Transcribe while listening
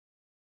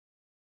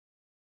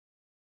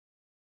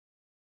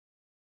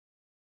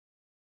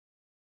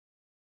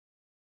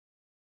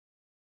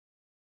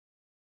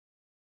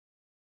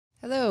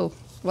Hello,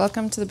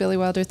 welcome to the Billy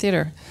Wilder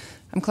Theater.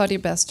 I'm Claudia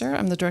Bester.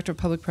 I'm the Director of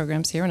Public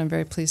Programs here, and I'm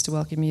very pleased to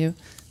welcome you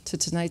to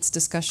tonight's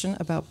discussion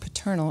about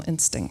paternal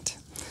instinct.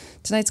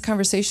 Tonight's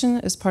conversation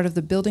is part of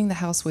the Building the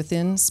House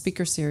Within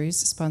speaker series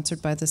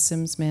sponsored by the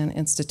Simms-Mann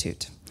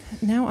Institute.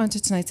 Now on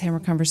to tonight's Hammer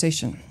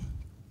conversation.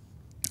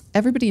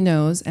 Everybody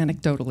knows,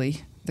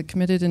 anecdotally, that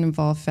committed and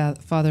involved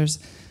fathers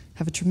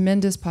have a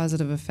tremendous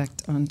positive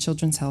effect on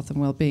children's health and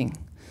well-being.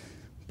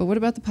 But what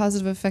about the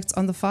positive effects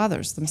on the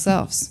fathers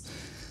themselves?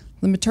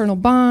 The maternal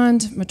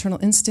bond, maternal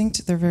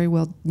instinct, they're very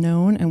well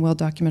known and well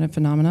documented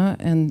phenomena,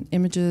 and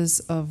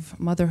images of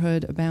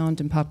motherhood abound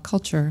in pop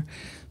culture,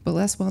 but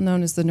less well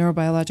known is the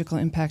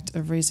neurobiological impact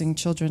of raising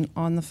children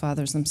on the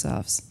fathers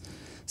themselves.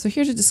 So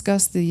here to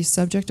discuss the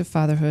subject of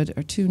fatherhood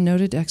are two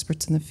noted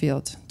experts in the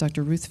field,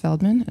 Dr. Ruth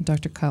Feldman and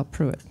Dr. Kyle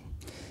Pruett.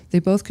 They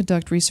both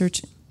conduct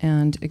research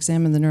and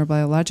examine the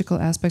neurobiological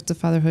aspects of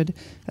fatherhood,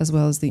 as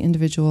well as the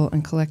individual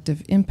and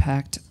collective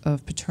impact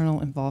of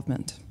paternal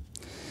involvement.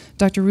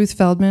 Dr. Ruth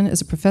Feldman is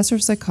a professor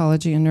of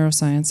psychology and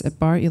neuroscience at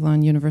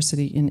Bar-Ilan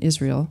University in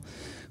Israel,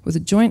 with a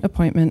joint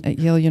appointment at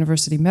Yale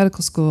University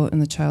Medical School in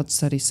the Child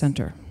Study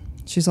Center.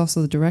 She's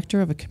also the director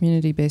of a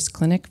community-based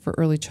clinic for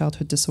early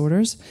childhood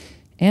disorders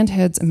and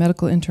heads a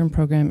medical intern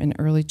program in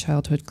early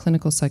childhood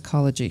clinical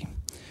psychology.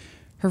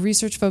 Her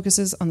research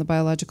focuses on the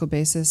biological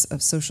basis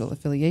of social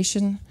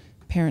affiliation,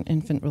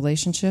 parent-infant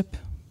relationship,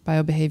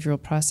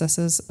 biobehavioral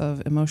processes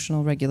of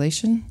emotional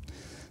regulation,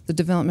 the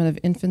development of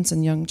infants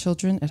and young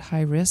children at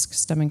high risk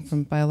stemming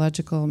from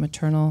biological,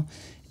 maternal,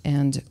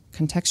 and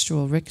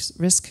contextual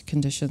risk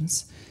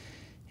conditions,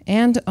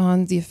 and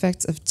on the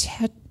effects of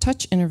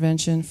touch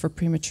intervention for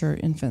premature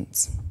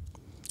infants.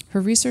 Her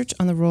research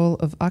on the role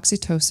of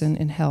oxytocin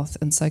in health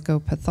and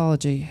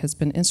psychopathology has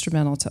been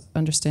instrumental to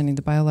understanding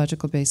the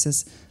biological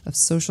basis of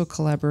social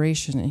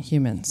collaboration in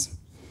humans.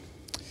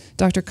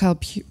 Dr. Kyle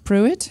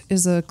Pruett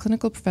is a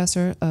clinical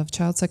professor of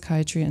child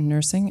psychiatry and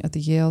nursing at the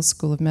Yale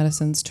School of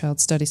Medicine's Child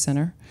Study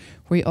Center,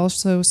 where he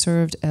also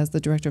served as the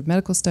director of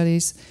medical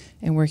studies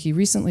and where he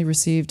recently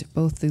received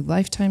both the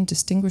Lifetime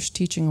Distinguished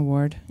Teaching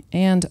Award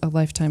and a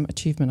Lifetime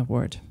Achievement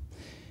Award.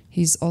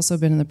 He's also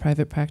been in the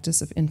private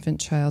practice of infant,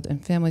 child,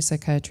 and family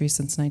psychiatry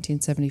since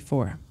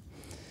 1974.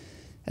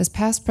 As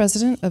past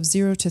president of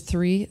 0 to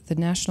 3, the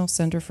National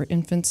Center for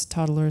Infants,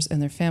 Toddlers,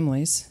 and Their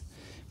Families,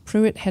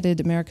 Pruett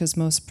headed America's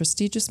most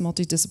prestigious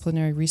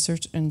multidisciplinary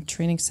research and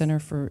training center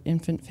for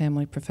infant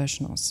family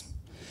professionals.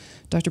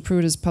 Dr.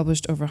 Pruett has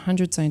published over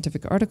 100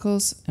 scientific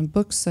articles and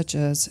books such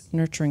as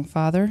Nurturing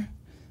Father,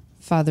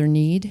 Father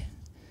Need,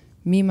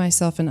 Me,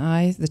 Myself, and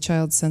I, The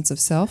Child's Sense of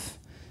Self,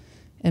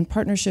 and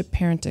Partnership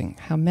Parenting,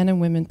 How Men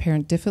and Women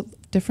Parent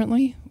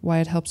Differently, Why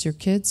It Helps Your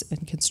Kids,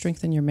 and Can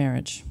Strengthen Your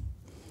Marriage.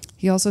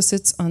 He also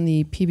sits on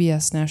the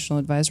PBS National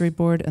Advisory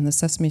Board and the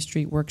Sesame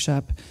Street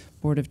Workshop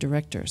Board of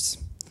Directors.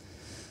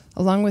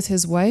 Along with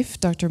his wife,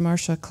 Dr.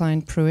 Marcia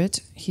Klein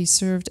Pruett, he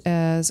served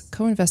as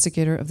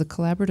co-investigator of the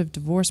Collaborative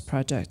Divorce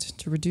Project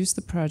to reduce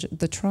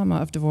the trauma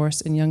of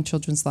divorce in young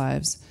children's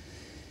lives.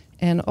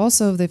 And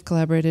also they've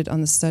collaborated on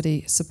the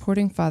study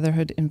Supporting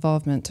Fatherhood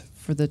Involvement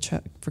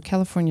for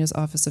California's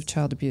Office of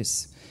Child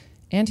Abuse.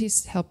 And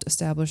he's helped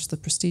establish the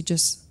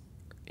prestigious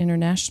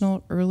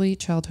International Early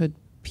Childhood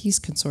Peace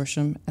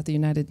Consortium at the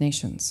United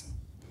Nations.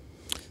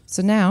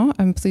 So now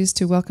I'm pleased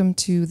to welcome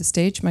to the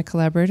stage my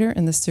collaborator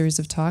in this series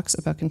of talks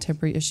about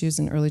contemporary issues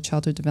in early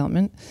childhood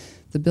development,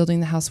 the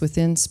Building the House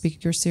Within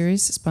speaker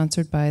series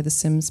sponsored by the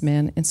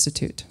Simms-Mann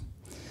Institute.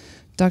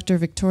 Dr.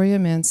 Victoria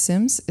Mann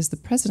Simms is the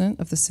president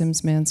of the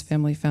Simms-Mann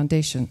Family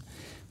Foundation.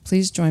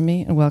 Please join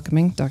me in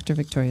welcoming Dr.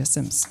 Victoria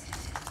Simms.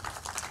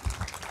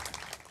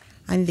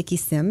 I'm Vicki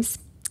Simms,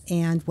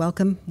 and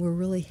welcome. We're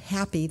really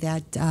happy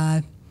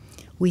that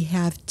we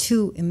have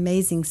two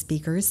amazing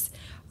speakers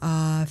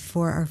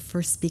for our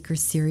first speaker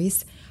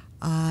series.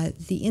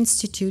 The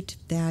institute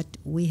that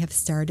we have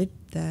started,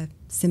 the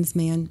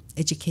Simms-Mann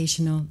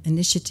Educational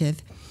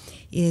Initiative,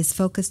 is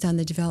focused on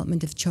the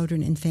development of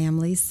children and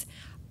families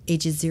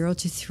ages 0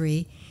 to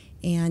 3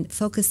 and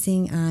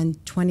focusing on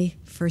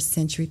 21st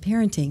century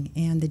parenting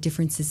and the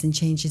differences and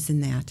changes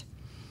in that.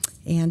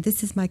 And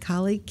this is my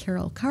colleague,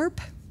 Carol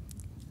Karp,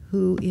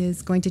 who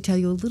is going to tell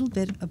you a little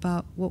bit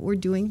about what we're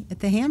doing at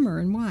the Hammer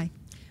and why.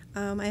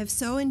 I have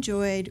so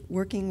enjoyed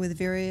working with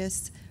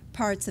various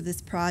parts of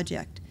this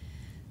project.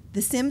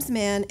 The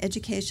Simms-Mann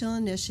Educational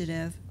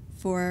Initiative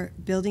for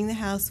Building the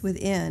House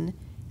Within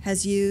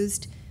has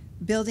used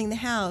building the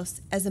house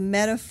as a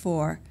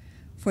metaphor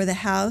for the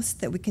house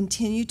that we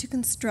continue to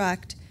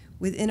construct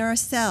within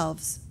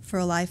ourselves for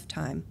a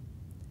lifetime.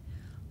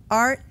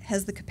 Art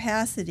has the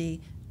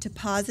capacity to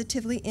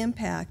positively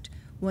impact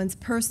one's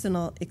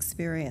personal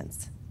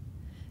experience.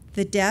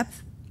 The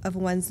depth of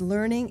one's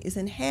learning is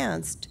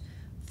enhanced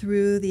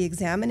through the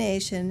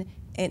examination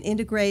and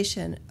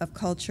integration of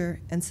culture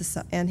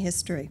and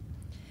history.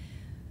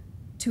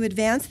 To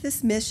advance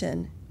this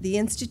mission, the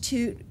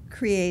Institute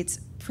creates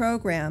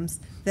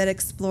programs that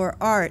explore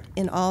art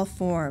in all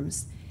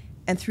forms,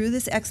 and through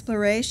this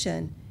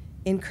exploration,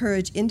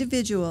 encourage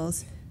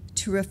individuals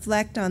to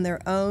reflect on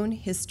their own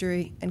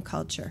history and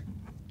culture.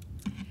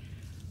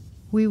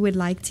 We would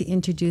like to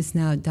introduce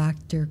now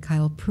Dr.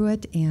 Kyle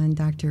Pruett and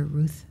Dr.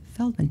 Ruth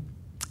Feldman.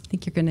 I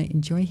think you're going to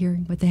enjoy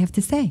hearing what they have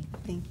to say.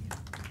 Thank you.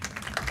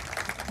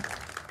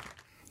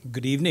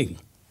 Good evening.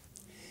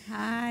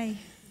 Hi.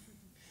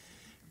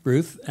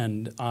 Ruth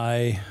and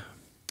I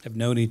have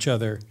known each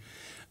other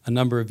a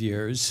number of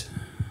years.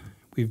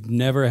 We've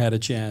never had a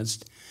chance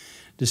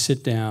to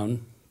sit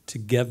down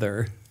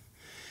together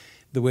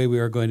the way we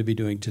are going to be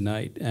doing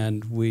tonight,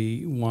 and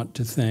we want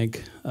to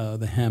thank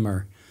the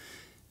Hammer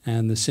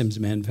and the Sims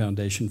Man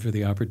Foundation for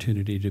the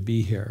opportunity to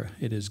be here.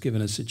 It has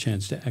given us a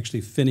chance to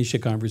actually finish a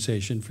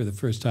conversation for the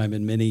first time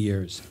in many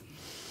years.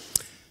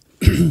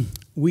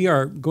 We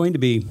are going to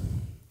be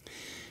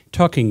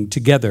talking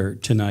together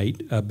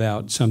tonight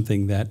about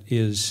something that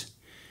is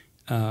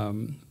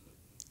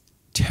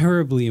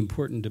terribly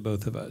important to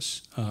both of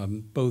us,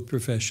 both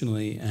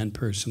professionally and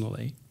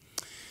personally.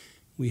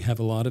 We have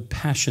a lot of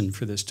passion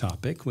for this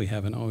topic. We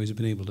haven't always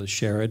been able to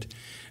share it.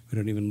 We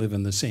don't even live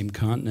on the same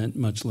continent,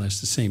 much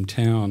less the same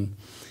town.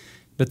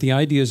 But the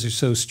ideas are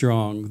so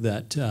strong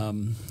that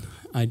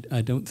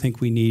I don't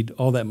think we need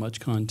all that much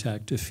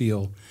contact to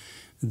feel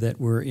that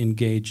we're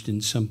engaged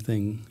in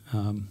something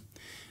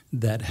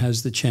that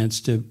has the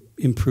chance to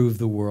improve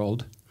the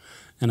world.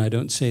 And I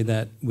don't say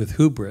that with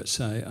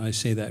hubris. I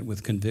say that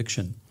with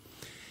conviction.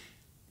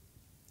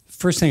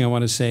 First thing I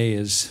want to say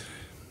is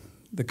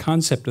the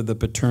concept of the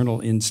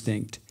paternal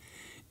instinct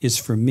is,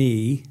 for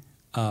me,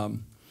 a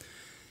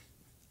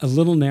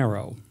little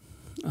narrow.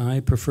 I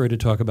prefer to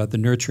talk about the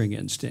nurturing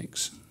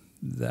instincts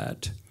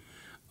that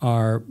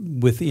are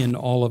within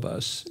all of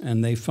us,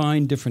 and they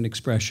find different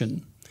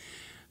expression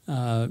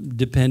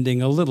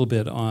depending a little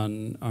bit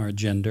on our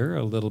gender,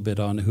 a little bit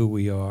on who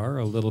we are,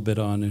 a little bit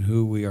on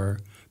who we are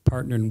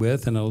partnered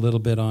with, and a little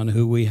bit on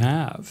who we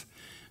have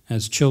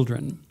as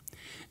children.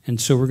 And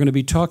so we're going to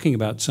be talking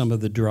about some of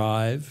the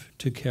drive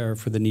to care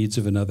for the needs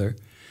of another,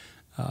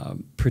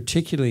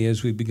 particularly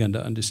as we begin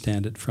to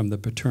understand it from the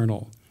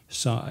paternal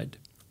side.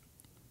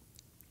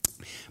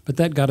 But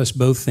that got us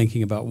both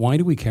thinking about, why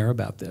do we care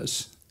about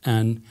this?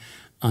 And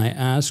I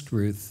asked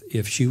Ruth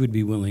if she would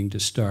be willing to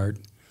start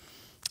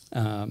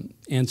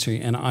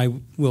answering, and I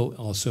will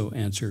also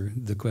answer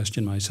the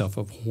question myself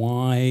of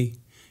why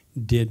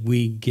did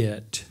we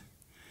get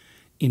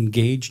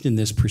engaged in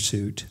this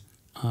pursuit?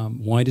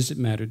 Why does it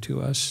matter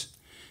to us?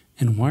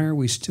 And why are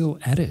we still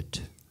at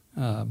it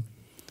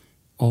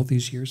all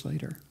these years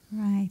later?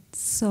 Right.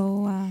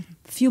 So a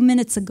few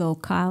minutes ago,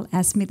 Kyle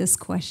asked me this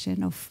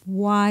question of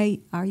why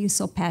are you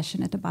so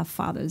passionate about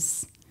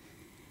fathers?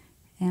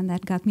 And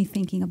that got me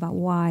thinking about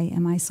why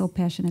am I so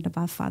passionate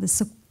about fathers?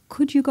 So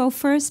could you go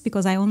first?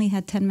 Because I only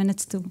had 10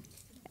 minutes to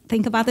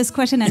think about this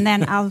question, and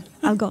then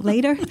I'll go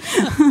later.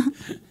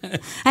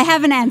 I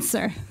have an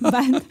answer,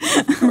 but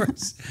of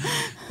course,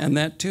 and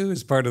that too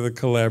is part of the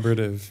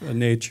collaborative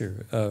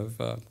nature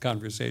of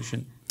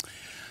conversation.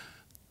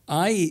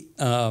 I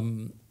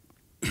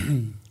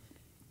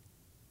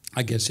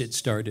guess it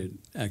started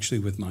actually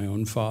with my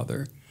own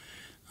father.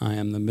 I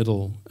am the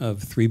middle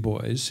of three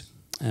boys,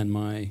 and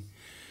my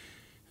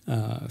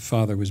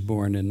father was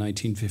born in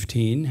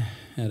 1915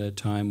 at a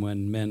time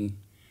when men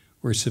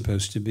were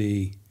supposed to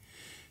be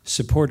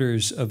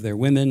supporters of their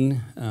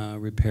women,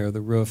 repair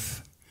the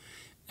roof,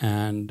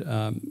 and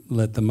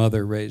let the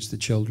mother raise the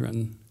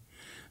children.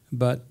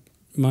 But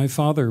my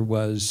father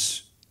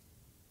was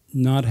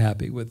not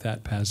happy with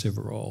that passive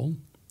role.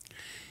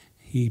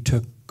 He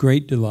took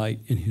great delight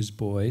in his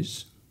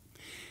boys.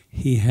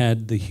 He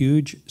had the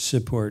huge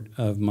support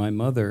of my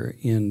mother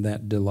in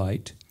that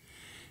delight.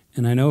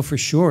 And I know for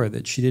sure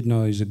that she didn't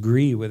always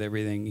agree with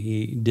everything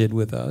he did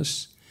with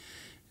us,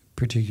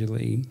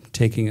 particularly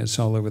taking us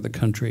all over the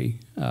country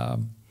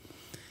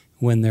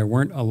when there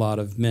weren't a lot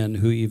of men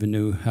who even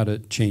knew how to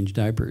change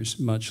diapers,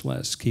 much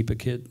less keep a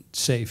kid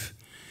safe,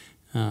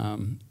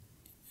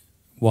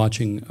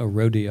 watching a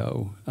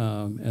rodeo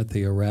at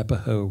the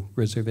Arapaho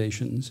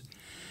reservations.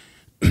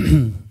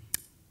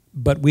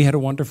 But we had a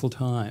wonderful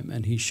time,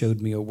 and he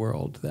showed me a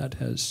world that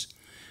has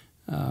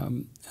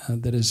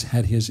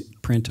had his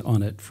print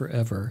on it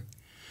forever.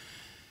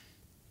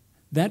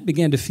 That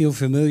began to feel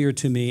familiar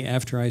to me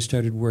after I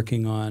started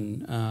working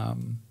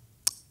on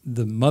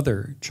the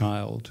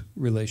mother-child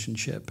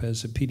relationship.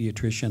 As a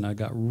pediatrician, I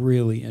got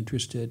really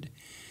interested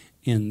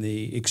in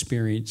the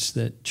experience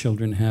that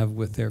children have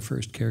with their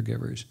first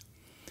caregivers.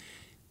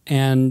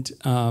 And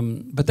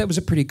but that was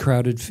a pretty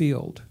crowded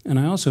field. And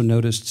I also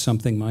noticed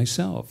something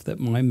myself, that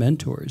my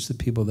mentors, the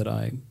people that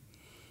I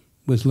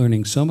was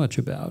learning so much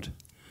about,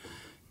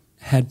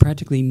 had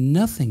practically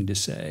nothing to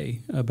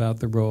say about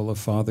the role of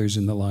fathers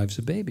in the lives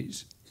of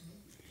babies.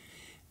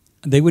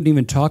 They wouldn't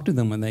even talk to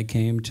them when they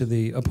came to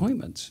the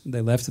appointments.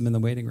 They left them in the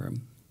waiting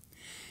room.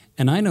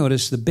 And I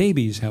noticed the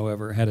babies,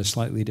 however, had a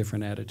slightly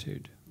different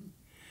attitude.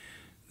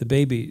 The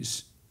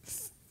babies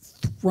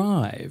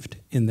thrived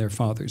in their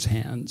father's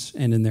hands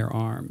and in their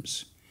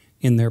arms,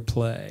 in their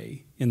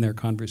play, in their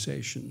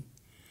conversation,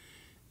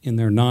 in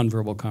their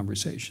nonverbal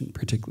conversation,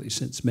 particularly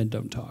since men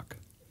don't talk.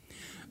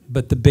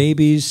 But the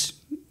babies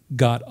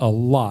got a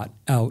lot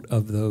out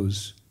of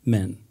those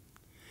men.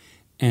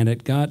 And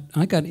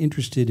I got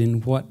interested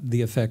in what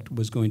the effect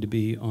was going to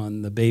be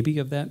on the baby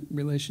of that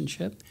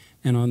relationship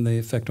and on the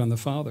effect on the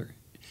father.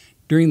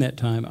 During that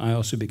time, I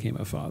also became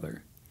a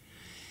father.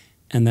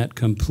 And that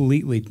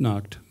completely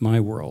knocked my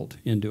world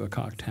into a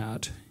cocked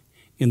hat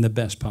in the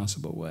best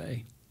possible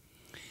way.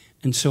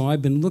 And so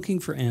I've been looking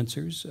for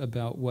answers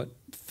about what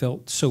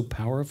felt so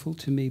powerful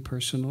to me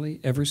personally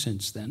ever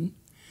since then.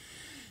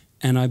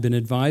 And I've been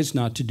advised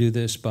not to do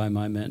this by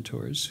my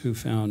mentors, who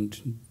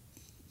found,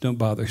 don't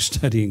bother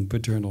studying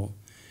paternal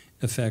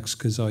effects,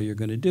 because all you're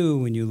going to do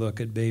when you look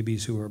at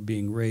babies who are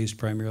being raised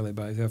primarily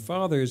by their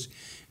fathers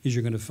is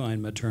you're going to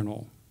find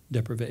maternal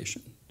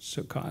deprivation.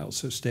 So Kyle,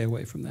 so stay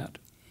away from that.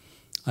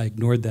 I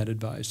ignored that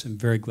advice. I'm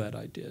very glad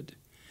I did.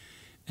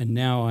 And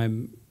now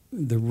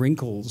the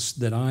wrinkles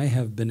that I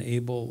have been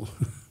able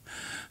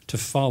to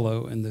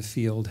follow in the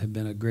field have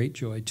been a great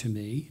joy to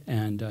me,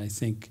 and I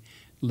think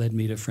led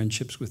me to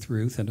friendships with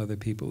Ruth and other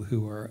people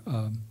who are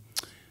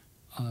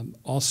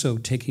also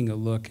taking a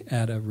look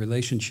at a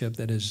relationship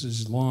that is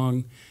as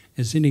long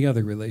as any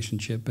other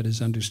relationship, but is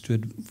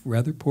understood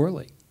rather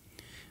poorly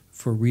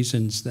for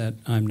reasons that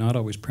I'm not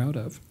always proud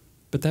of.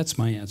 But that's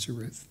my answer,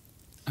 Ruth.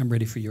 I'm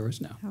ready for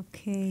yours now.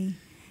 Okay.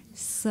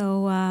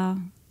 So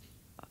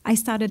I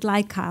started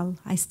like Kyle.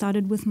 I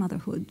started with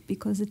motherhood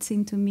because it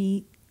seemed to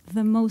me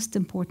the most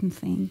important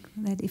thing,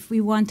 that if we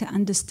want to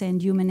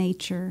understand human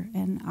nature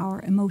and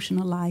our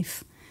emotional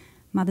life,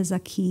 mothers are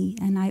key.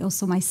 And I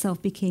also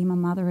myself became a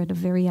mother at a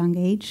very young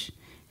age.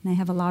 And I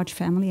have a large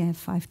family. I have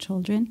 5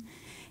 children.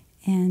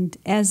 And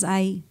as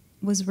I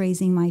was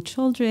raising my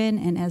children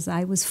and as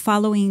I was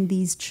following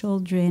these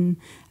children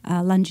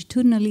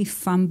longitudinally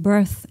from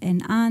birth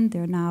and on,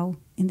 they're now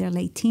in their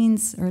late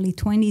teens, early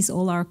 20s,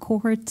 all our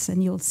cohorts,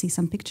 and you'll see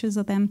some pictures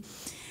of them.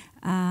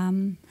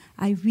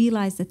 I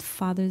realized that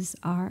fathers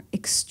are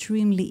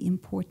extremely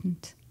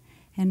important.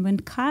 And when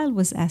Kyle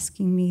was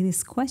asking me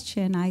this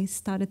question, I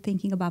started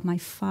thinking about my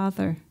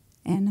father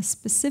and a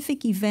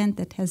specific event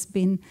that has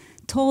been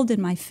told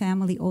in my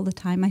family all the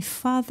time. My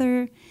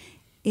father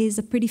is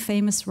a pretty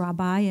famous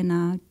rabbi and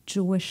a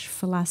Jewish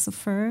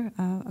philosopher,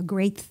 a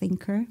great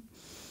thinker.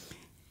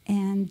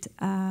 And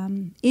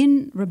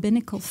in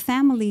rabbinical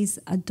families,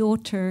 a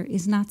daughter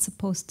is not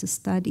supposed to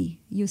study.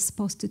 You're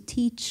supposed to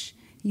teach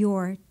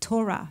your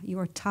Torah,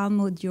 your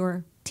Talmud,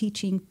 your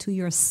teaching to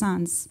your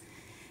sons.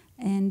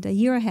 And a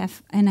year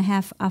and a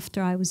half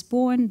after I was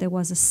born, there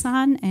was a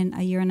son, and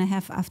a year and a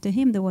half after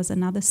him, there was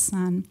another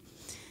son.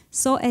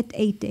 So at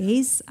 8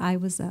 days, I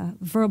was a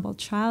verbal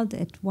child.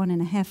 At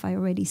 1.5, I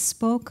already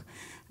spoke.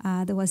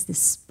 There was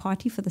this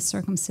party for the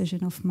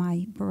circumcision of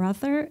my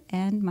brother,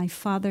 and my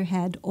father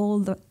had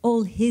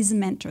all his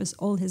mentors,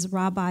 all his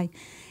rabbi.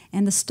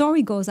 And the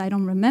story goes, I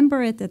don't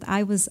remember it, that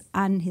I was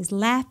on his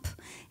lap,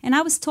 and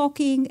I was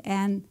talking,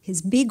 and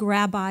his big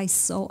rabbi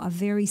saw a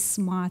very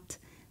smart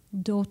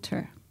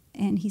daughter.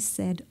 And he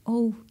said,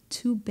 oh,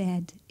 too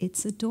bad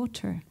it's a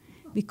daughter,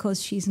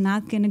 because she's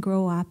not going to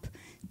grow up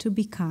to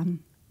become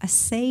a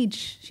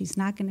sage. She's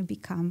not going to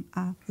become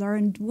a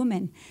learned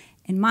woman.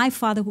 And my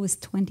father, who was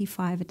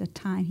 25 at the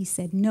time, he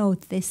said, no,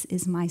 this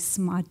is my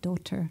smart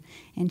daughter,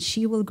 and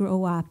she will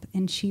grow up,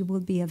 and she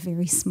will be a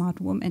very smart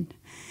woman.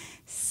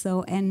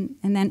 So, and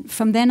then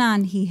from then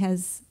on, he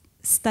has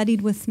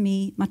studied with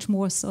me much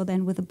more so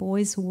than with the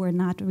boys who were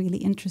not really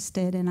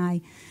interested. And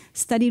I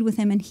studied with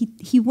him, and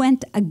he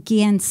went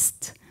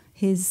against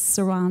his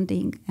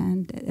surrounding.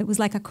 And it was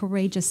like a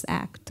courageous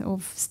act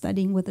of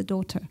studying with a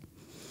daughter,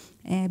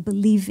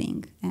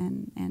 believing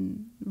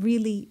and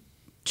really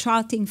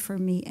charting for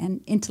me an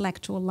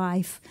intellectual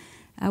life,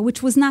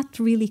 which was not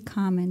really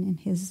common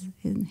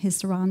in his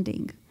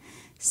surrounding.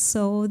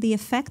 So the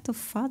effect of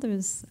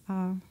fathers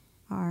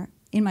are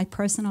in my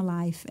personal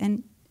life.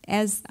 And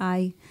as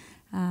I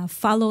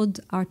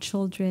followed our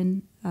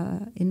children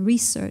in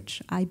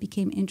research, I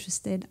became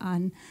interested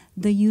on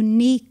the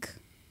unique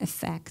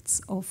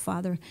effects of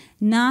father,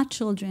 not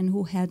children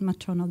who had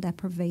maternal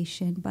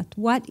deprivation, but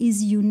what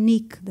is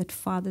unique that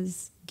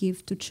fathers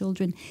give to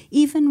children,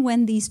 even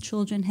when these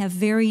children have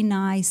very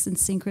nice and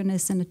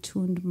synchronous and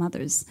attuned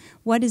mothers.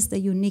 What is the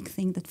unique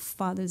thing that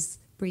fathers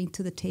bring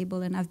to the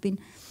table? And I've been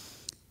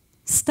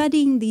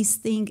studying these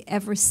things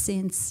ever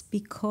since,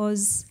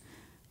 because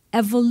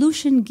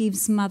evolution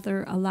gives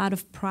mother a lot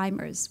of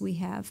primers. We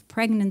have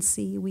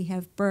pregnancy, we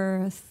have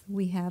birth,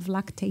 we have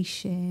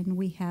lactation,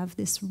 we have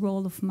this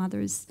role of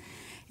mothers.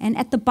 And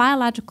at the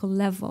biological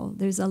level,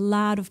 there's a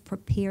lot of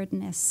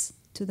preparedness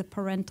to the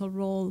parental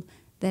role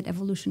that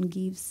evolution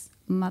gives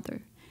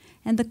mother.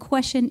 And the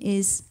question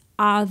is,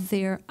 are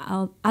there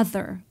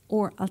other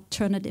or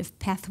alternative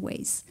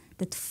pathways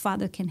that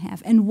father can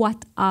have? And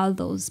what are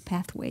those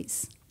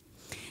pathways?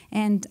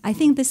 And I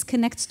think this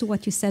connects to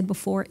what you said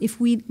before.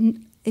 If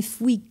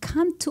we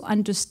come to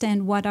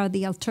understand what are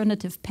the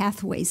alternative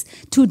pathways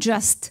to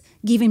just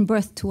giving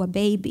birth to a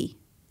baby,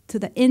 to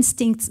the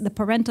instincts, the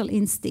parental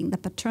instinct, the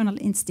paternal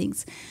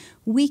instincts,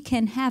 we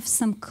can have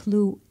some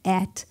clue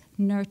at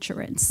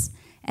nurturance,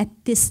 at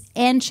this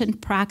ancient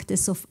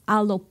practice of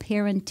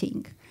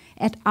alloparenting,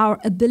 at our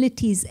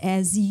abilities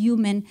as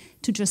human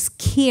to just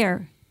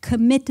care,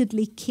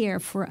 committedly care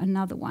for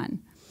another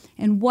one.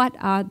 And what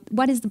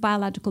is the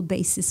biological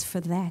basis for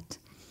that?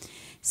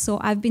 So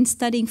I've been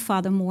studying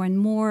father more and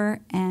more,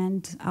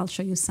 and I'll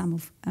show you some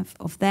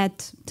of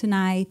that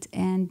tonight.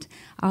 And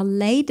our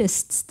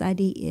latest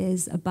study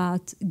is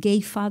about gay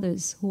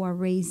fathers who are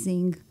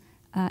raising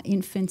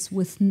infants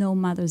with no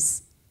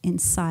mothers in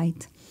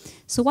sight.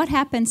 So what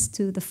happens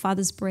to the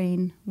father's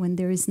brain when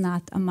there is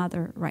not a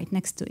mother right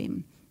next to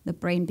him? The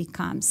brain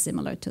becomes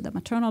similar to the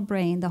maternal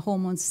brain, the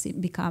hormones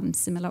become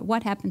similar.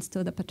 What happens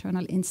to the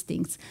paternal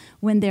instincts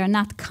when they are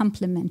not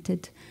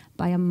complemented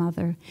by a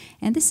mother?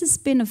 And this has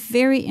been a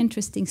very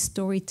interesting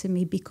story to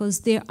me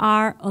because there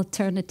are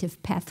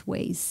alternative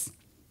pathways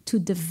to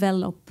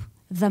develop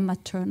the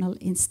maternal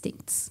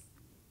instincts.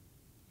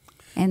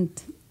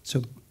 And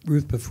so,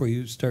 Ruth, before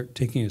you start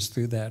taking us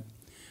through that,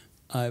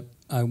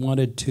 I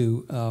wanted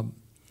to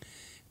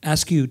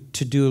ask you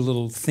to do a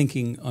little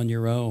thinking on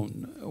your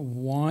own.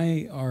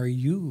 Why are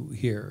you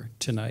here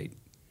tonight?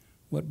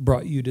 What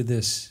brought you to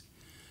this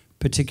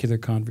particular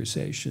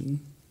conversation?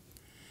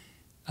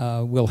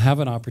 We'll have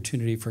an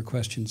opportunity for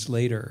questions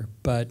later,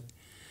 but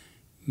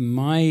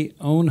my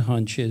own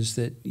hunch is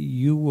that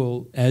you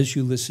will, as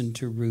you listen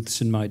to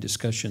Ruth's and my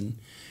discussion,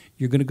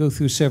 you're going to go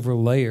through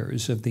several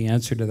layers of the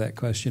answer to that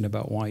question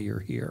about why you're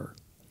here.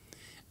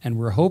 And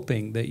we're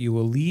hoping that you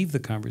will leave the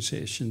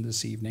conversation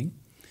this evening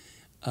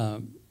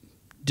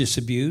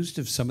disabused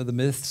of some of the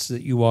myths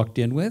that you walked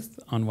in with,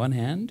 on one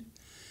hand,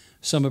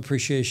 some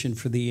appreciation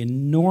for the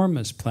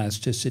enormous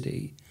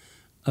plasticity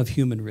of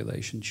human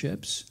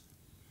relationships,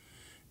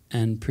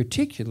 and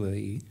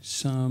particularly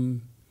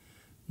some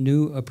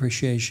new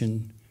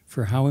appreciation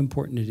for how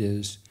important it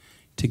is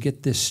to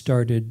get this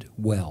started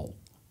well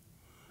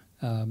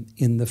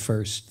in the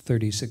first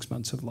 36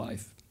 months of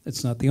life.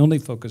 It's not the only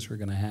focus we're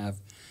going to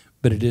have,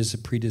 but it is a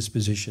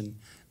predisposition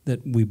that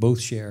we both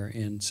share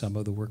in some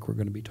of the work we're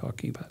going to be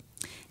talking about.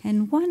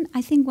 And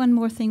I think one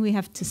more thing we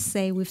have to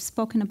say, we've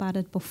spoken about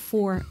it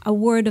before, a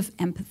word of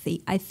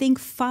empathy. I think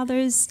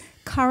fathers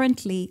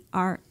currently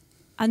are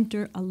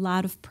under a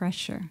lot of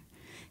pressure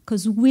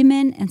because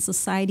women and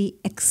society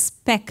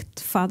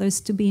expect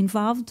fathers to be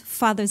involved.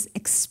 Fathers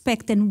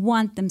expect and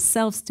want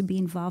themselves to be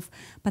involved,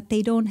 but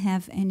they don't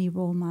have any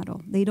role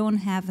model. They don't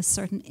have a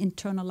certain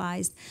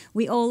internalized.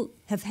 We all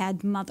have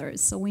had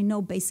mothers, so we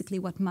know basically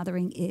what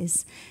mothering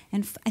is.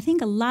 And I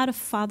think a lot of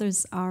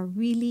fathers are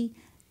really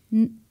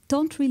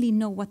don't really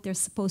know what they're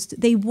supposed to.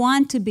 They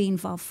want to be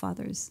involved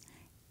fathers,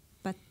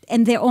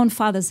 and their own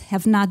fathers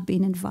have not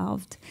been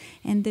involved.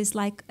 And there's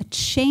like a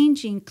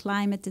changing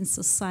climate in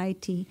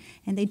society,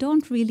 and they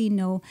don't really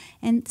know.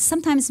 And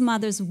sometimes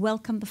mothers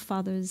welcome the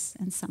fathers,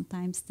 and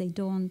sometimes they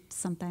don't.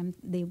 Sometimes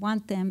they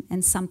want them,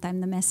 and sometimes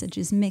the message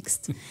is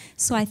mixed.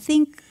 So I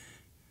think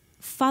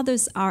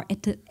fathers are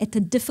at a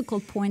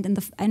difficult point,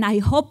 and I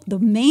hope the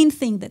main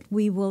thing that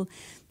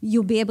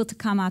you'll be able to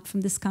come out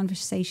from this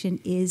conversation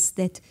is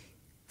that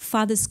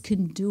fathers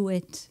can do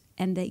it,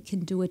 and they can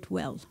do it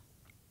well.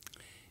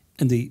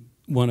 And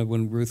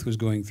when Ruth was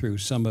going through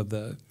some of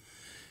the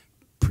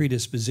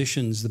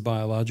predispositions, the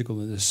biological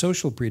and the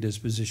social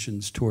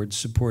predispositions towards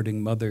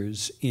supporting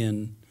mothers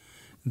in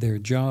their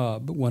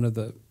job, one of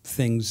the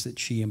things that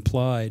she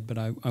implied, but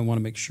I want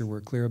to make sure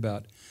we're clear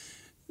about,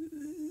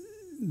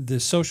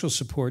 the social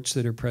supports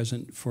that are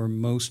present for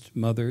most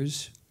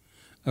mothers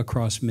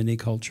across many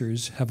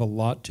cultures have a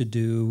lot to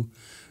do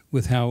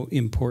with how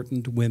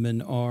important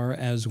women are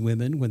as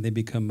women when they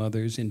become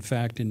mothers. In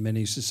fact, in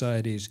many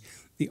societies,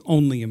 the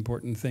only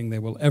important thing they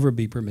will ever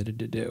be permitted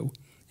to do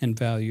and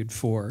valued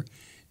for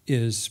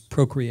is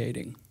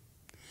procreating.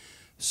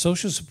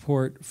 Social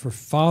support for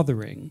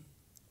fathering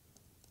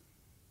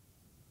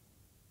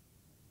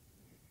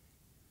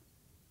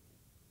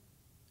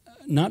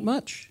not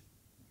much.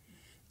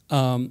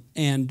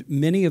 And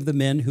many of the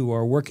men who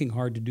are working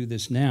hard to do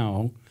this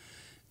now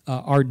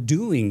are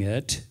doing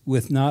it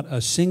with not a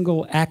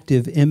single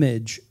active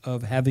image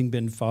of having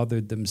been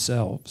fathered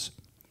themselves.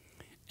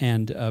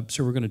 And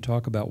so we're going to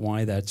talk about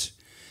why that's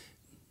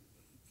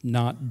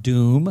not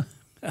doom.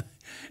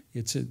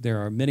 There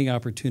are many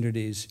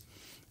opportunities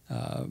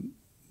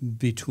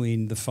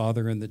between the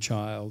father and the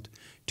child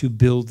to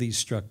build these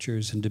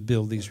structures and to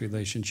build these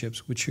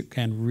relationships, which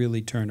can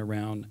really turn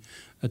around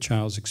a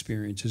child's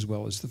experience as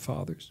well as the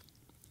father's.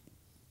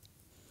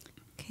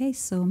 Okay,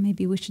 so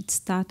maybe we should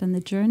start on the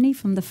journey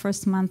from the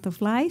first month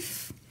of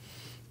life.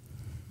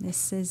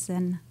 This is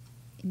an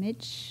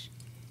image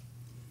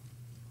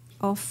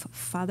of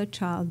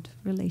father-child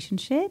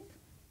relationship.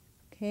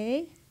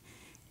 Okay,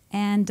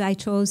 and I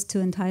chose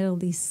to entitle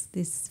these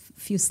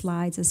few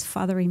slides as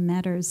Fathering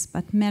Matters,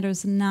 but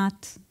matters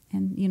not.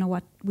 And you know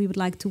what? We would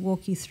like to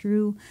walk you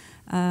through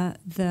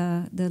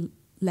the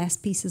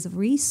last pieces of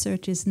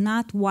research is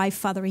not why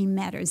fathering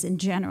matters in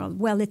general.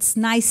 Well, it's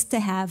nice to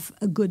have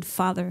a good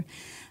father,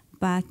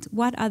 but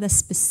what are the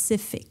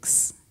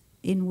specifics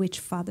in which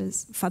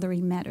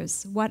fathering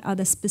matters? What are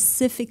the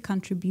specific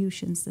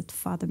contributions that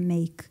father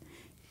make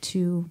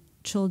to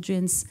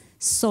children's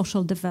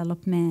social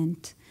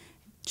development,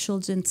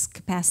 children's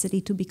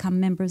capacity to become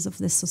members of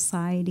the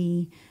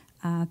society,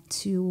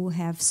 to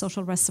have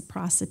social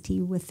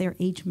reciprocity with their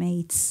age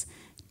mates,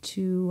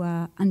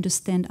 to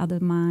understand other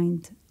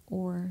mind,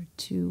 or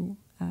to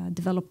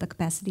develop the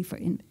capacity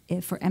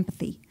for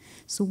empathy.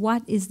 So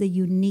what is the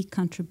unique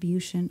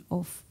contribution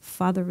of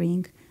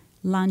fathering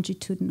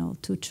longitudinal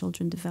to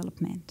children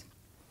development?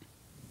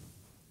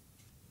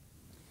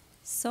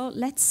 So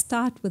let's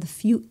start with a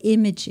few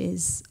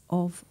images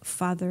of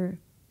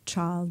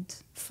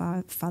father-child,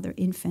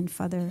 father-infant,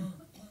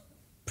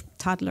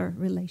 father-toddler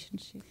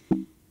relationship.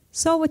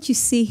 So what you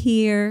see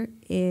here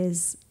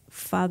is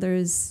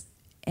fathers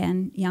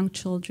and young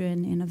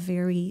children in a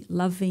very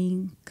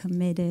loving,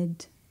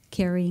 committed,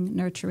 caring,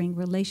 nurturing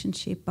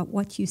relationship. But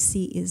what you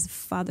see is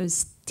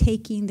fathers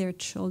taking their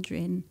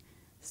children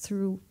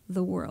through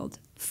the world.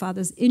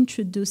 Fathers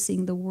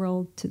introducing the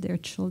world to their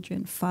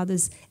children.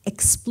 Fathers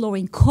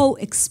exploring,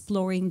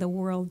 co-exploring the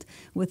world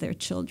with their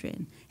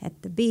children.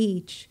 At the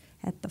beach,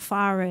 at the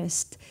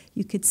forest.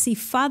 You could see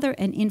father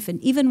and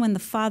infant. Even when the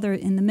father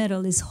in the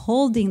middle is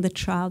holding the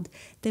child,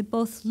 they're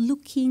both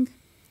looking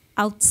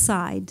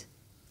outside,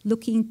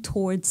 looking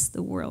towards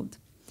the world.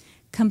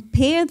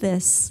 Compare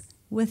this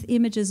with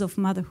images of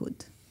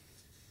motherhood.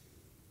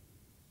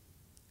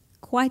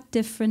 Quite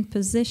different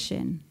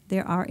position. They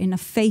are in a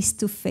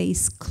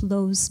face-to-face,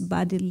 close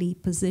bodily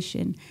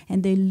position,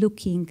 and they're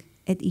looking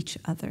at each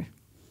other.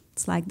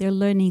 It's like they're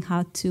learning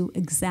how to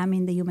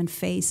examine the human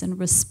face and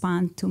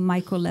respond to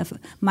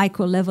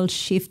micro-level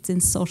shifts in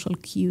social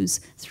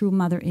cues through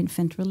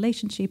mother-infant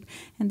relationship.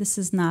 And this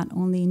is not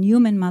only in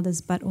human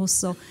mothers, but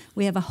also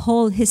we have a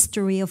whole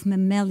history of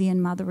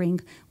mammalian mothering.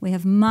 We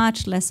have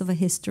much less of a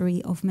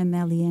history of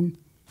mammalian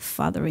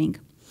fathering.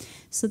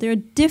 So there are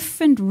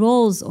different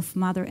roles of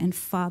mother and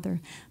father.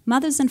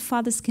 Mothers and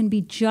fathers can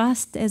be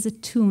just as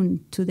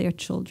attuned to their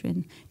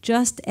children,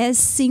 just as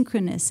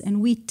synchronous, and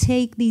we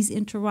take these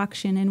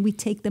interactions and we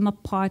take them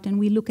apart and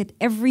we look at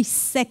every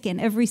second,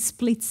 every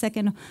split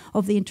second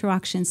of the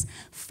interactions.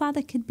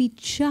 Father could be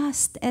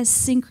just as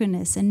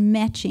synchronous and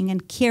matching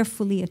and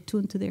carefully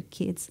attuned to their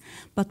kids.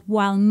 But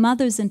while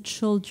mothers and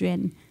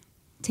children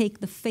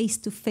take the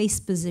face-to-face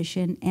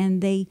position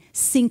and they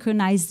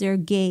synchronize their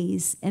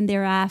gaze and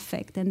their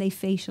affect and their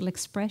facial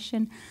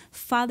expression,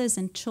 fathers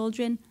and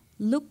children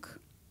look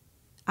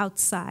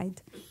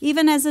outside.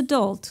 Even as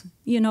adults,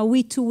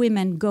 we two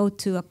women go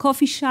to a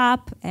coffee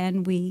shop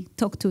and we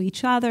talk to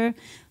each other.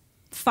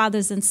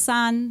 Fathers and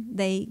son,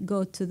 they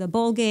go to the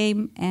ball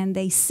game and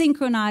they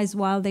synchronize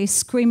while they're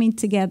screaming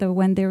together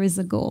when there is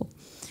a goal.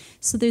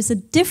 So there's a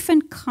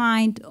different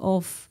kind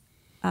of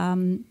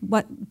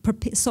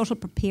social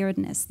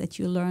preparedness that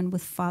you learn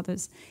with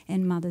fathers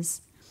and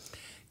mothers.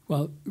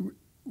 Well,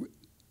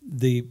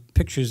 the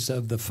pictures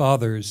of the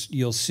fathers,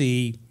 you'll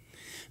see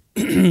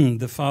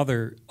the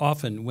father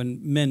often, when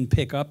men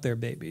pick up their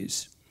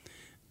babies,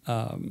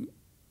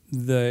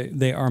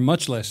 they are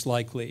much less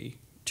likely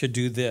to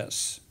do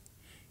this,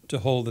 to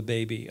hold the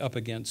baby up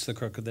against the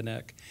crook of the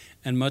neck,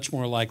 and much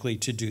more likely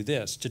to do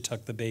this, to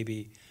tuck the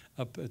baby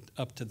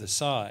up to the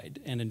side.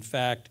 And in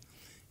fact,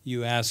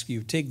 you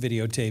take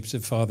videotapes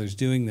of fathers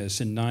doing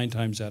this, and 9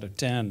 times out of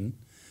 10,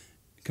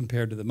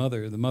 compared to the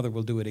mother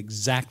will do it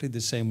exactly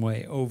the same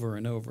way over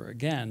and over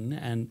again.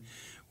 And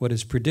what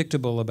is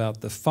predictable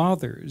about the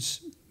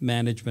father's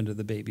management of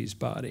the baby's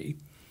body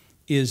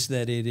is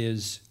that it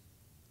is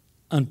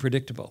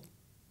unpredictable.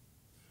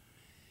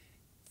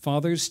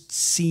 Fathers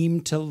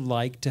seem to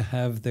like to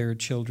have their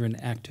children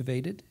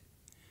activated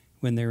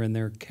when they're in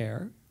their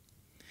care.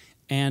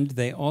 And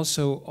they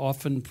also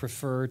often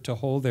prefer to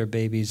hold their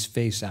babies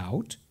face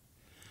out.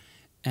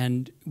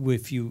 And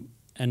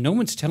no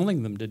one's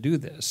telling them to do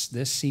this.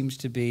 This seems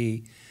to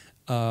be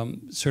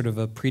sort of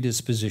a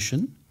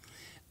predisposition.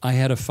 I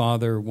had a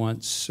father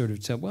once sort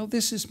of said, "Well,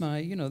 this is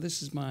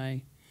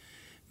my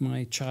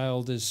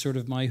child is sort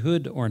of my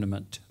hood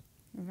ornament."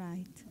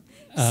 Right.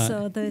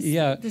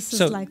 This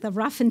is like the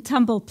rough and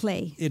tumble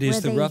play. It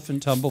is the rough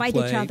and tumble play.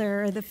 Fight each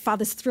other, the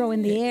fathers throw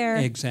in the air.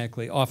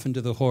 Exactly, often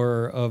to the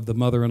horror of the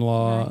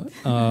mother-in-law.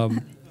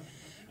 Right.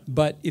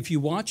 But if you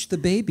watch the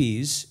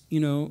babies,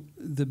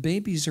 the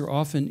babies are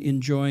often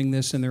enjoying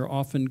this, and they're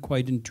often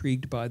quite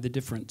intrigued by the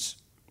difference.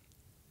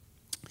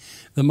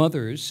 The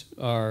mothers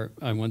are.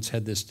 I once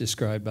had this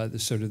described by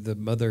the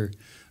mother.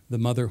 The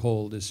mother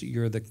hold is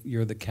you're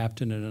the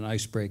captain in an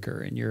icebreaker,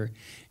 and you're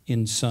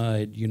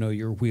inside,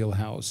 your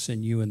wheelhouse,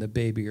 and you and the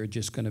baby are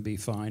just going to be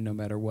fine no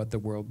matter what the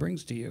world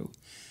brings to you.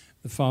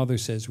 The father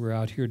says, we're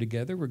out here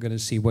together, we're going to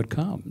see what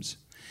comes.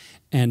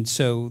 And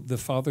so the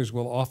fathers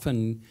will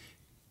often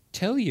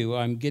tell you,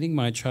 I'm getting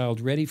my child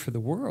ready for the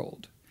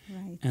world.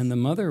 Right. And the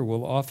mother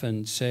will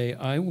often say,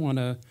 I want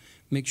to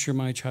make sure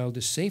my child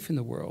is safe in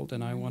the world,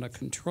 and I want to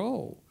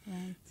control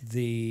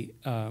the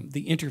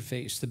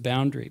interface, the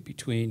boundary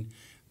between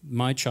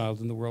my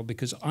child and the world,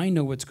 because I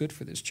know what's good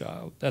for this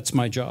child. That's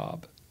my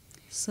job.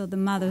 So the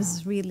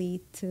mothers really,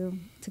 to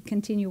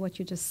continue what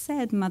you just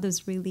said,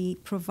 mothers really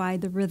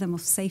provide the rhythm of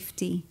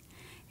safety,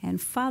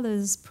 and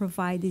fathers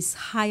provide this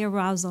high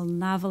arousal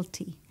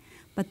novelty.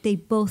 but they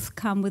both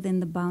come within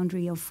the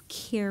boundary of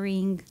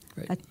caring,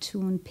 Right.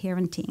 attuned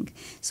parenting.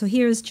 So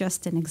here's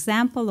just an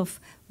example of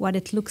what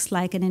it looks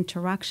like an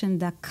interaction,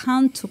 the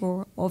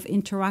contour of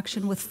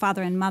interaction with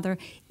father and mother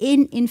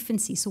in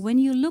infancy. So when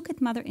you look at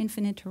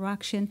mother-infant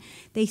interaction,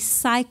 they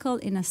cycle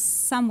in a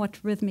somewhat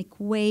rhythmic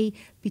way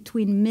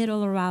between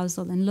middle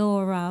arousal and low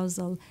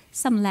arousal,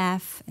 some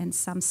laugh and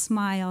some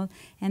smile,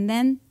 and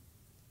then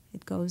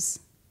it goes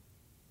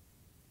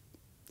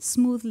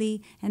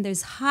smoothly, and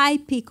there's high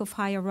peak of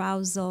high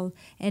arousal,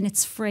 and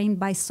it's framed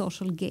by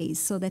social gaze,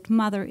 so that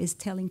mother is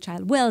telling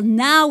child, well,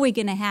 now we're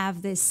going to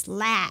have this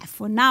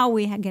laugh, or now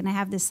we're going to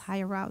have this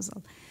high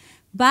arousal.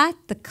 But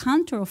the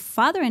contour of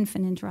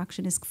father-infant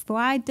interaction is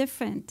quite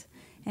different,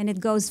 and it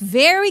goes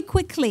very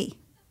quickly,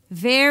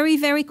 very,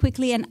 very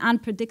quickly and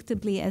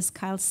unpredictably, as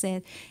Kyle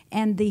said,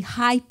 and the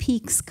high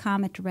peaks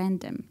come at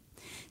random.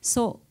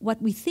 So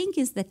what we think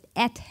is that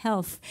at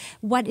health,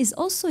 what is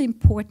also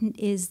important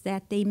is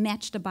that they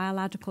match the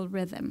biological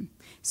rhythm.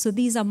 So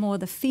these are more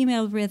the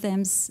female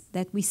rhythms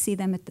that we see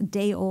them at the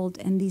day old,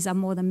 and these are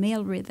more the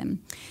male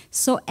rhythm.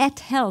 So at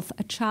health,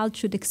 a child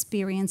should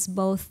experience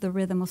both the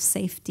rhythm of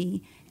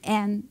safety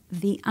and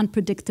the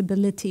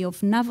unpredictability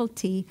of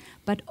novelty,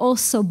 but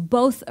also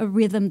both a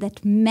rhythm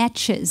that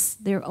matches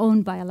their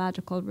own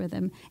biological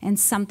rhythm and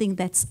something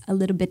that's a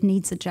little bit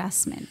needs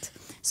adjustment.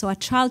 So a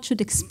child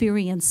should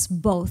experience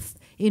both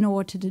in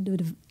order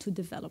to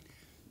develop.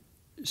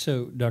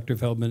 So, Dr.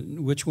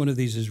 Feldman, which one of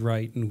these is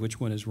right and which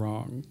one is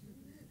wrong?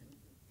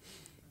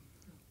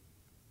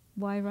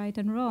 Why right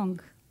and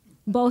wrong?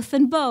 Both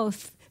and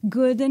both.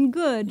 Good and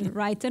good.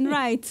 Right and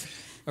right.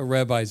 A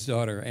rabbi's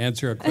daughter.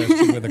 Answer a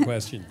question with a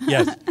question.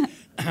 Yes.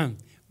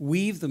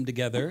 Weave them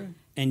together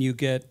and you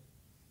get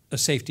a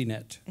safety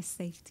net. A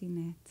safety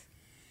net.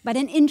 But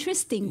an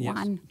interesting Yes.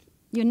 one.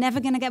 You're never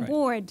going to get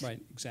bored.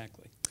 Right,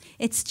 exactly.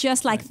 It's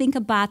just like, think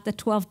about the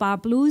 12-bar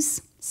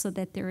blues, so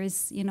that there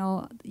is,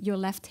 your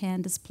left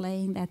hand is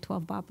playing that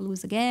 12-bar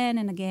blues again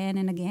and again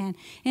and again.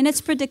 And it's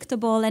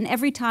predictable, and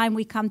every time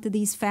we come to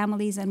these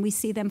families and we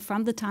see them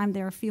from the time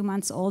they're a few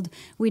months old,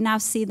 we're now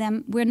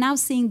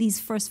seeing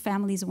these first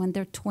families when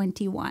they're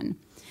 21.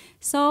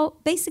 So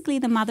basically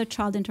the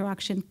mother-child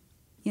interaction,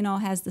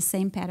 has the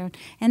same pattern.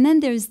 And then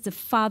there's the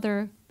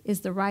father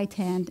is the right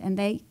hand, and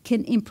they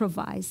can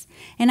improvise.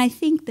 And I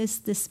think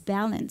this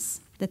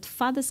balance, that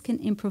fathers can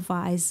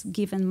improvise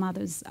given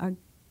mothers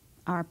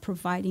are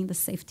providing the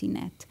safety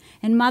net.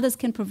 And mothers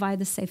can provide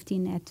the safety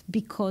net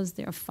because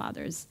they're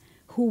fathers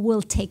who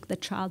will take the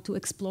child to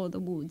explore the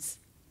woods.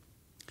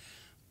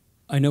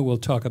 I know we'll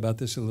talk about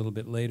this a little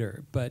bit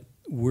later, but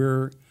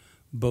we're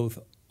both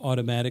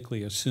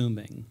automatically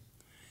assuming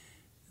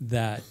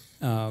that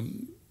our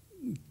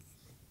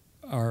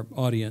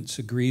audience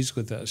agrees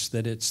with us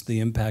that it's the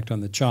impact on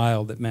the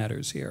child that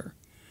matters here,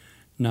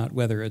 not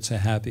whether it's a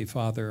happy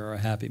father or a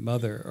happy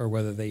mother or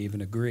whether they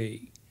even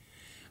agree.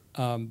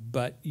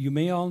 But you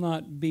may all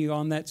not be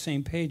on that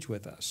same page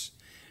with us,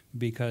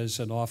 because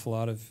an awful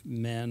lot of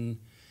men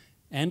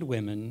and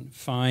women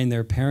find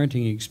their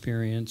parenting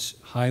experience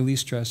highly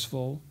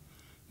stressful,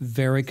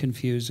 very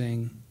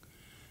confusing.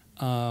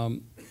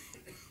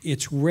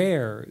 It's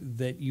rare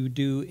that you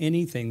do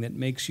anything that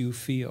makes you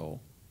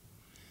feel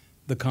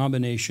the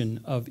combination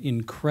of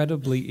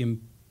incredibly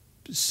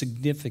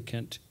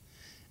significant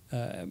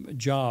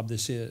job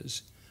this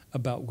is,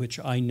 about which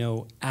I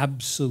know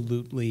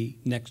absolutely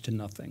next to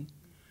nothing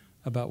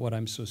about what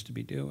I'm supposed to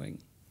be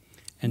doing.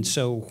 And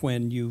so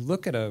when you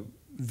look at a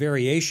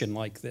variation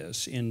like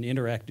this in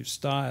interactive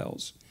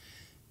styles,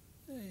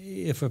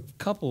 if a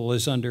couple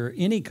is under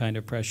any kind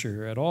of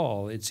pressure at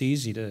all, it's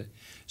easy to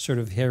sort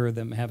of hear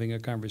them having a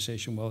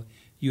conversation, well,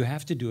 you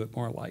have to do it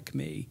more like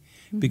me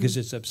because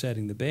it's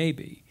upsetting the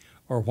baby.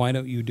 Or why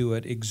don't you do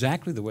it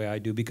exactly the way I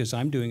do because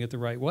I'm doing it the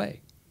right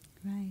way?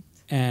 Right.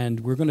 And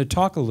we're going to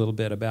talk a little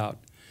bit about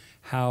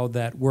how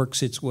that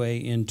works its way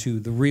into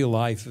the real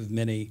life of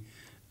many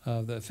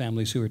of the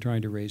families who are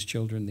trying to raise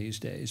children these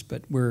days.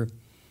 But we'll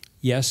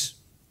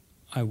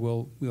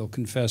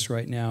confess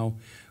right now,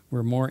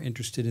 we're more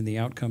interested in the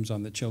outcomes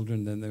on the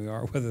children than they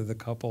are whether the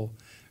couple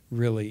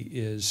really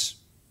is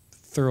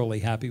thoroughly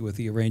happy with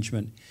the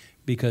arrangement,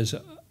 because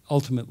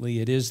ultimately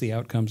it is the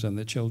outcomes on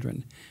the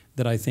children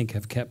that I think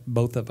have kept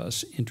both of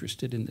us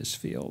interested in this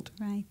field.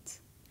 Right.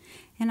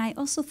 And I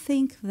also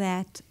think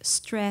that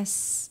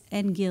stress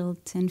and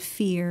guilt and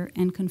fear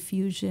and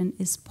confusion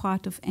is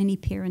part of any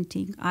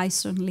parenting. I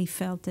certainly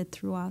felt it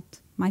throughout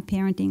my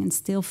parenting and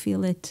still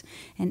feel it.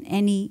 And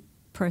any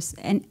person,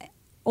 and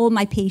all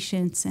my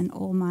patients and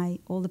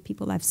all the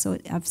people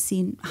I've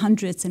seen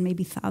hundreds and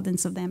maybe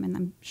thousands of them, and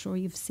I'm sure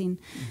you've seen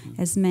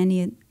as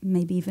many,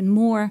 maybe even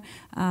more,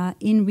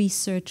 in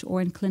research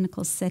or in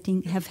clinical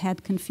setting have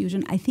had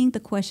confusion. I think the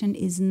question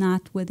is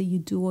not whether you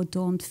do or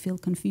don't feel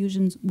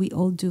confusion. We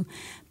all do.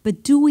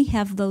 But do we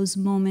have those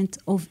moments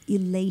of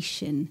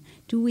elation?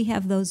 Do we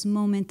have those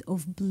moments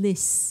of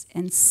bliss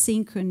and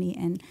synchrony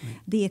and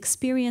the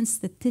experience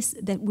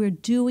that we're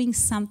doing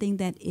something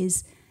that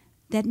is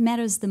that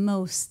matters the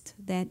most,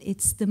 that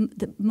it's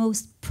the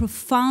most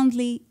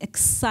profoundly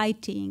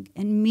exciting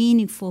and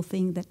meaningful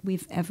thing that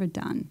we've ever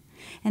done.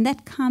 And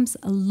that comes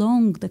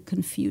along the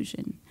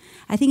confusion.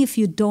 I think if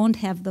you don't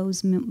have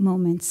those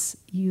moments,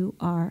 you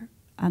are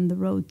on the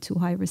road to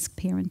high-risk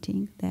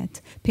parenting,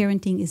 that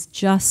parenting is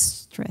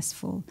just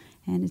stressful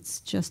and it's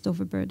just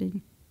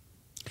overburdened.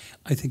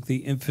 I think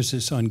the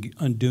emphasis on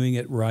doing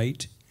it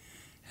right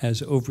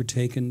has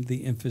overtaken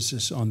the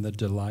emphasis on the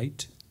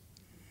delight.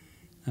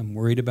 I'm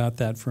worried about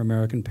that for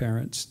American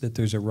parents, that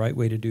there's a right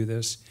way to do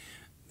this.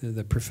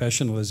 The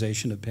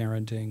professionalization of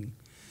parenting.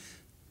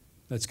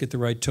 Let's get the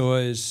right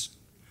toys,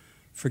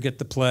 forget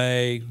the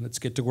play, let's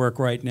get to work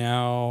right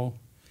now.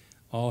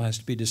 All has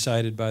to be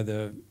decided by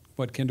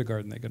what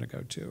kindergarten they're going to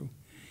go to.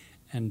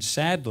 And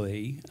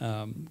sadly,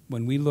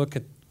 when we look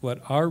at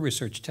what our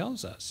research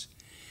tells us,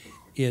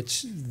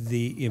 it's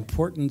the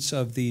importance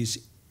of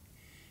these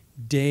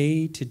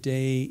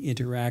day-to-day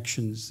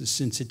interactions, the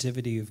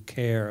sensitivity of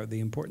care, the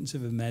importance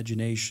of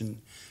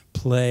imagination,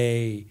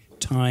 play,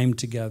 time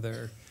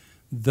together.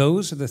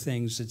 Those are the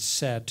things that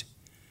set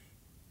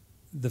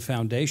the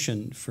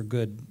foundation for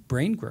good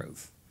brain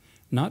growth,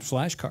 not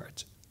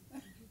flashcards.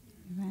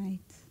 Right.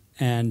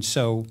 And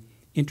so,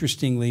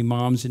 interestingly,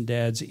 moms and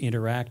dads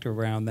interact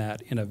around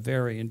that in a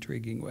very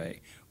intriguing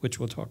way, which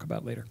we'll talk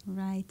about later.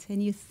 Right.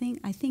 And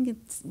I think it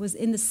was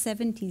in the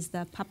 70s,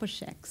 the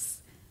Papascheks,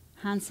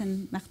 Hans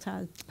and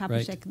Martal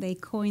Papaschek, Right. they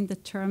coined the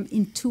term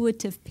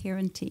intuitive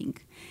parenting.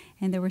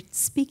 And they were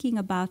speaking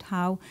about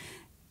how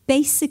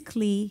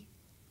basically,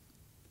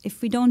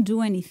 if we don't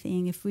do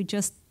anything, if we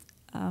just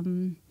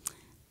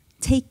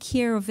take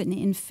care of an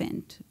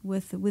infant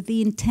with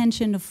the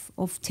intention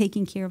of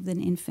taking care of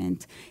an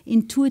infant,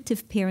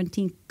 intuitive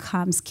parenting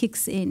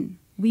kicks in.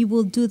 We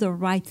will do the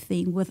right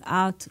thing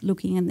without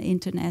looking on the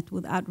internet,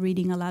 without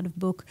reading a lot of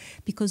books,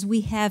 because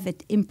we have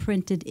it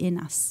imprinted in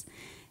us.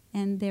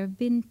 And there have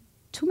been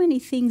too many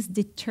things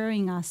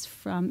deterring us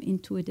from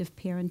intuitive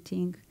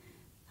parenting.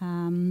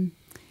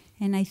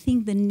 And I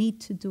think the need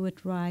to do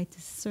it right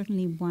is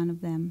certainly one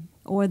of them,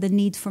 or the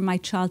need for my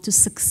child to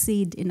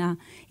succeed in a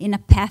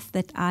path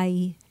that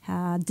I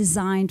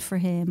designed for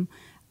him,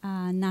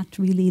 not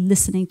really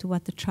listening to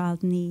what the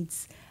child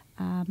needs,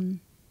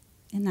 and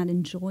not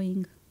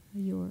enjoying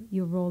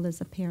your role as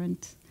a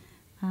parent.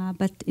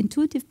 But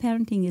intuitive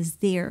parenting is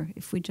there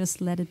if we just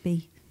let it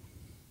be.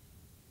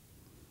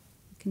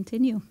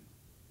 Continue.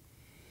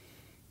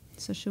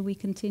 So should we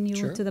continue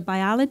Sure. to the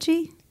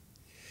biology?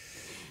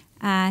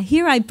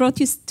 Here I brought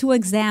you two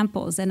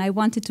examples, and I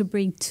wanted to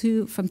bring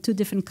two from two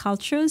different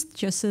cultures,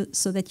 just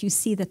so that you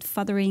see that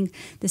fathering,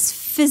 this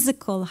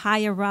physical,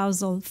 high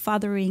arousal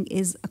fathering,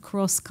 is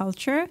across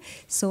culture.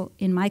 So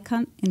in my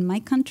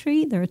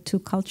country, there are two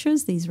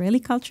cultures, the Israeli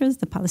cultures,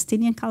 the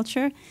Palestinian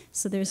culture.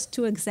 So there's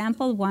two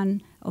examples,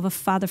 one of a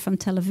father from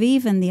Tel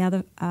Aviv and the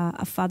other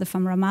a father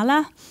from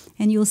Ramallah.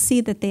 And you'll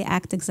see that they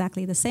act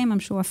exactly the same. I'm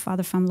sure a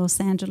father from Los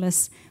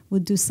Angeles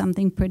would do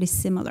something pretty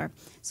similar.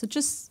 So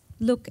just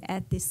look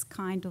at this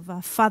kind of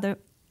a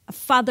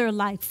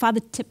father-like,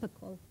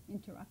 father-typical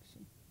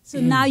interaction.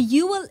 So now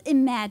you will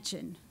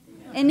imagine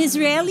an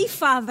Israeli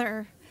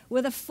father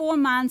with a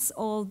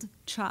 4-month-old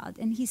child,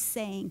 and he's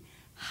saying,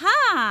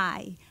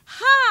 "Hi,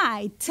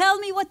 tell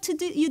me what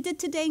you did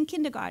today in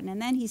kindergarten." And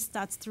then he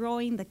starts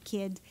throwing the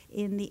kid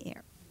in the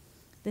air.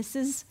 This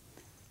is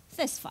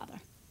this father.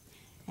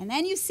 And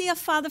then you see a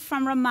father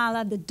from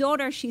Ramallah, the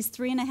daughter, she's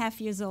 3.5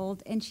 years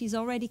old, and she's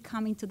already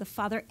coming to the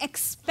father,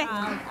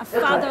 expecting a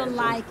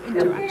father-like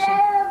interaction.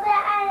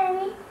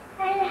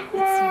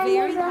 It's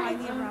very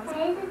highly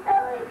arousing.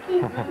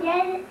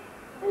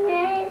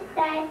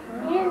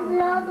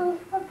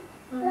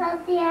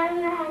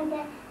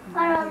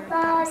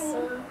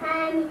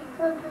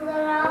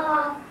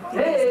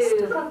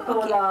 Okay,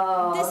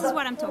 this is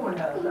what I'm talking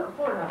about.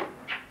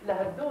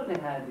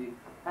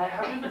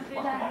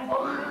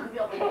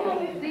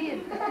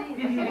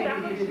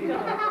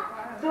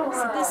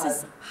 So this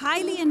is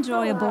highly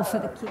enjoyable for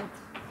the kid.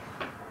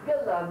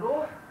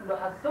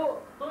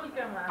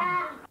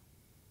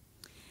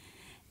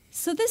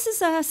 So this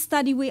is a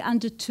study we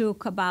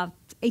undertook about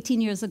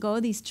 18 years ago.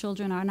 These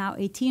children are now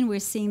 18.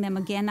 We're seeing them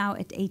again now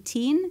at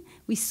 18.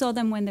 We saw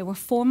them when they were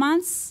 4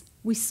 months.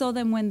 We saw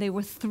them when they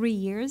were 3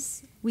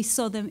 years. We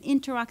saw them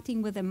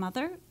interacting with their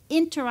mother,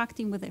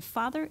 interacting with their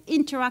father,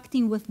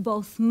 interacting with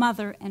both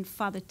mother and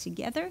father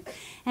together.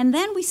 And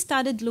then we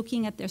started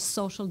looking at their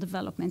social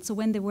development. So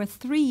when they were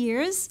 3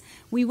 years,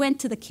 we went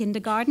to the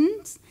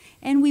kindergartens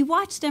and we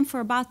watched them for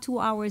about 2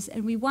 hours,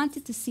 and we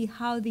wanted to see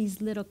how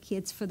these little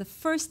kids, for the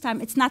first time,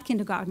 it's not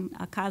kindergarten,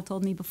 Kyle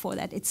told me before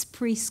that, it's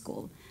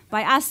preschool.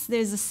 By us,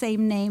 there's the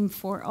same name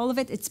for all of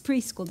it. It's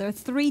preschool. They're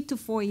 3 to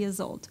 4 years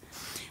old.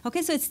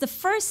 Okay, so it's the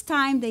first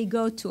time they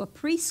go to a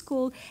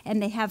preschool,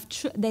 and they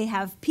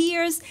have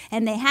peers,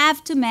 and they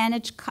have to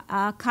manage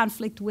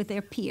conflict with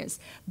their peers.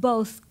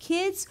 Both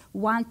kids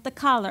want the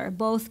color.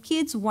 Both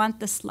kids want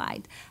the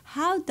slide.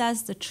 how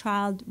does the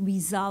child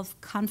resolve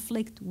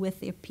conflict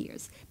with their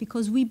peers?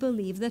 Because we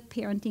believe that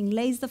parenting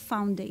lays the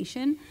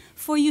foundation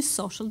for your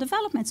social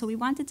development. So we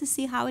wanted to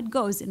see how it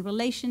goes in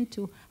relation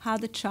to how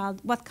the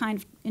child, what kind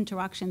of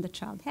interaction the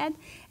child had.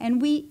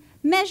 And we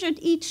measured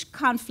each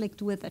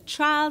conflict with a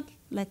child,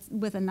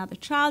 with another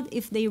child,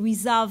 if they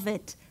resolve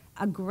it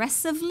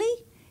aggressively,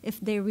 if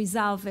they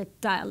resolve it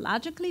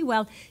dialogically.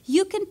 Well,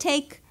 you can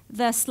take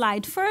the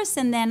slide first,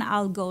 and then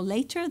I'll go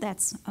later.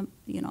 That's a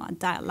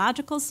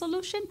dialogical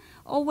solution,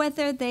 or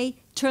whether they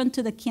turn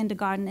to the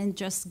kindergarten and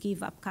just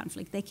give up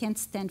conflict. They can't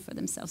stand for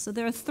themselves. So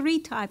there are 3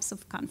 types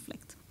of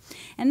conflict.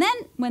 And then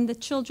when the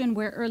children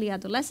were early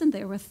adolescent,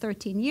 they were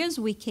 13 years,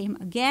 we came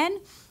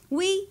again.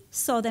 We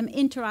saw them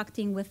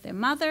interacting with their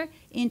mother,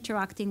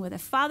 interacting with their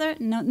father,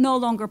 no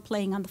longer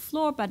playing on the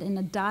floor, but in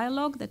a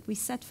dialogue that we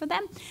set for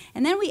them.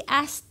 And then we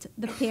asked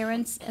the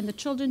parents and the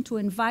children to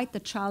invite the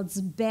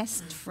child's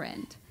best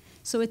friend.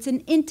 So it's an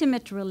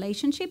intimate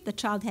relationship. The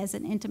child has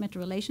an intimate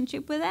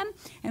relationship with them.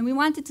 And we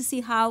wanted to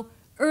see how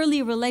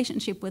early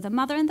relationship with the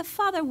mother and the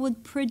father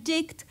would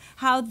predict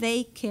how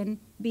they can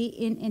be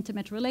in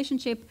intimate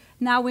relationship.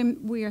 Now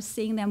we are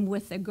seeing them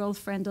with their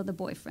girlfriend or the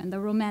boyfriend, the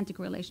romantic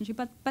relationship.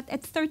 But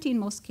at 13,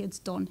 most kids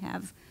don't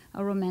have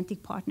a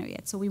romantic partner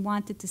yet. So we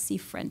wanted to see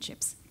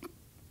friendships.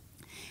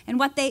 And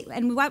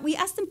what we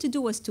asked them to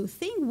do was 2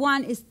 things.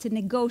 One is to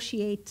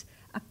negotiate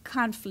a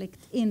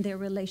conflict in their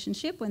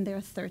relationship when they're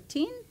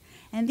 13.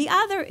 And the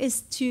other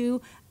is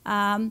to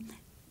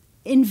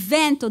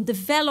invent or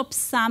develop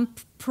some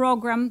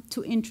program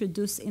to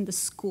introduce in the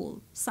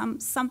school,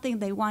 something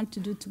they want to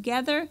do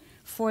together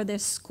for their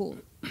school,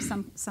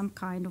 some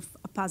kind of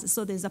a positive.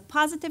 So there's a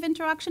positive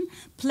interaction,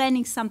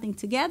 planning something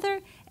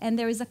together, and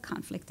there is a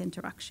conflict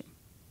interaction.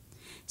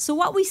 So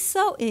what we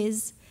saw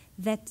is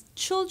that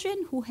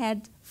children who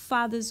had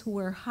fathers who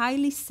were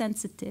highly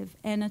sensitive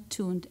and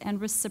attuned and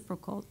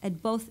reciprocal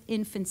at both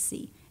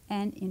infancy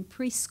and in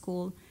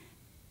preschool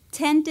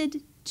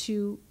tended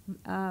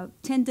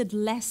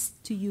less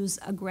to use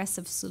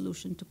aggressive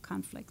solution to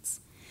conflicts.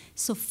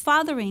 So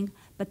fathering,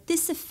 but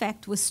this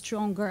effect was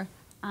stronger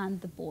on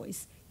the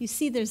boys. You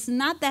see, there's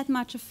not that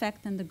much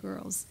effect on the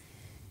girls.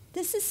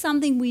 This is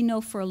something we know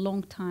for a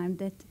long time,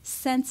 that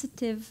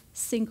sensitive,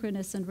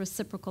 synchronous, and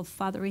reciprocal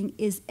fathering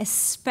is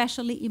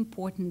especially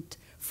important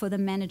for the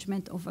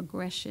management of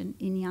aggression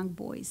in young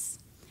boys.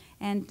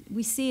 And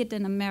we see it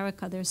in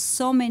America. There's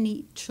so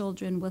many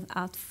children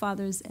without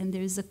fathers, and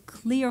there's a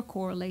clear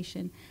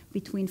correlation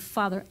between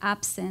father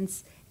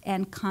absence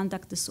and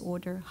conduct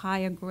disorder, high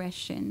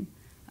aggression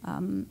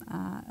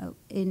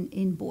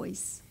in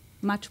boys,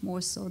 much more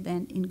so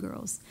than in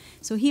girls.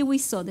 So here we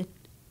saw that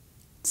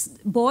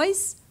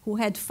boys who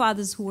had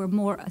fathers who were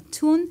more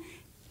attuned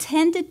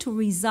tended to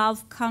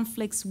resolve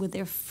conflicts with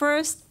their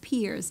first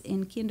peers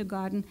in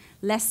kindergarten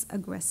less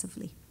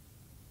aggressively.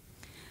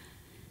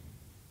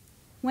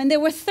 When they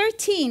were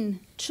 13,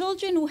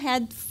 children who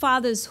had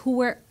fathers who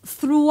were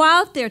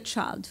throughout their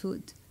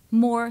childhood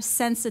more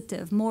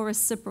sensitive, more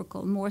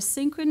reciprocal, more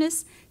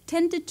synchronous,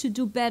 tended to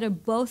do better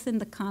both in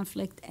the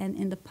conflict and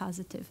in the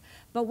positive.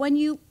 But when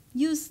you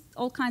use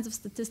all kinds of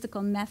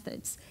statistical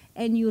methods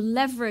and you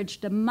leverage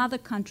the mother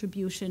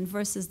contribution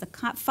versus the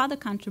father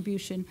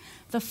contribution,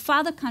 the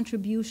father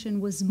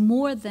contribution was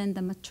more than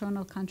the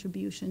maternal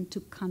contribution to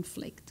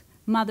conflict.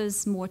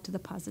 Mothers more to the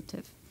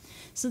positive.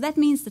 So that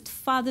means that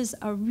fathers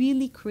are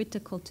really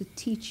critical to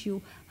teach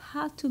you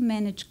how to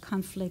manage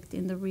conflict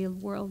in the real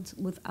world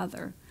with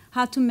other,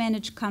 how to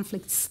manage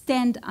conflict,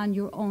 stand on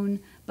your own,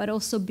 but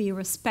also be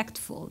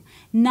respectful,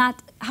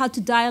 not how to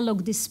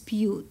dialogue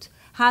dispute,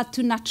 how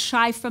to not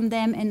shy from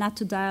them and not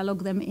to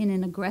dialogue them in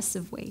an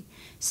aggressive way.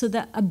 So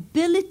the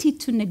ability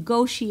to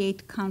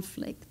negotiate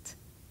conflict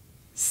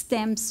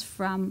stems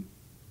from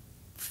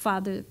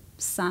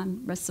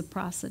father-son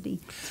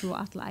reciprocity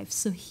throughout life.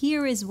 So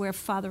here is where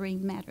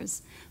fathering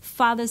matters.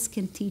 Fathers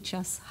can teach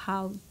us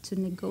how to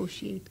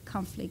negotiate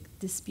conflict,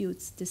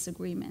 disputes,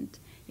 disagreement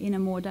in a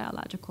more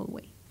dialogical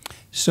way.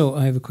 So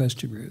I have a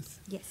question, Ruth.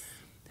 Yes.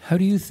 How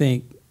do you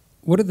think,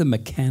 what are the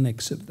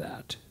mechanics of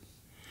that?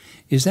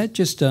 Is that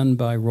just done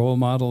by role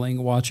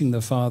modeling, watching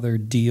the father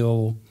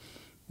deal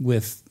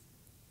with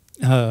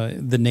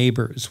the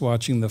neighbors,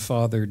 watching the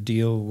father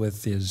deal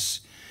with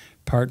his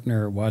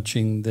partner,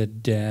 watching the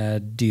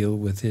dad deal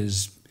with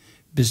his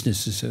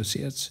business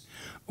associates?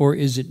 Or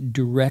is it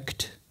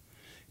direct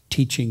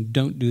teaching,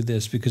 don't do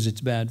this because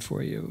it's bad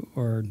for you,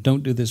 or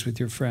don't do this with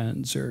your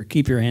friends, or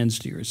keep your hands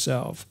to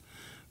yourself?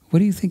 What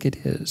do you think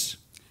it is?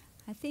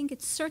 I think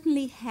it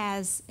certainly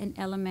has an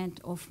element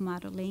of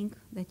modeling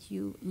that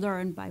you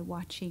learn by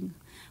watching,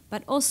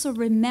 but also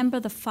remember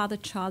the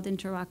father-child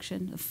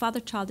interaction. The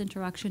father-child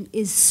interaction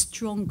is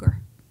stronger,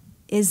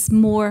 is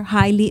more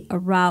highly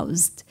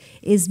aroused,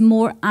 is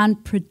more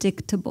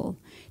unpredictable.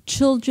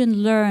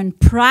 Children learn,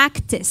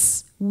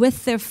 practice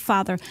with their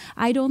father.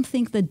 I don't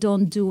think the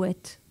don't do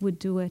it would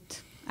do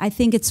it. I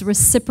think it's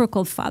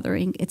reciprocal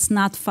fathering. It's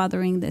not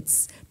fathering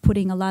that's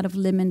putting a lot of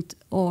limit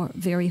or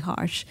very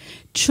harsh.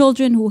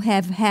 Children who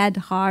have had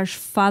harsh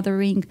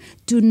fathering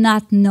do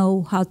not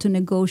know how to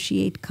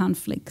negotiate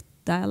conflict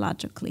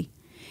dialogically.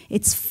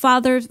 It's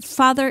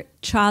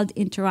father-child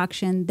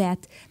interaction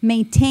that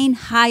maintain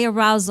high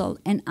arousal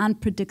and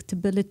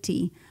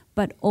unpredictability,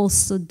 but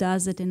also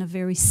does it in a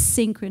very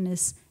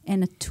synchronous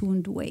and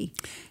attuned way.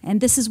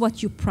 And this is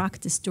what you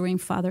practice during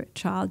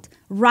father-child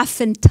rough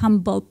and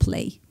tumble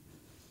play.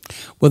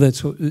 Well,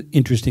 that's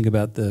interesting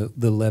about the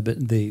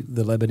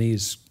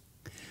Lebanese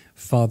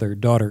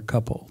father-daughter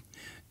couple.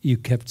 You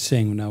kept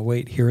saying, now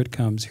wait, here it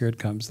comes,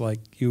 like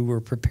you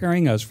were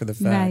preparing us for the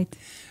fact. Right.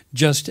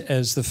 Just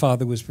as the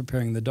father was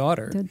preparing the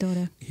daughter. The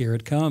daughter. Here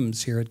it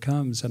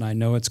comes, and I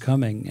know it's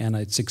coming, and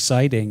it's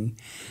exciting.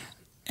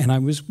 And I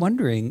was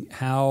wondering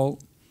how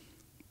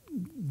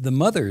the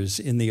mothers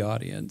in the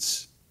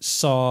audience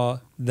saw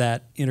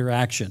that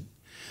interaction,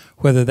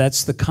 whether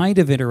that's the kind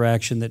of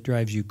interaction that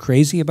drives you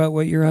crazy about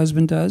what your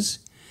husband does,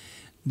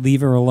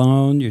 leave her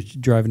alone, you're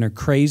driving her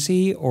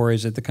crazy, or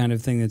is it the kind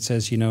of thing that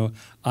says, you know,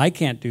 I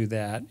can't do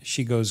that,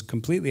 she goes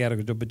completely out of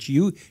control, but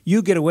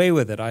you get away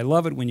with it, I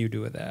love it when you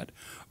do that.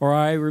 Or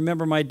I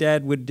remember my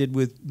dad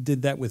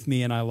did that with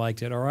me and I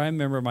liked it, or I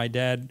remember my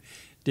dad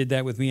did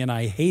that with me and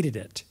I hated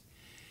it.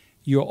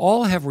 You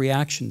all have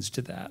reactions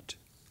to that.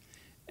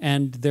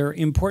 And they're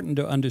important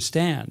to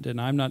understand, and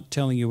I'm not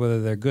telling you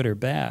whether they're good or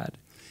bad.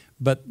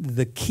 But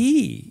the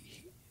key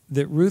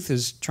that Ruth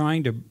is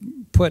trying to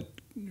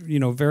put, you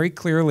know, very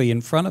clearly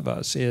in front of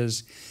us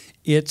is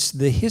it's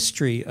the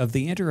history of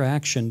the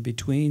interaction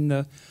between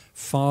the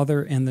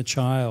father and the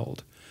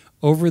child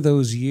over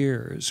those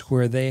years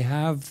where they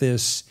have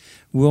this,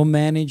 we'll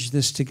manage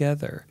this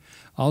together.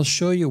 I'll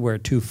show you where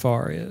too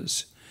far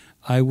is.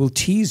 I will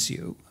tease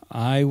you.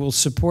 I will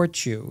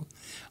support you.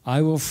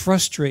 I will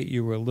frustrate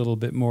you a little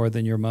bit more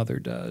than your mother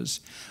does.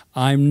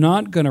 I'm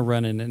not going to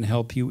run in and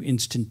help you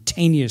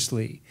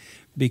instantaneously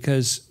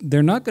because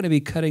they're not going to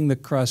be cutting the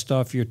crust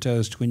off your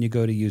toast when you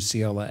go to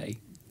UCLA.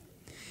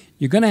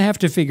 You're going to have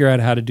to figure out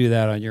how to do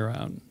that on your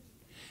own.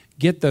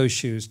 Get those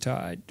shoes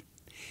tied.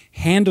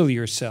 Handle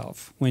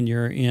yourself when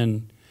you're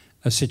in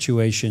a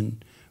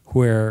situation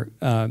where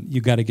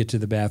you got to get to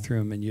the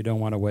bathroom and you don't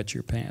want to wet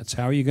your pants.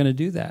 How are you going to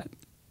do that?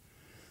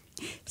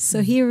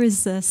 So here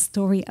is a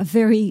story, a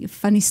very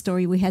funny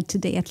story we had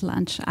today at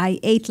lunch. I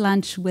ate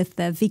lunch with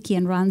Vicky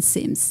and Ron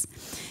Sims.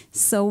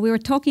 So we were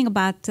talking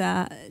about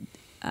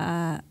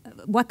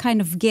what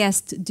kind of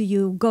guest do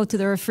you go to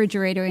the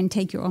refrigerator and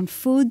take your own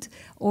food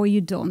or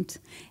you don't?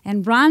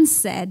 And Ron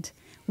said,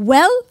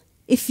 well,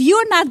 if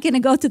you're not going to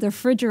go to the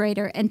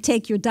refrigerator and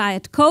take your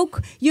Diet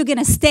Coke, you're going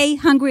to stay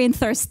hungry and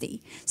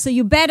thirsty. So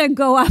you better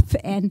go up.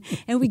 And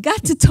we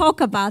got to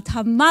talk about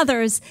how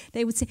mothers,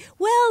 they would say,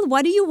 well,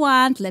 what do you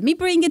want? Let me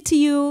bring it to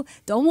you.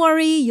 Don't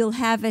worry, you'll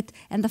have it.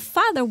 And the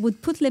father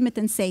would put limit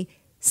and say,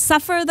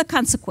 suffer the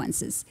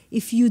consequences.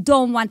 If you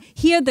don't want,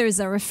 here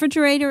there's a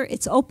refrigerator,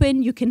 it's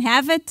open, you can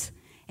have it.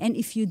 And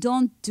if you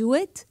don't do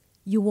it,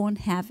 you won't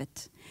have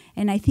it.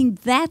 And I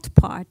think that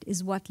part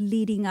is what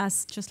leading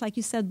us, just like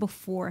you said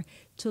before,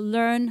 to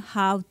learn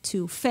how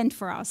to fend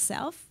for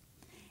ourselves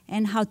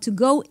and how to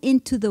go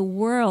into the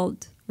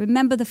world.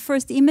 Remember the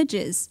first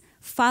images.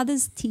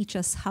 Fathers teach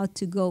us how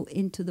to go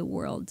into the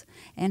world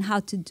and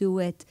how to do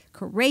it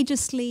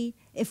courageously,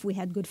 if we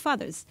had good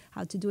fathers,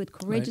 how to do it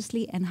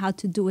courageously and how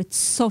to do it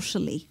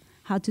socially,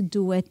 how to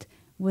do it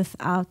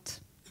without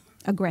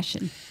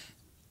aggression.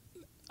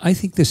 I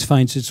think this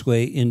finds its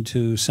way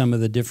into some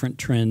of the different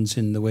trends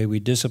in the way we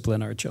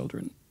discipline our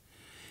children.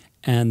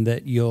 And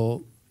that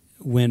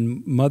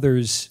when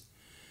mothers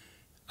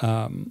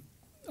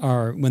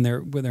when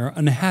they're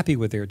unhappy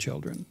with their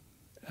children,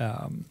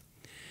 I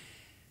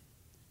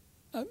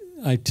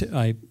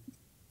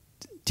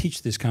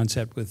teach this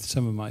concept with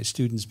some of my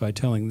students by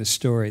telling this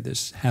story.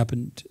 This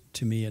happened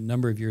to me a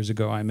number of years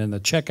ago. I'm in the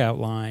checkout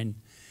line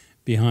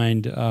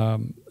behind a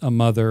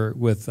mother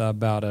with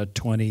about a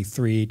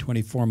 23,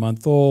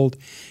 24-month-old.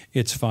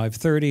 It's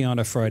 5:30 on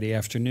a Friday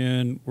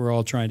afternoon. We're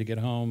all trying to get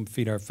home,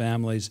 feed our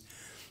families.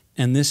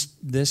 And this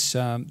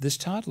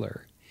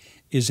toddler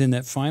is in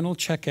that final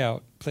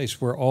checkout place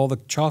where all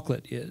the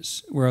chocolate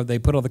is, where they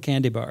put all the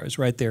candy bars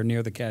right there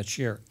near the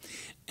cashier.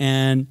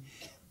 And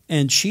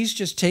she's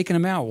just taking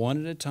them out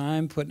one at a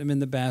time, putting them in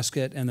the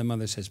basket, and the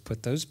mother says,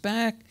 put those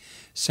back.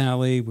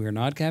 Sally, we're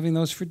not having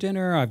those for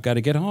dinner. I've got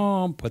to get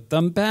home. Put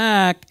them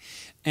back.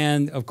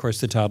 And, of course,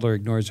 the toddler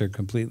ignores her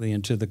completely,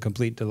 and to the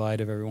complete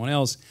delight of everyone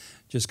else,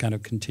 just kind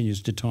of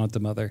continues to taunt the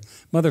mother.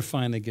 Mother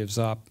finally gives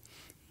up,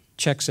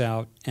 checks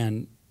out,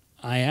 and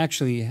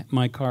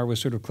my car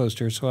was sort of close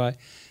to her, so I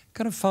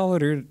kind of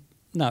followed her,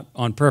 not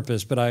on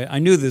purpose, but I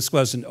knew this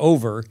wasn't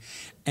over.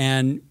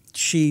 And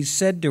she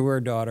said to her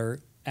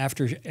daughter,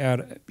 after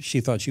she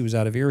thought she was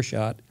out of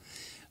earshot,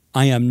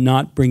 I am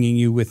not bringing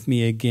you with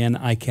me again.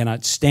 I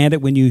cannot stand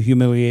it when you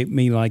humiliate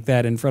me like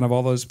that in front of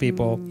all those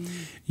people.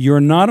 You're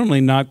not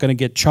only not going to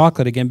get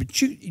chocolate again, but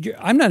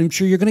I'm not even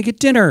sure you're going to get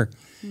dinner.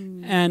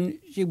 And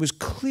it was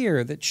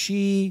clear that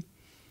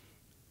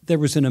there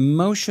was an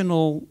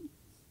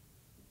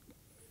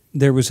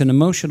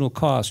emotional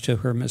cost to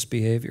her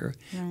misbehavior,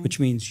 Right. which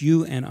means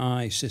you and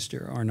I,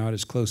 sister, are not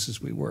as close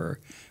as we were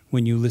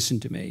when you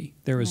listened to me.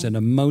 There is an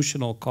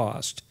emotional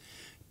cost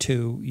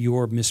to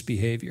your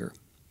misbehavior.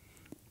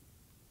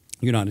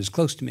 You're not as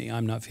close to me.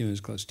 I'm not feeling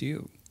as close to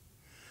you.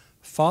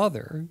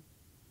 Father,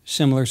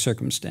 similar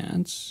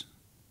circumstance.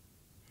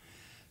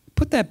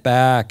 Put that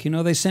back. You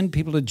know, they send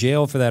people to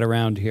jail for that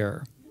around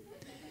here.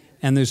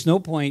 And there's no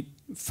point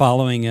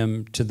following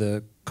him to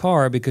the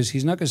car because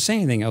he's not going to say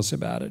anything else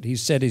about it.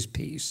 He's said his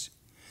piece.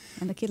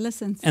 And the kid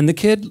listens. And the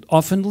kid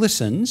often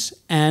listens,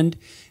 and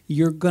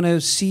you're going to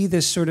see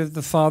this sort of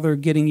the father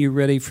getting you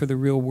ready for the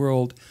real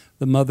world,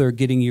 the mother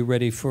getting you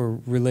ready for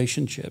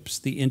relationships,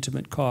 the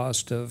intimate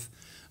cost of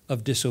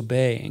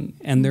disobeying.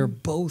 And they're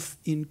both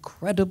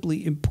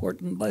incredibly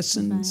important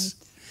lessons.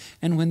 Right.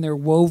 And when they're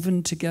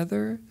woven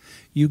together,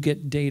 you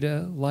get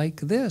data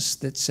like this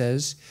that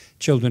says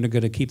children are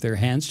going to keep their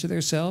hands to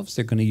themselves.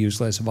 They're going to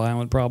use less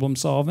violent problem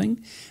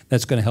solving.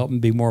 That's going to help them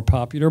be more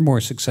popular,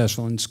 more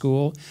successful in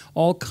school.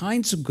 All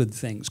kinds of good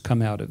things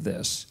come out of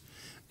this.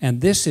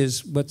 And this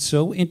is what's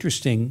so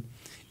interesting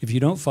if you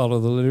don't follow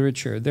the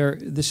literature.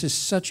 This is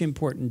such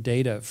important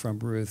data from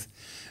Ruth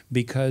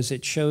because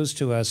it shows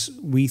to us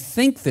we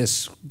think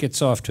this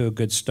gets off to a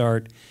good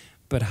start,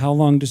 but how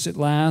long does it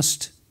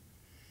last?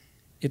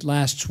 It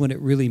lasts when it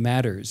really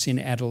matters. In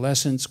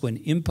adolescence, when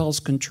impulse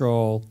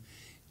control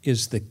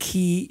is the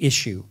key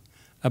issue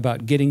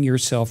about getting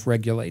yourself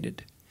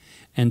regulated.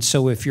 And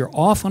so if you're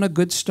off on a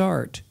good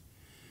start,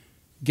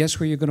 guess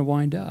where you're going to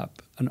wind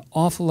up? An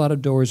awful lot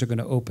of doors are going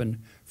to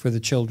open for the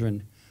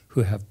children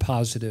who have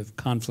positive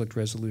conflict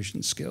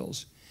resolution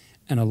skills.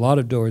 And a lot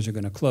of doors are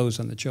going to close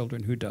on the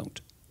children who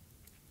don't.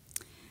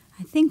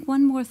 I think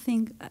one more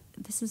thing,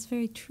 this is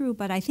very true,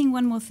 but I think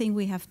one more thing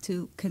we have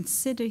to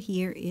consider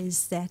here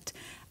is that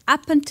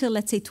up until,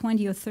 let's say,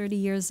 20 or 30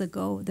 years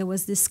ago, there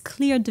was this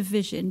clear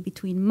division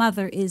between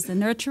mother is the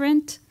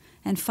nurturant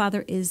and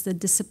father is the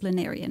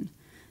disciplinarian.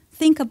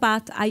 Think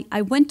about,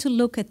 I went to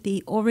look at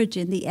the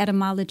origin, the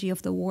etymology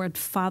of the word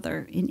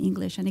father in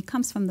English, and it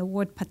comes from the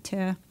word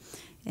pater,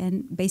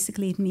 and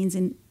basically it means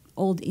in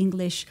Old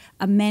English,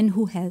 a man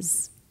who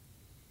has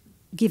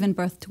given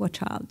birth to a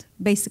child.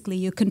 Basically,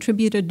 you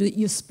contributed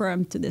your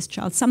sperm to this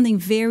child, something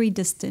very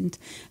distant,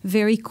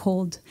 very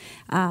cold.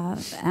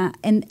 And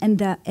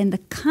the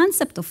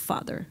concept of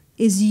father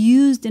is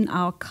used in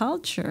our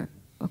culture,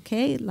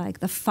 okay,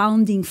 like the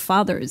founding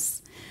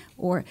fathers,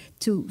 or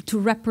to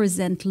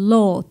represent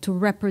law, to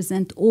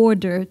represent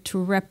order, to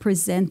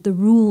represent the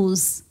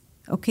rules,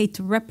 okay,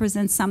 to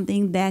represent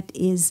something that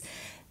is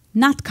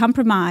not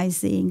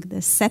compromising,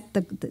 set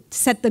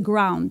the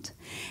ground.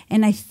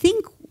 And I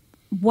think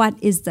what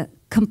is the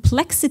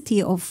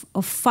complexity of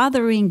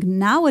fathering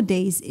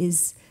nowadays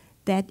is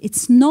that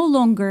it's no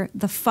longer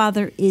the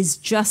father is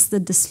just the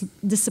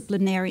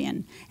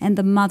disciplinarian and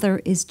the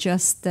mother is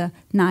just the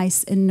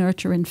nice and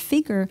nurturing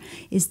figure,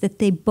 is that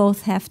they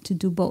both have to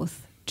do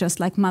both.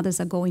 Just like mothers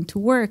are going to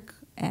work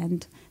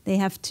and they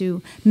have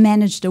to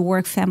manage the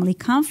work-family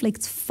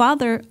conflicts,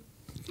 father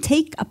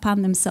take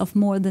upon themselves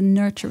more the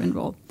nurturing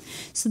role.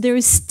 So there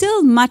is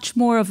still much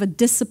more of a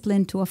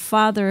discipline to a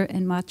father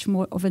and much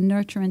more of a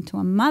nurturing to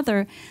a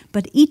mother,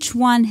 but each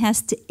one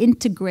has to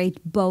integrate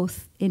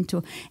both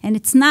into. And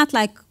it's not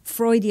like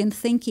Freudian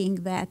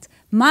thinking that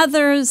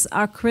mothers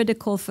are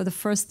critical for the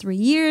first 3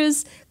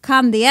 years,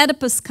 come the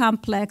Oedipus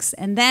complex,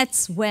 and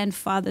that's when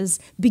fathers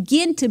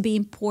begin to be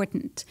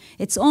important.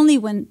 It's only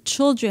when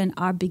children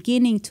are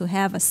beginning to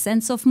have a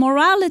sense of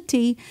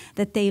morality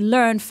that they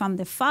learn from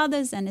their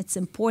fathers, and it's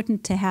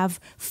important to have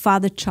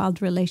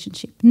father-child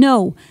relationship.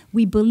 No,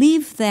 we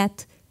believe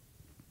that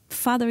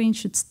fathering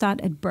should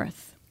start at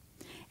birth.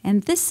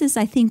 And this is,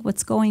 I think,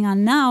 what's going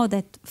on now,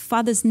 that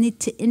fathers need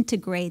to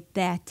integrate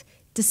that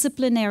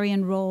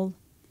disciplinarian role,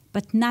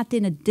 but not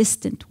in a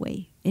distant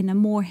way, in a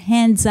more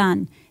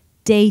hands-on,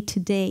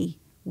 day-to-day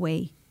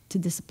way to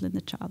discipline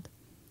the child.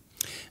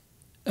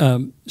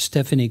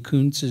 Stephanie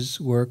Kuntz's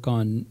work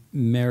on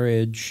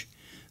marriage,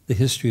 the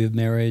history of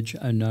marriage,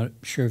 I'm not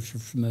sure if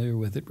you're familiar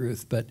with it,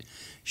 Ruth, but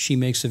she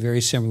makes a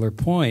very similar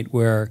point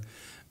where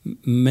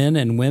men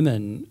and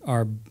women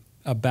are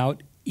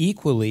about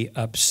equally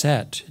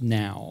upset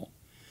now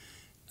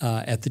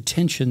at the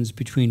tensions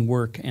between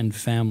work and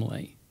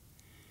family.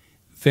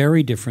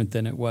 Very different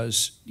than it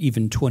was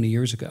even 20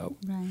 years ago,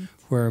 Right.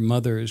 where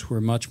mothers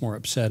were much more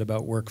upset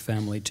about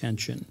work-family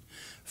tension.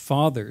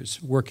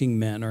 Fathers, working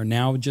men, are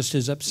now just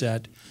as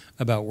upset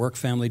about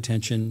work-family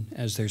tension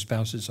as their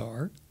spouses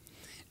are,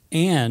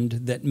 and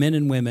that men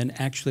and women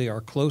actually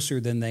are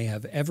closer than they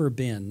have ever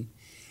been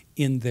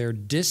in their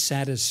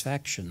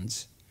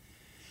dissatisfactions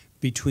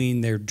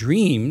between their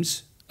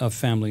dreams of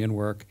family and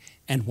work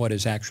and what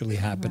is actually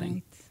happening.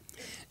 Right.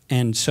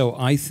 And so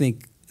I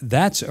think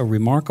that's a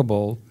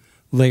remarkable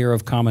layer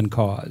of common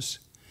cause.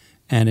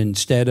 And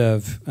instead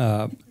of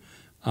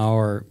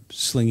our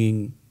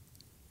slinging,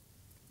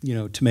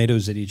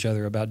 tomatoes at each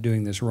other about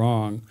doing this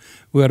wrong,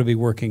 we ought to be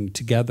working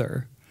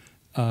together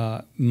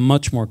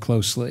much more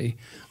closely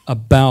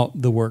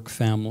about the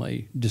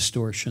work-family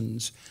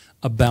distortions,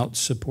 about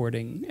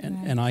supporting.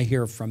 And I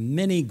hear from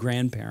many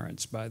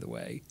grandparents, by the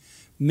way,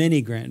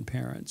 many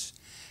grandparents,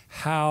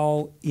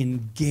 how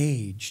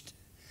engaged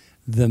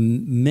the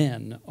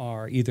men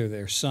are, either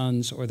their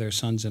sons or their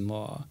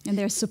sons-in-law. And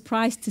they're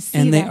surprised to see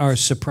and that. they are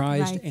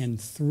surprised Right. and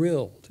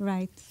thrilled.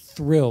 Right.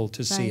 Thrilled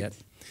to see Right. it.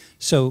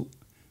 So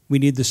we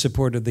need the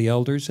support of the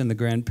elders and the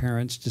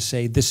grandparents to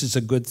say, this is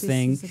a good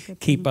thing, is a good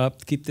keep thing.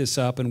 keep this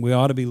up, and we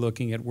ought to be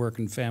looking at work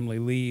and family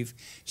leave.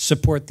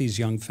 Support these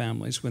young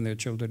families when their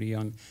children are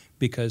young,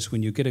 because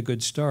when you get a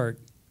good start,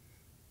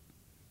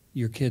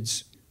 your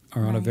kids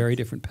are on a Right. very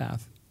different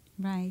path.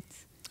 Right.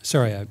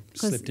 Sorry, I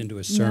 'Cause slipped into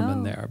a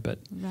sermon no. there, but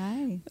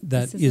Right.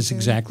 that This is a very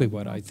exactly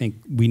important what I one. think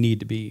we need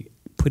to be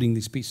putting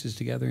these pieces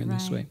together in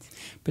this way. Right.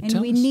 But And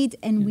tell we us. need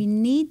we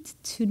need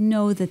to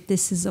know that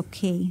this is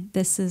okay.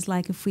 This is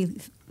like, if we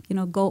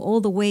go all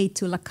the way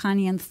to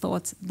Lacanian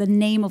thoughts, the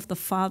name of the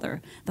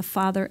Father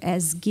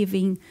as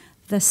giving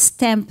the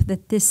stamp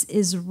that this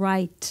is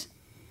right.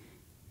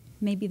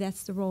 Maybe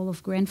that's the role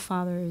of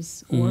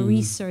grandfathers or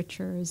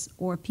researchers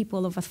or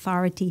people of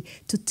authority,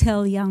 to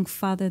tell young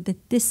father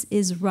that this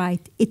is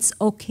right. It's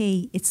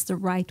okay. It's the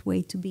right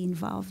way to be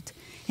involved.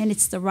 And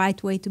it's the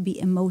right way to be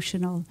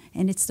emotional.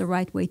 And it's the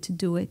right way to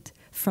do it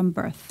from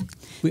birth.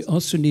 We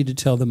also need to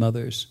tell the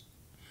mothers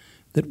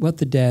that what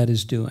the dad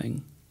is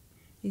doing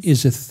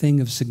is a thing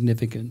of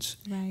significance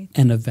Right.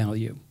 and of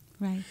value.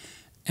 Right.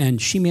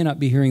 And she may not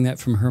be hearing that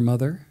from her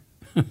mother.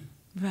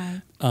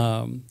 Right.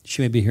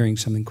 She may be hearing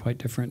something quite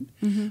different.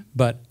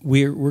 But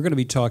we're going to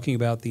be talking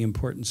about the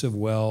importance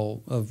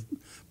of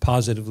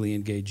positively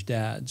engaged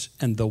dads.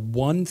 And the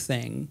one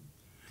thing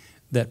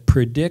that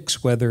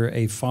predicts whether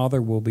a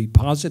father will be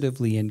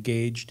positively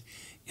engaged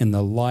in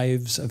the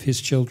lives of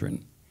his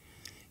children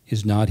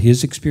is not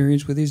his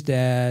experience with his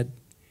dad.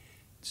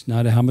 It's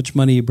not how much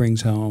money he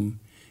brings home.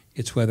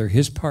 It's whether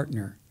his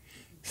partner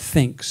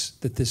thinks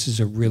that this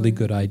is a really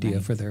good idea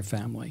for their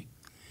family.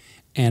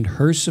 And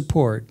her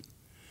support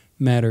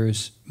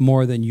matters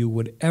more than you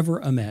would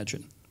ever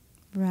imagine.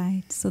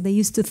 Right. So they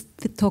used to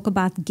talk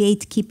about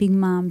gatekeeping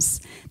moms,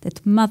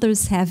 that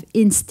mothers have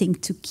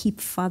instinct to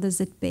keep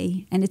fathers at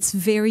bay. And it's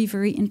very,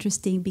 very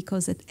interesting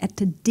because at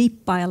the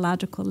deep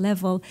biological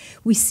level,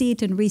 we see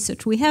it in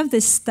research. We have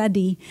this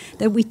study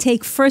that we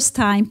take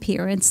first-time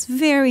parents,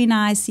 very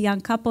nice young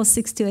couple,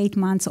 6 to 8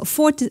 months, or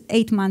 4 to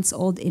 8 months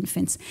old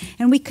infants,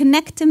 and we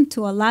connect them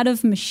to a lot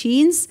of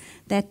machines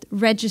that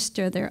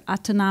register their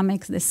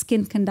autonomics, the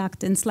skin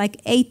conductance, like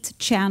 8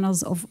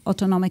 channels of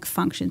autonomic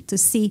function to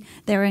see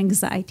their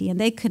anxiety. And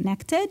they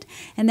connected,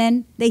 and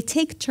then they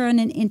take turn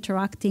in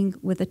interacting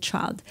with a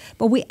child.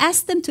 But we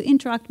ask them to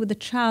interact with the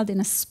child in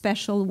a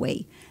special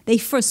way. They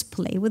first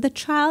play with the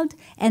child,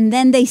 and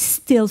then they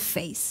still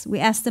face. We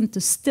ask them to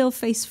still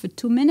face for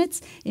 2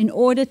 minutes in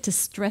order to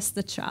stress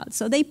the child.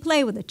 So they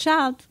play with the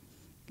child,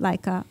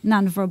 like a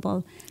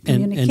nonverbal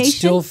communication. And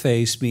still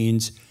face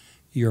means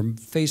your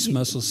face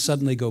muscles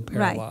suddenly go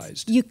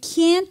paralyzed. Right. You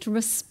can't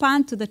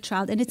respond to the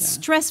child, and it's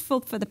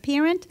stressful for the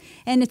parent,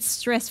 and it's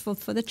stressful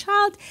for the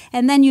child,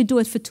 and then you do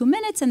it for 2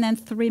 minutes, and then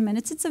 3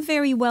 minutes. It's a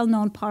very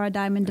well-known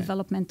paradigm in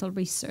developmental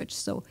research.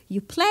 So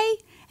you play,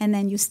 and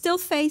then you still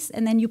face,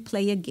 and then you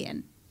play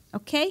again.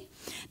 Okay?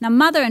 Now,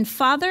 mother and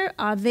father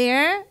are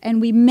there,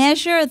 and we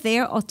measure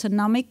their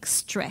autonomic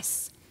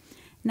stress.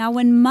 Now,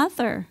 when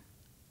mother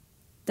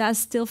does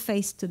still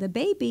face to the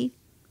baby,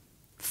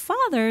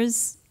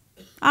 fathers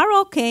are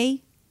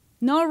okay.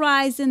 No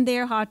rise in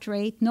their heart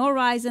rate, no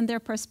rise in their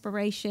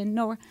perspiration,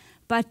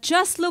 but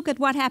just look at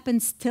what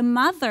happens to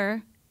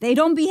mother. They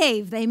don't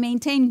behave. They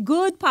maintain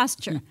good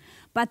posture.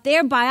 But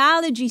their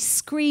biology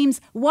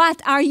screams,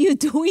 what are you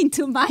doing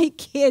to my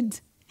kid?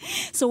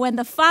 So when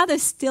the father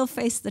still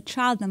faces the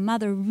child, the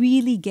mother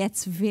really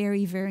gets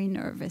very, very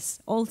nervous.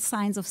 All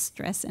signs of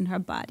stress in her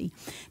body.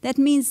 That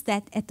means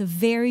that at the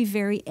very,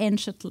 very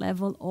ancient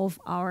level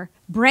of our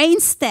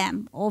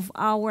brainstem, of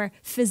our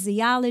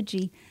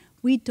physiology,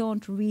 we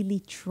don't really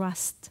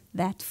trust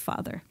that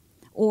father.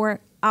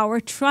 Or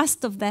our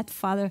trust of that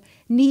father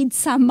needs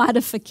some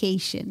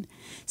modification.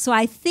 So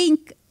I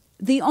think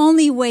the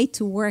only way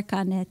to work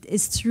on it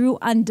is through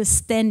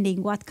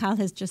understanding what Carl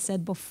has just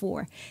said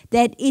before,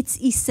 that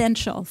it's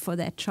essential for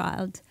that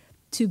child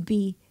to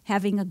be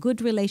having a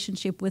good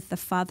relationship with the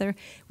father,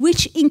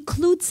 which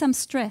includes some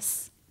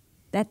stress,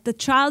 that the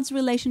child's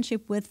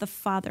relationship with the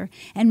father,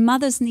 and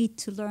mothers need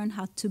to learn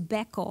how to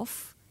back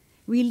off,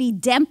 really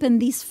dampen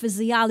this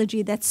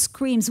physiology that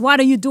screams, what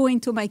are you doing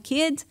to my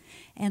kid?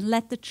 And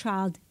let the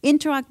child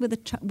interact with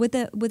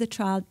the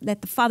child,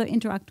 let the father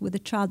interact with the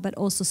child, but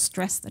also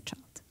stress the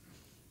child.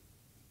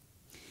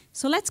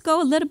 So let's go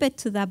a little bit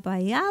to the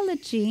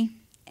biology.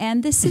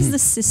 And this is the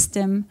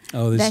system.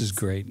 Oh, this is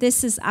great.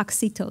 This is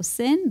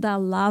oxytocin, the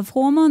love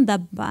hormone, the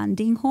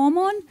bonding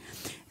hormone.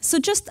 So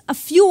just a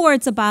few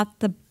words about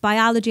the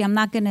biology. I'm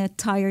not going to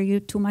tire you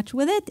too much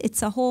with it.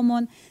 It's a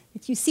hormone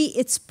that you see,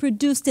 it's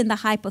produced in the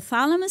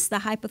hypothalamus.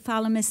 The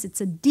hypothalamus,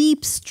 it's a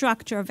deep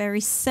structure, a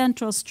very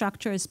central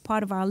structure, is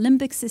part of our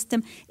limbic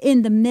system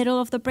in the middle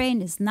of the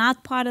brain, is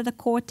not part of the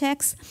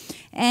cortex.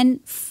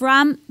 And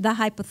from the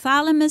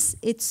hypothalamus,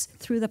 it's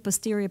through the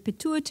posterior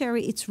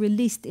pituitary, it's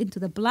released into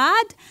the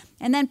blood,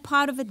 and then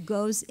part of it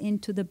goes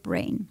into the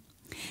brain.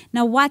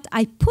 Now, what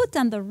I put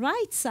on the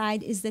right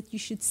side is that you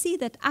should see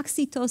that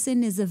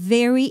oxytocin is a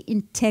very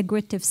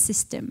integrative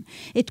system.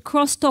 It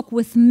crosstalks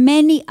with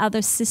many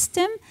other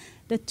systems.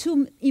 The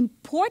two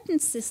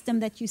important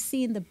systems that you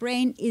see in the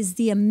brain is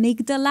the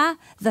amygdala,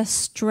 the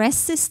stress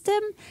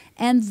system,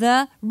 and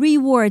the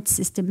reward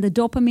system, the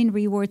dopamine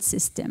reward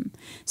system.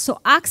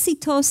 So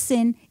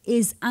oxytocin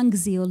is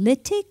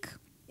anxiolytic.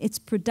 Its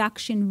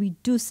production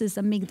reduces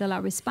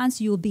amygdala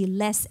response. You'll be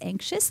less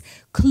anxious.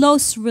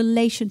 Close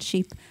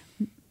relationship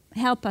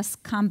help us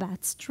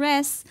combat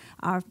stress,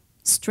 our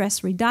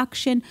stress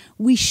reduction.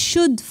 We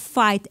should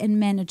fight and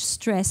manage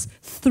stress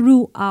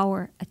through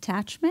our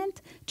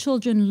attachment.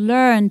 Children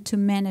learn to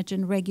manage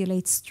and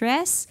regulate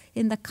stress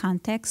in the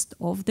context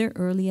of their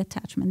early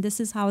attachment. This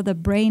is how the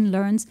brain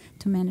learns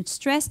to manage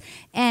stress.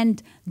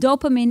 And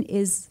dopamine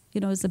is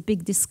a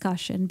big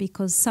discussion,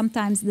 because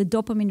sometimes the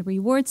dopamine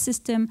reward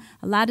system,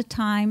 a lot of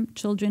time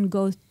children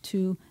go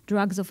to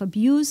drugs of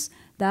abuse.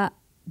 The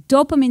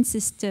dopamine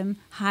system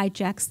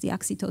hijacks the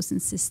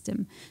oxytocin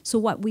system. So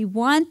what we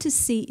want to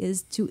see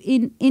is to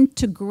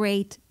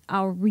integrate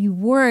our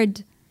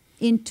reward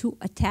into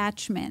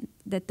attachment,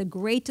 that the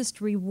greatest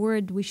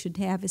reward we should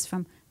have is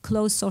from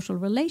close social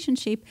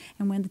relationship.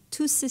 And when the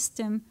two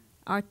systems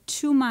are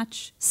too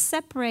much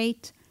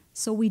separate,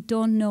 so we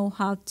don't know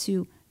how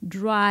to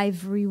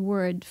drive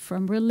reward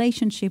from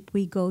relationship,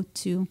 we go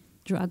to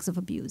drugs of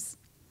abuse.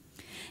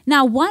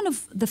 Now, one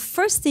of the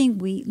first thing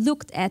we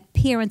looked at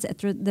parents at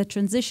the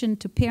transition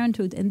to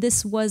parenthood, and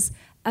this was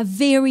a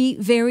very,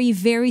 very,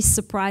 very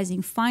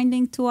surprising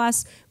finding to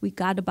us. We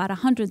got about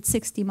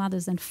 160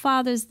 mothers and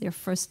fathers, their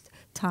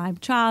first-time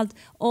child,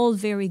 all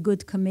very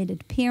good,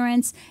 committed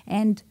parents,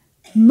 and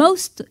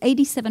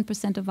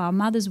 87% of our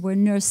mothers were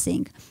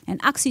nursing.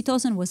 And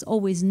oxytocin was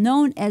always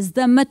known as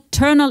the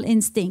maternal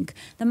instinct,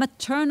 the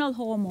maternal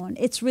hormone.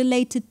 It's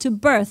related to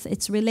birth.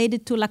 It's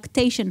related to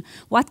lactation.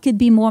 What could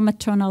be more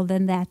maternal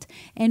than that?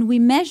 And we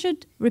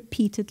measured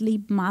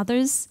repeatedly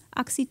mothers'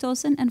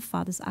 oxytocin and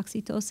fathers'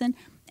 oxytocin.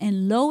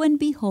 And lo and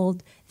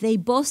behold, they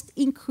both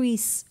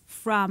increase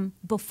from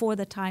before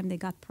the time they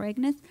got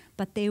pregnant,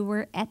 but they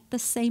were at the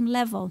same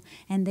level.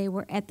 And they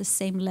were at the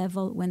same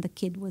level when the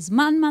kid was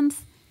 1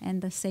 month,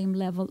 and the same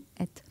level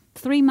at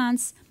 3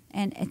 months,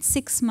 and at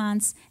 6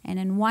 months, and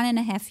in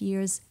 1.5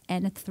 years,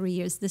 and at 3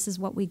 years. This is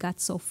what we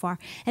got so far.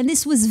 And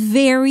this was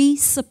very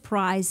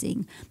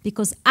surprising,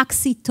 because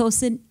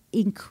oxytocin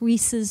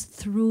increases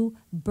through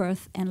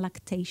birth and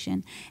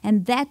lactation.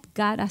 And that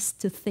got us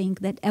to think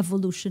that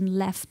evolution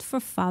left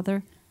for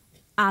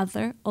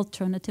other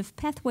alternative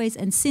pathways.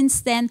 And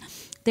since then,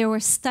 there were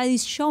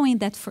studies showing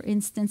that, for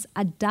instance,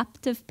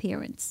 adoptive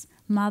parents,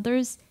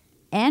 mothers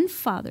and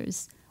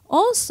fathers,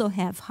 also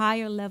have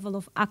higher level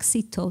of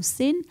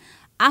oxytocin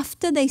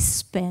after they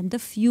spend a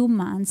few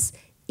months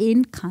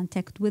in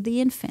contact with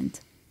the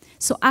infant.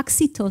 So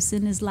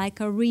oxytocin is like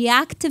a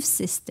reactive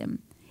system.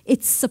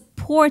 It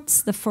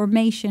supports the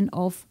formation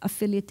of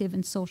affiliative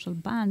and social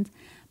bond,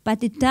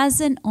 but it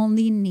doesn't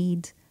only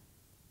need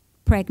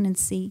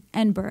pregnancy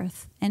and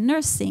birth and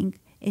nursing.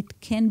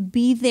 It can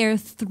be there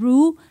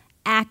through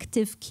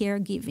active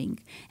caregiving.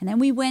 And then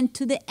we went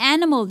to the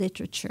animal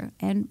literature,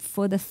 and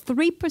for the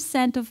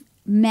 3% of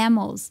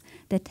mammals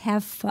that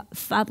have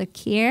father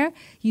care,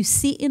 you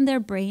see in their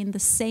brain the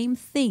same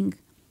thing.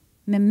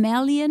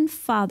 Mammalian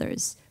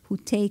fathers who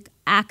take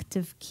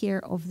active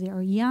care of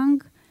their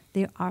young,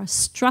 there are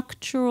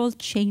structural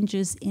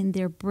changes in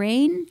their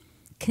brain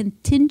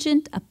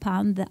contingent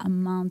upon the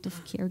amount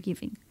of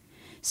caregiving.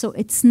 So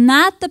it's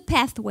not the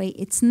pathway,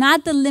 it's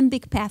not the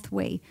limbic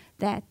pathway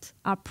that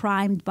are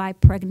primed by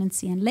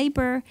pregnancy and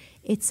labor.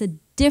 It's a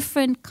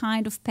different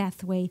kind of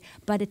pathway,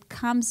 but it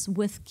comes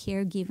with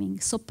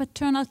caregiving. So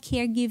paternal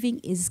caregiving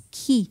is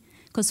key,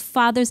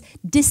 because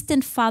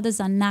distant fathers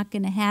are not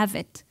going to have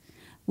it.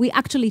 We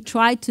actually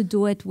tried to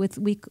do it with,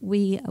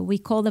 we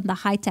call them the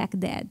high-tech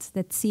dads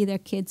that see their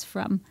kids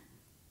from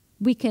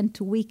weekend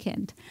to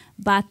weekend.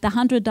 But the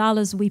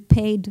 $100 we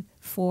paid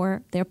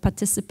for their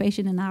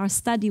participation in our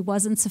study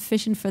wasn't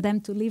sufficient for them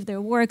to leave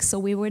their work, so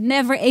we were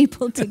never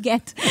able to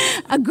get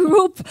a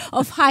group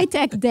of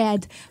high-tech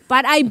dad.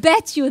 But I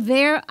bet you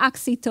their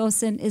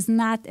oxytocin is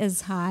not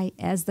as high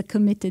as the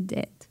committed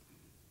dad.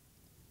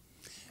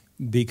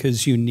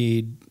 Because you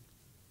need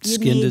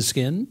skin to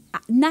skin?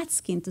 Not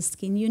skin to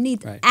skin. You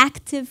need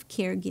active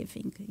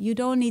caregiving. You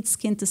don't need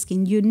skin to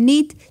skin. You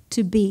need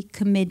to be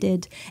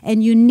committed,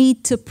 and you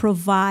need to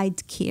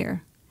provide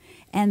care.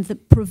 and the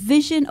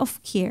provision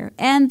of care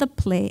and the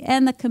play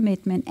and the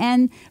commitment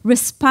and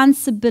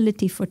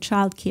responsibility for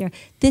childcare,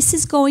 this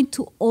is going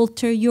to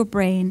alter your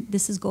brain.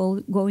 This is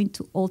going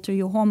to alter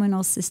your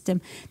hormonal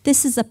system.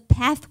 This is a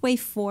pathway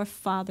for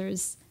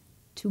fathers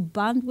to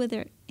bond with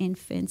their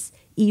infants,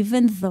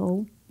 even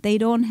though they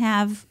don't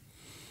have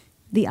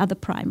the other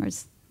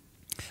primers.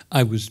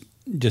 I was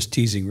just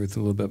teasing Ruth a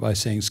little bit by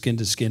saying skin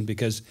to skin,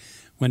 because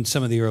when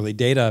some of the early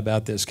data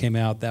about this came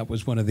out, that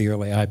was one of the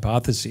early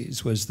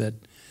hypotheses, was that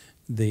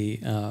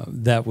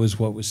that was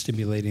what was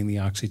stimulating the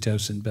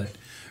oxytocin. But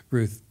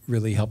Ruth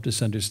really helped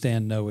us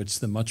understand, no, it's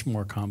the much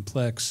more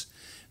complex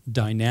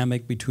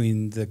dynamic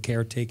between the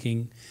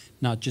caretaking,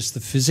 not just the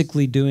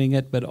physically doing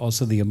it, but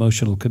also the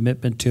emotional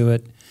commitment to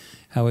it,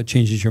 how it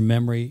changes your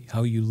memory,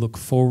 how you look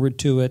forward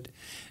to it.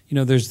 You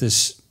know, there's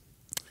this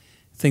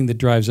thing that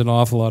drives an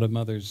awful lot of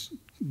mothers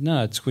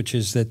nuts, which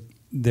is that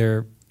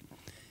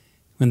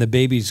when the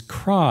babies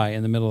cry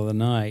in the middle of the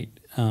night,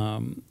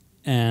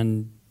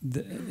 and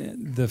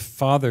the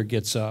father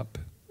gets up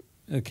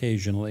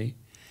occasionally,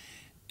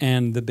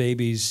 and the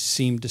babies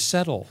seem to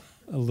settle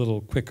a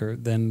little quicker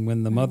than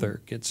when the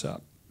mother gets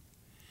up.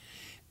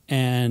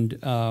 And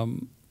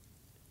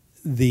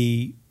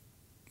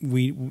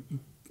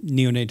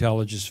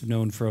neonatologists have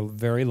known for a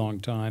very long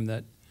time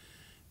that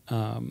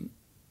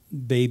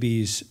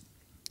babies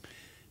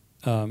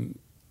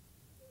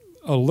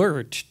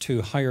alert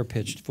to higher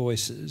pitched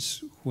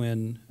voices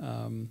when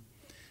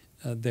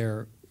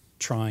they're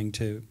trying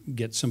to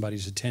get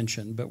somebody's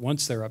attention, but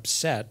once they're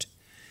upset,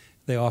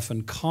 they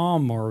often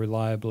calm more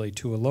reliably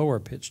to a lower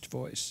pitched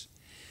voice.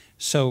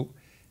 So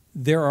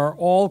there are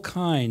all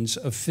kinds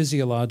of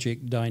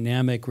physiologic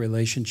dynamic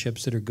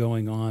relationships that are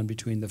going on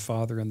between the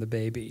father and the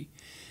baby.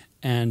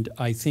 And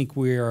I think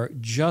we are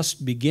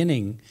just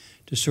beginning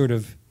to sort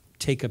of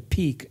take a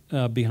peek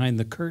behind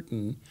the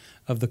curtain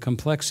of the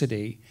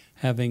complexity,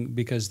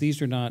 because these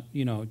are not,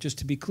 just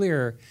to be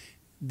clear,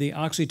 the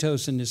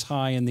oxytocin is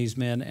high in these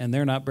men and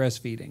they're not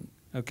breastfeeding,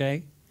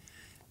 okay?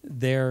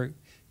 They're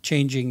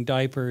changing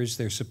diapers,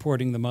 they're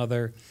supporting the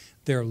mother,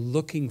 they're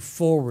looking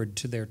forward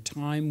to their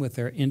time with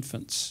their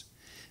infants.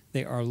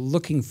 They are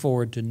looking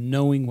forward to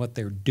knowing what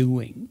they're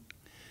doing,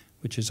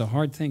 which is a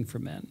hard thing for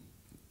men.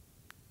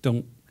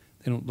 They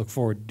don't look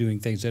forward to doing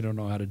things they don't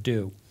know how to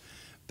do.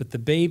 But the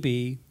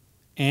baby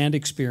and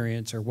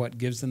experience are what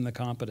gives them the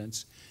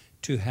competence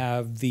to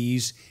have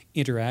these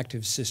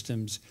interactive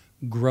systems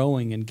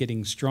growing and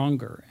getting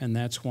stronger. And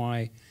that's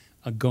why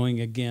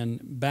going again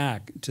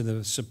back to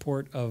the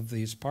support of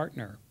his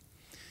partner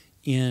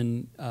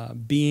in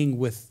being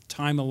with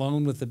time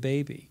alone with the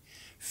baby,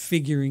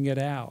 figuring it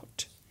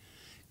out,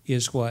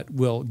 is what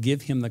will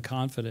give him the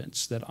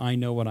confidence that I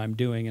know what I'm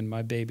doing and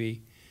my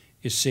baby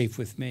is safe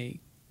with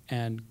me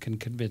and can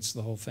convince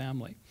the whole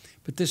family.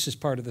 But this is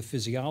part of the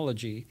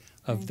physiology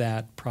of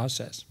that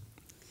process.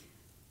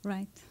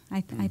 Right.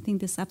 I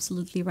think that's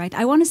absolutely right.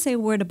 I want to say a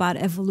word about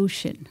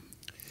evolution.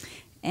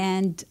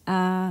 And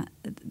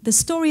the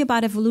story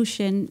about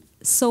evolution,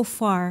 so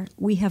far,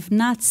 we have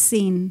not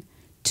seen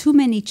too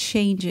many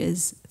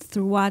changes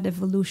throughout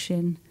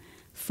evolution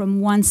from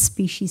one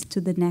species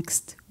to the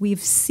next. We've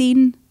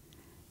seen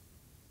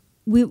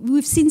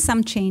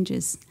some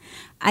changes.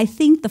 I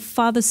think the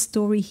father's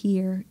story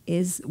here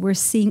is we're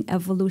seeing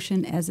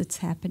evolution as it's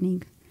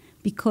happening,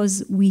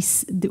 because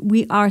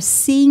we are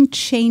seeing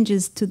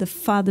changes to the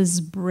father's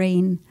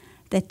brain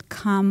that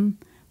come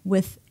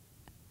with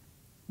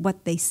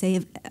what they say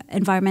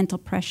environmental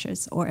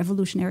pressures or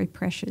evolutionary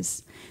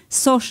pressures.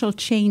 Social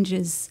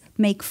changes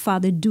make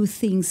father do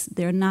things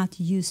they're not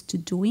used to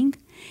doing.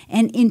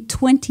 And in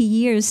 20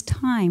 years'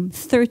 time,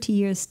 30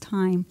 years'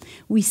 time,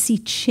 we see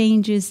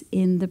changes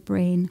in the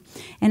brain.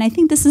 And I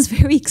think this is a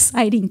very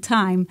exciting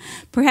time.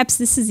 Perhaps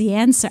this is the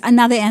answer,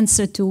 another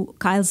answer to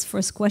Kyle's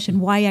first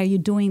question, why are you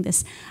doing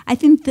this? I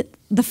think that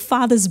the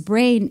father's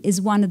brain is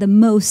one of the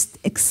most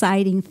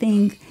exciting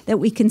things that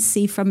we can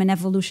see from an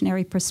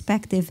evolutionary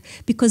perspective,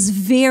 because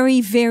very,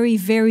 very,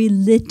 very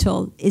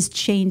little is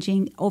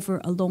changing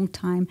over a long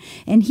time.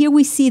 And here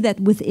we see that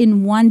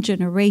within one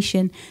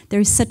generation, there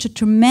is such a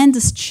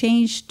tremendous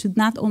change to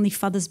not only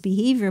father's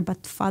behavior,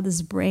 but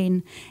father's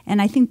brain. And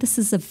I think this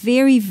is a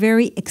very,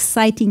 very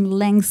exciting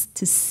lens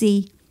to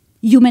see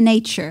human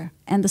nature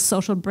and the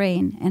social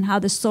brain, and how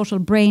the social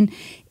brain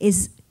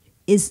is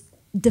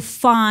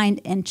defined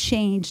and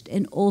changed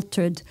and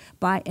altered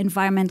by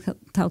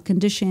environmental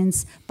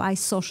conditions, by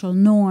social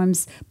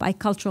norms, by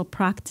cultural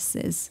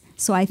practices.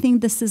 So I think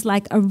this is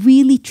like a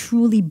really,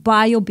 truly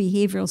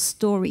bio-behavioral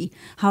story,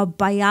 how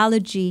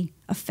biology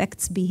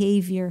affects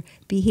behavior,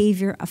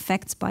 behavior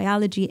affects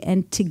biology,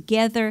 and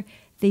together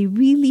they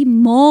really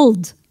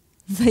mold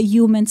the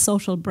human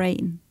social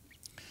brain.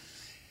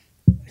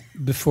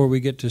 Before we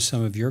get to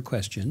some of your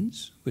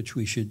questions, which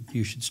you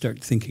should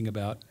start thinking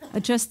about,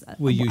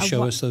 will you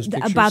show us those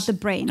pictures? About the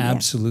brain.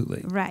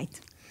 Absolutely. Yeah. Right.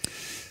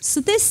 So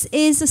this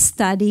is a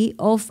study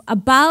of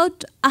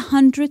about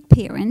 100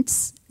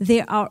 parents.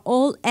 They are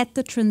all at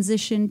the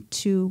transition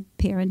to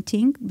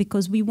parenting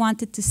because we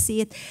wanted to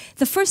see it.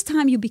 The first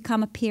time you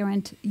become a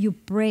parent, your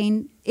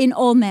brain, in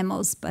all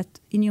mammals, but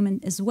in human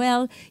as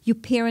well,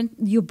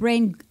 your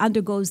brain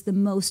undergoes the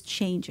most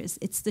changes.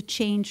 It's the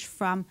change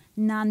from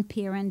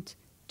non-parent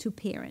to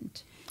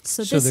parent.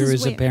 So there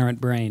is a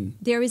parent brain.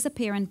 There is a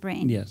parent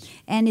brain. Yes.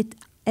 And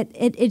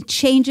it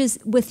changes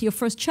with your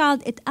first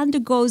child. It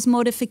undergoes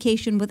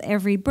modification with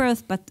every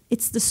birth, but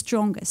it's the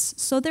strongest.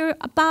 So there are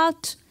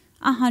about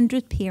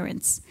 100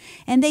 parents,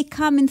 and they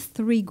come in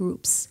 3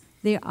 groups.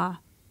 There are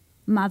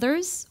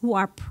mothers who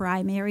are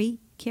primary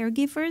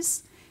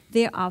caregivers.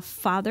 There are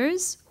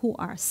fathers who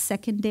are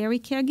secondary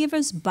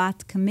caregivers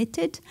but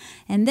committed.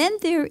 And then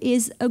there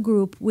is a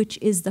group which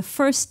is the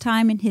first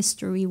time in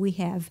history we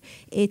have.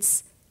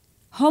 It's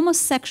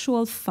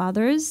homosexual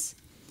fathers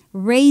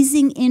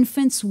raising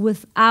infants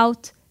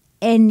without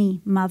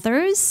any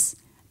mothers,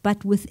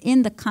 but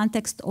within the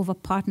context of a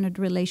partnered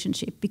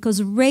relationship.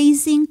 Because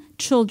raising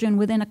children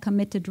within a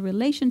committed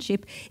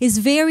relationship is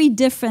very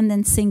different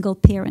than single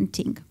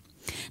parenting.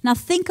 Now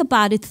think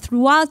about it,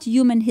 throughout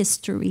human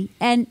history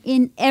and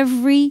in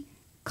every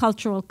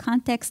cultural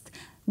context,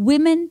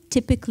 women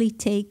typically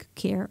take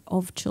care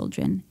of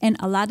children. And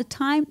a lot of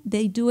time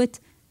they do it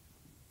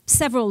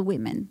several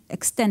women,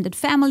 extended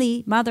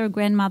family, mother,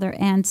 grandmother,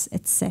 aunts,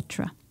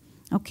 etc.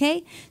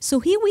 Okay? So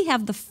here we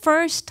have the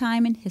first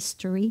time in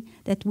history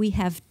that we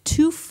have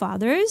 2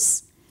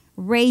 fathers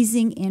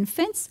raising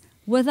infants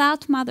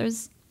without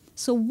mothers.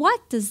 So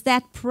what does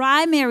that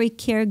primary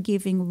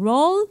caregiving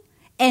role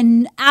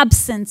and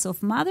absence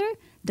of mother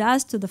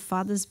does to the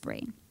father's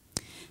brain?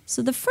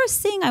 So the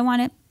first thing I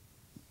want to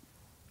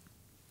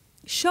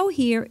show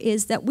here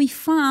is that we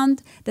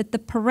found that the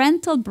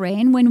parental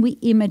brain, when we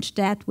image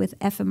that with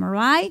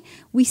fMRI,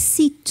 we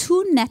see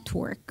 2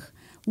 networks.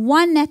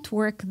 One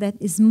network that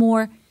is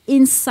more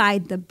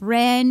inside the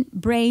brain,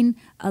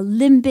 a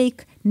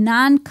limbic,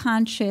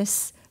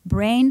 non-conscious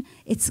brain.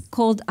 It's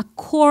called a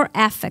core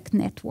affect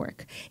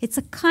network. It's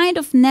a kind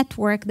of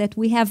network that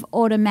we have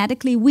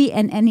automatically, we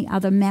and any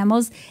other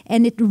mammals,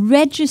 and it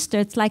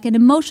registers, it's like an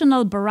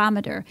emotional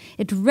barometer.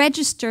 It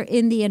registers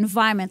in the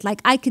environment,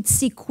 like I could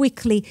see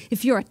quickly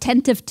if you're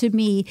attentive to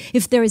me,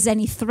 if there is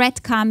any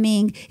threat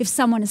coming, if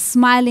someone is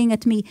smiling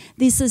at me.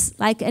 This is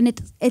like, and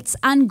it's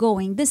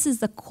ongoing. This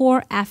is the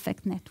core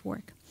affect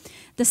network.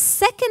 The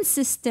second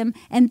system,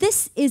 and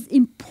this is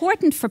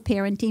important for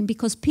parenting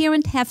because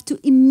parents have to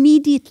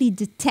immediately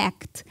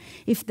detect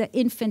if the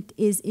infant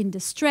is in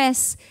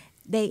distress.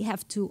 They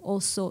have to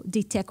also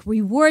detect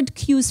reward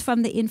cues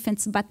from the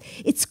infants, but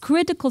it's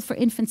critical for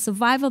infant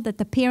survival that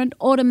the parent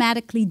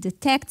automatically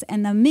detects,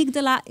 and the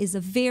amygdala is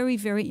a very,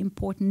 very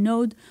important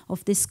node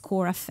of this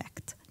core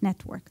affect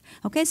network.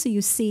 Okay, so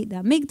you see the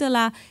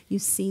amygdala, you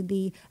see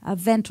the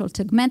ventral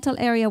tegmental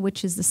area,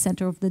 which is the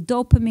center of the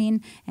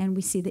dopamine, and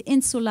we see the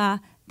insula,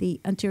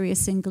 the anterior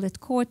cingulate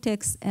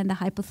cortex, and the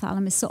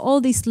hypothalamus. So all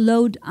these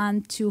load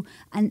onto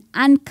an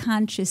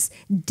unconscious,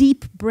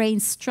 deep brain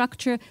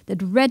structure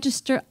that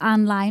register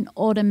online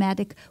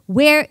automatic.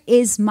 Where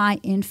is my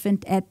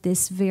infant at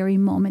this very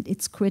moment?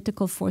 It's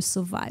critical for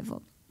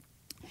survival.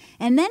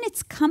 And then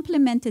it's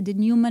complemented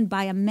in human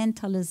by a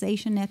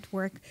mentalization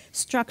network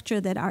structure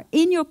that are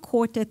in your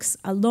cortex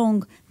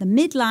along the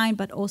midline,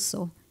 but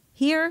also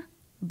here,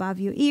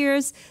 above your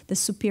ears, the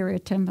superior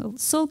temporal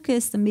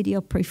sulcus, the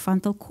medial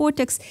prefrontal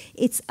cortex.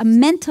 It's a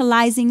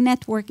mentalizing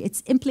network.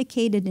 It's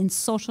implicated in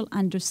social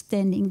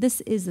understanding. This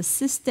is a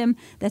system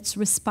that's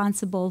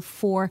responsible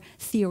for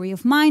theory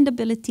of mind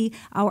ability,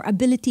 our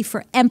ability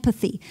for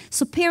empathy.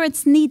 So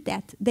parents need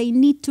that. They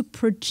need to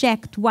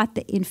project what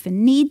the infant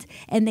needs,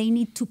 and they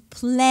need to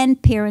plan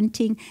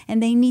parenting,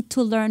 and they need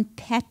to learn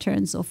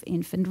patterns of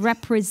infant,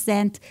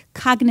 represent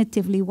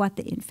cognitively what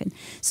the infant.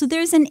 So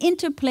there's an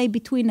interplay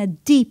between a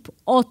deep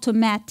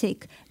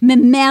automatic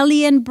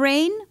mammalian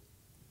brain,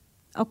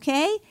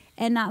 okay,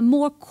 and a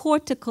more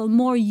cortical,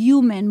 more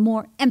human,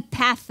 more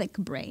empathic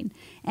brain,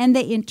 and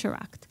they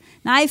interact.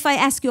 Now, if I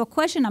ask you a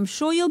question, I'm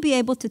sure you'll be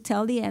able to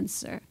tell the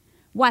answer.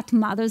 What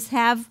mothers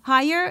have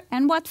higher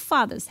and what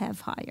fathers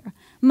have higher.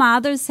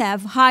 Mothers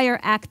have higher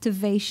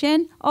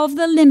activation of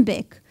the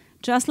limbic,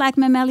 just like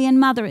mammalian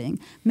mothering.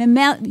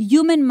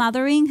 Human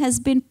mothering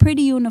has been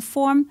pretty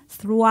uniform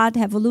throughout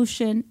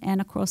evolution and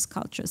across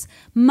cultures.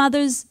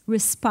 Mothers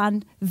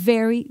respond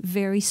very,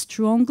 very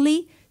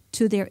strongly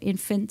to their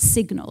infant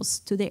signals,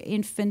 to their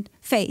infant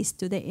face,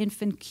 to their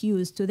infant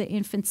cues, to their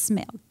infant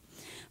smell.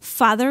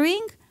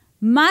 Fathering,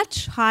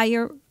 much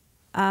higher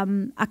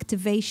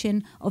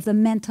activation of the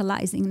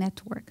mentalizing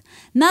network.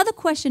 Now the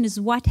question is,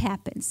 what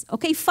happens?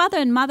 Okay, father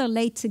and mother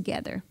lay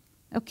together.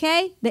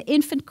 Okay, the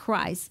infant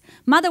cries.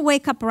 Mother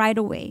wake up right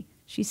away.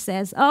 She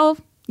says, oh,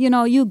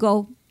 you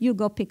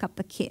go pick up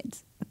the kid.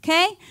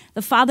 Okay,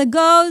 the father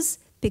goes,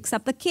 picks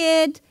up the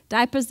kid,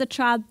 diapers the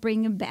child,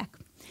 bring him back.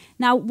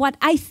 Now, what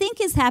I think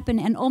is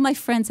happening, and all my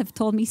friends have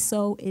told me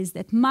so, is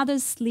that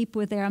mothers sleep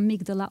with their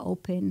amygdala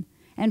open,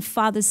 and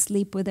fathers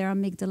sleep with their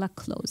amygdala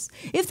closed.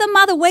 If the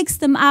mother wakes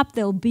them up,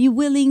 they'll be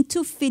willing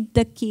to feed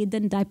the kid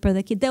and diaper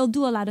the kid. They'll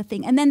do a lot of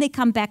things. And then they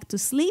come back to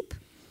sleep.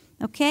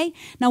 Okay?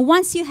 Now,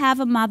 once you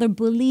have a mother,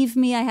 believe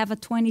me, I have a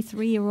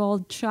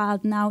 23-year-old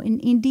child now in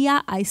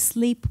India. I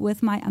sleep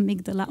with my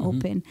amygdala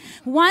open.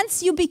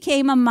 Once you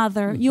became a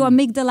mother, your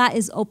amygdala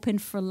is open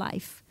for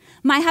life.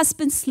 My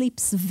husband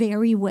sleeps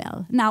very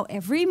well. Now,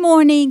 every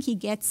morning he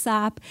gets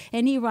up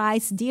and he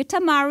writes, "Dear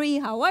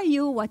Tamari, how are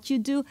you? What you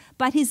do?"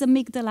 But his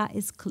amygdala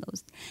is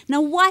closed.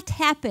 Now, what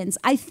happens?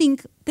 I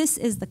think this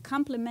is the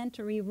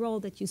complementary role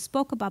that you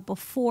spoke about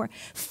before.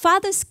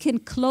 Fathers can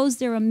close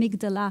their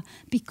amygdala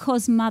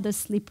because mothers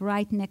sleep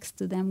right next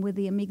to them with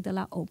the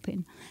amygdala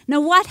open.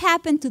 Now, what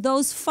happened to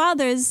those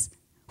fathers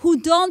who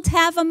don't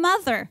have a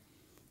mother?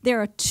 There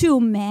are two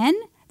men.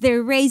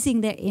 They're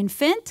raising their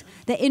infant.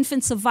 The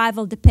infant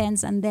survival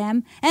depends on them.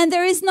 And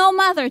there is no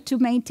mother to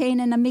maintain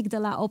an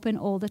amygdala open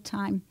all the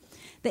time.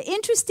 The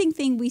interesting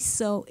thing we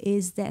saw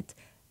is that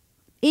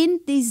in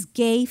these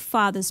gay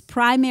fathers,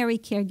 primary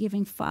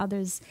caregiving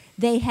fathers,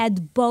 they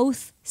had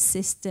both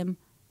systems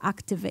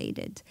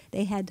activated.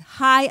 They had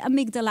high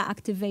amygdala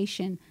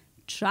activation,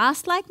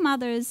 just like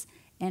mothers,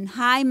 and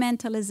high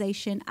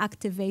mentalization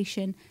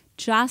activation,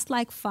 just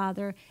like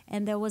father,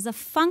 and there was a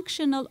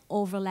functional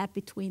overlap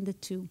between the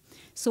two.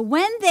 So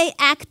when they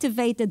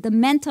activated the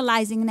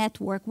mentalizing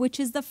network, which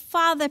is the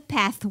father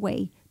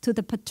pathway to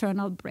the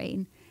paternal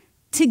brain,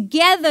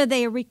 together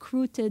they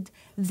recruited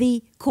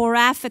the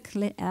choracic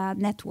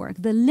network,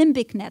 the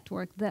limbic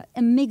network, the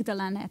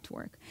amygdala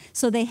network.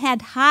 So they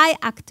had high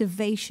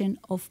activation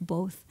of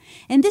both.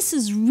 And this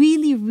is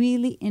really,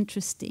 really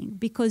interesting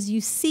because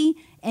you see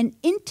an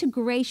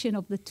integration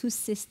of the two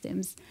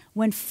systems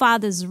when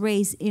fathers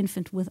raise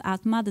infant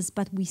without mothers,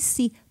 but we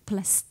see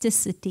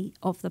plasticity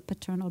of the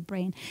paternal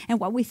brain. And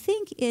what we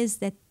think is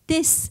that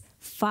this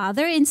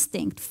father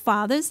instinct,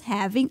 fathers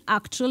having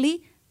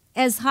actually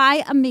as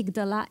high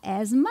amygdala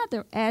as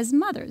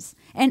mothers.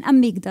 And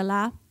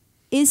amygdala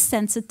is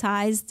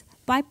sensitized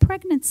by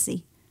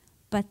pregnancy.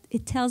 But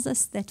it tells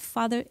us that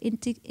father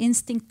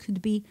instinct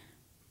could be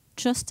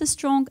just as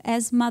strong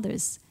as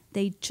mothers.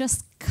 They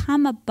just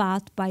come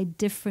about by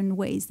different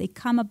ways. They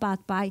come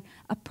about by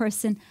a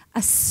person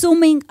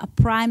assuming a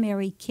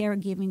primary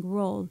caregiving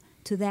role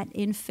to that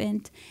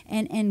infant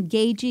and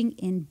engaging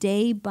in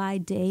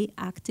day-by-day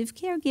active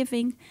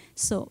caregiving.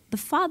 So the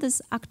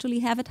fathers actually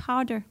have it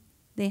harder.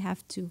 They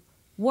have to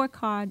work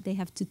hard. They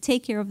have to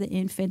take care of the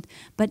infant.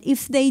 But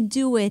if they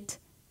do it,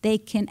 they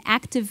can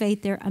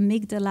activate their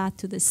amygdala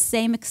to the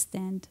same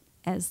extent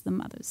as the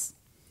mothers.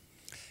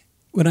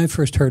 When I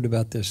first heard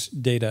about this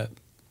data,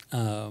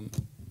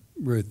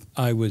 Ruth,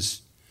 I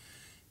was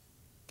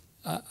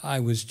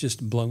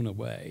just blown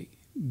away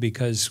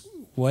because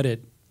what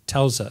it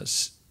tells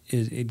us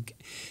is it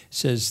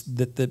says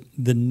that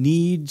the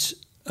needs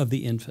of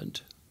the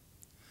infant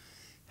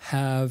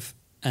have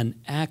an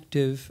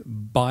active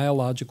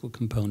biological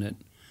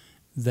component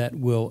that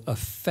will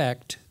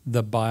affect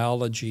the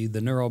biology,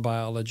 the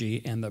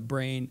neurobiology, and the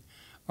brain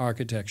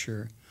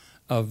architecture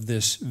of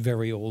this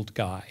very old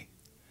guy.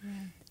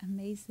 Right.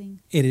 Amazing.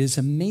 It is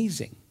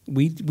amazing.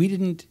 We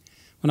didn't,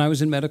 when I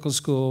was in medical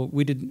school,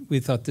 we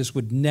thought this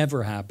would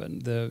never happen.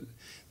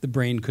 The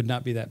brain could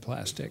not be that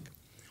plastic.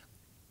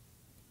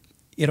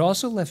 It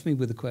also left me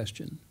with a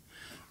question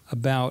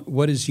about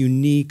what is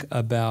unique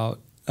about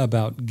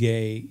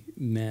gay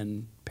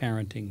men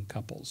parenting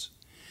couples.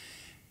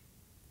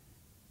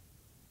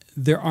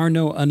 There are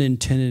no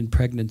unintended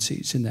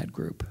pregnancies in that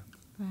group.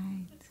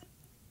 Right.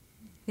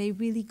 They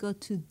really go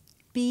to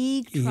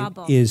big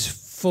trouble. It is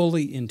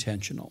fully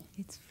intentional.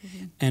 It's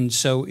fully. And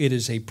so it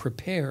is a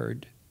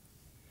prepared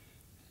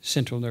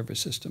central nervous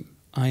system.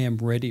 I am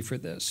ready for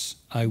this.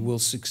 I will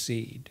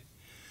succeed.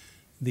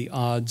 The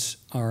odds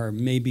are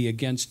maybe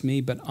against me,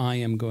 but I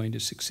am going to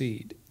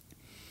succeed.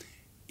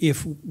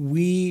 If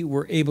we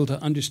were able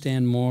to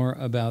understand more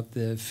about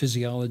the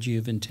physiology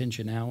of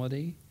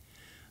intentionality,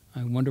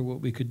 I wonder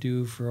what we could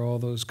do for all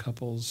those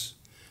couples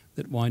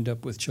that wind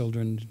up with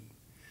children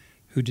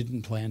who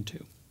didn't plan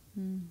to.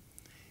 Mm.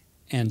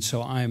 And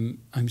so I'm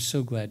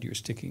so glad you're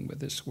sticking with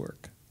this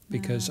work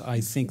because I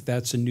think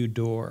that's a new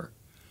door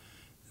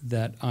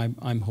that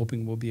I'm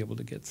hoping we'll be able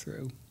to get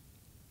through.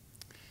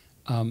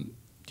 Do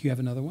you have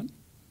another one?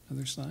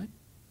 Another slide?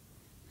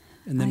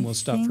 And then we'll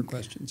stop for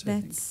questions,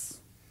 I think.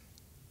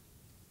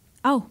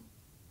 Oh,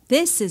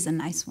 this is a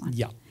nice one.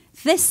 Yeah.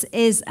 This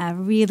is a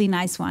really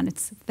nice one.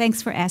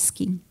 Thanks for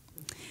asking.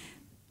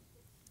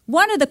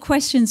 One of the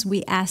questions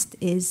we asked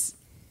is,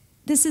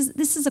 this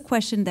is a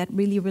question that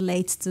really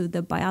relates to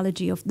the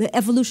biology of the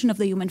evolution of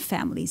the human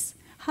families.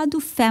 How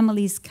do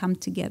families come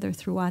together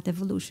throughout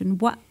evolution?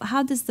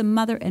 How does the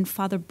mother and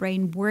father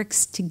brain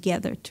works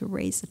together to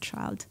raise a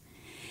child?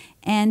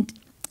 And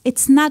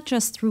it's not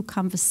just through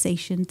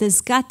conversation.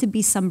 There's got to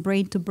be some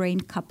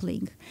brain-to-brain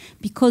coupling.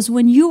 Because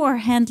when you are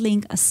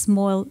handling a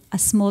small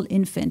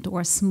infant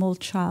or a small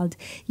child,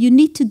 you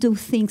need to do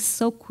things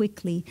so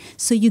quickly.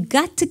 So you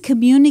got to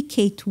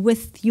communicate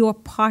with your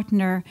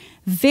partner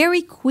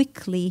very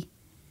quickly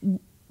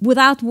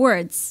without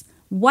words,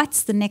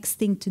 what's the next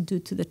thing to do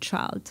to the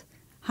child?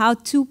 How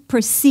to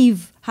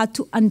perceive, how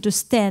to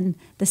understand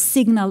the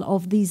signal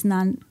of these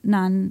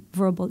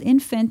non-verbal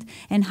infant,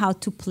 and how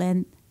to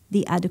plan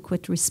the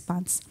adequate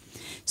response.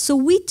 So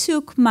we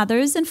took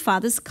mothers and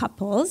fathers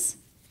couples,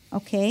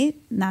 okay,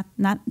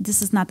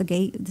 this is not a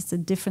gay, this is a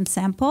different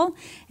sample,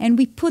 and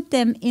we put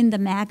them in the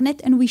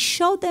magnet and we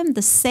showed them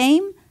the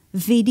same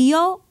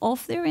video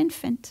of their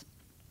infant.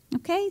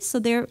 Okay, so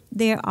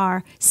they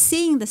are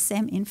seeing the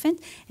same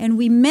infant, and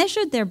we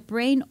measured their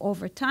brain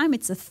over time.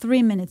 It's a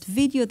 3-minute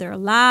video. There are a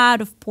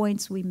lot of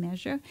points we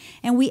measure,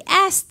 and we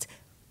asked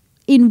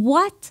in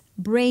what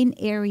brain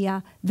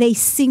area they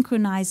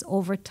synchronize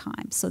over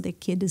time. So their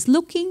kid is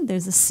looking,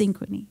 there's a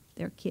synchrony.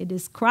 Their kid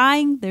is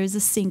crying, there's a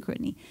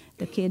synchrony.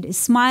 The kid is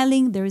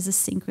smiling, there is a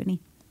synchrony.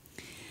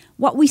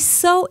 What we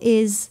saw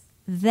is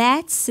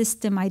that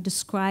system I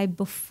described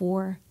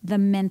before, the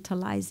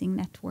mentalizing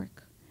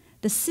network.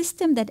 The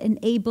system that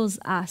enables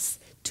us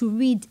to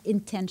read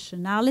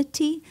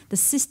intentionality, the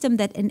system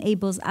that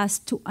enables us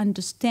to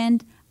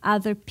understand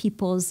other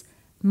people's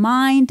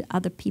mind,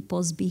 other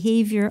people's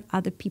behavior,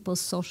 other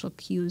people's social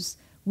cues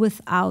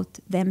without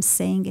them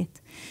saying it.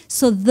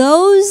 So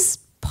those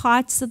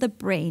parts of the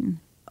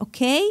brain,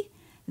 okay,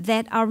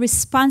 that are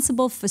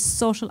responsible for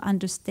social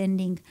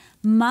understanding,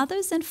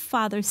 mothers and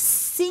fathers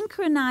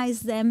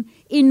synchronize them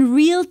in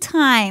real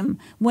time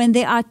when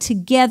they are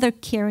together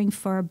caring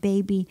for a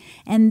baby,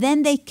 and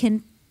then they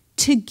can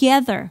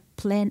together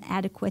plan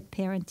adequate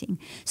parenting.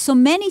 So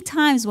many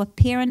times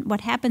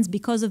what happens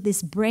because of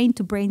this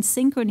brain-to-brain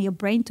synchrony or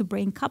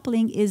brain-to-brain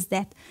coupling is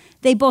that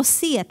they both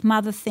see it.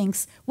 Mother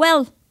thinks,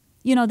 well,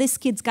 you know, this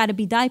kid's got to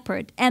be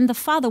diapered. And the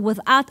father,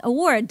 without a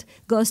word,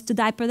 goes to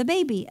diaper the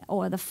baby.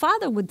 Or the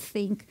father would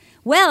think,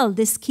 well,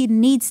 this kid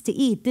needs to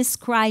eat. This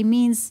cry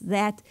means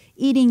that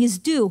eating is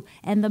due.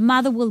 And the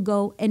mother will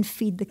go and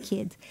feed the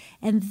kid.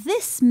 And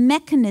this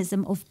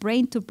mechanism of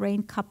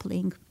brain-to-brain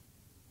coupling,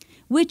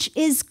 which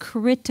is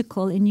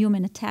critical in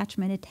human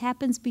attachment, it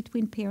happens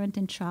between parent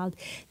and child.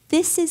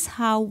 This is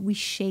how we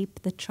shape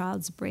the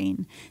child's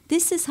brain.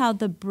 This is how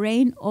the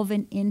brain of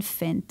an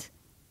infant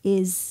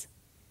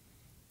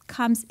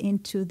comes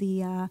into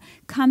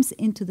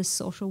the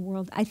social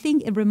world. I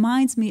think it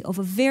reminds me of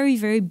a very,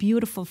 very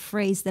beautiful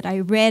phrase that I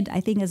read,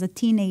 I think, as a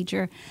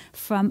teenager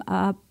from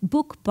a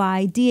book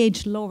by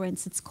D.H.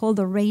 Lawrence. It's called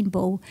The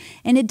Rainbow.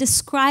 And it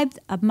described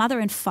a mother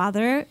and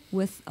father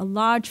with a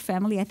large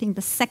family, I think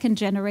the second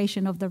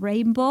generation of the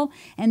rainbow,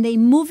 and they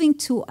moving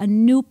to a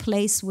new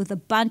place with a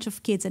bunch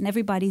of kids, and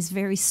everybody's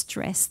very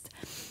stressed.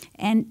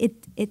 And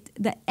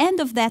the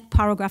end of that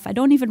paragraph, I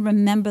don't even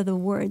remember the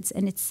words,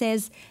 and it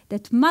says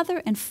that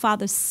mother and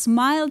father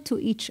smiled to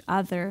each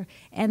other,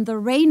 and the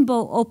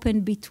rainbow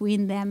opened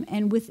between them,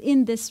 and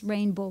within this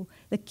rainbow,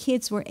 the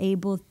kids were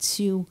able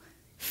to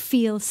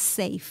feel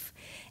safe.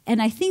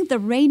 And I think the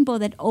rainbow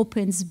that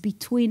opens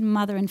between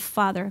mother and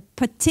father,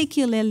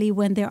 particularly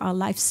when there are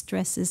life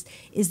stresses,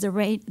 is the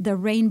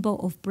rainbow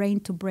of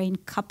brain-to-brain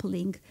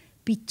coupling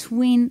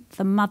between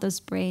the mother's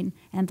brain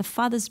and the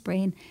father's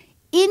brain.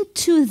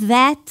 Into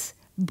that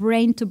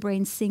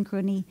brain-to-brain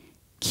synchrony,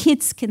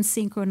 kids can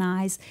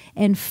synchronize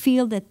and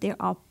feel that they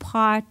are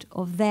part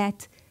of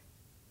that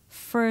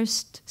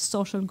first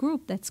social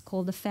group that's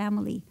called a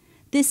family.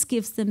 This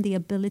gives them the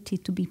ability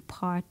to be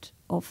part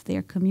of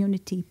their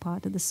community,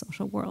 part of the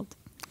social world.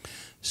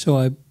 So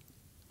I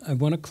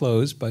want to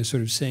close by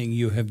sort of saying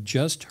you have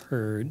just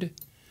heard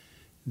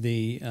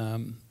the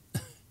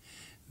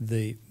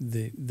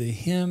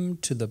hymn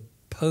to the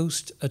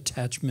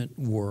post-attachment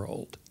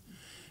world.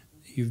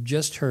 You've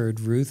just heard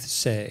Ruth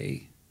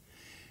say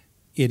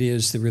it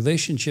is the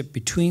relationship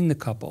between the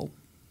couple.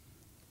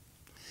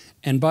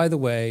 And by the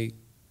way,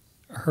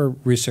 her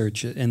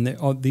research, and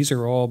these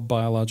are all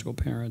biological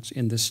parents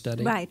in this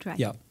study. Right.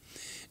 Yeah.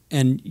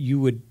 And you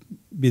would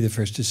be the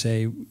first to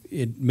say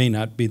it may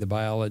not be the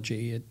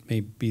biology, it may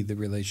be the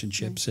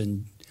relationships. Right.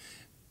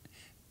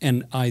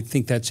 And I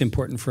think that's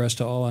important for us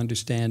to all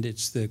understand.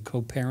 It's the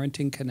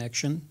co-parenting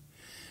connection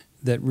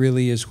that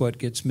really is what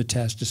gets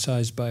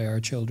metastasized by our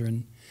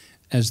children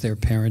as their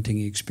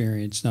parenting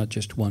experience, not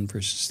just one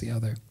versus the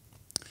other.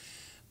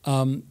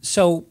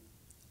 So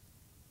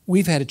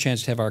we've had a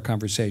chance to have our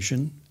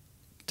conversation.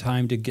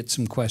 Time to get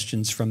some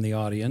questions from the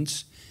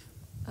audience.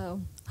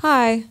 Oh,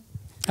 hi.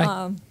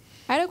 Hi.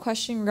 I had a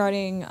question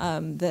regarding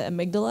the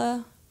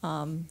amygdala,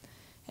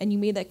 and you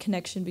made that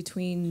connection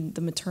between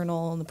the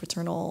maternal and the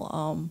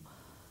paternal,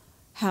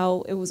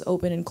 how it was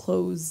open and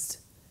closed.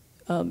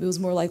 It was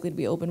more likely to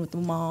be open with the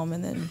mom,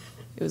 and then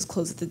it was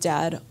closed with the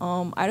dad.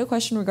 I had a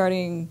question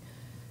regarding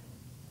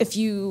if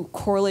you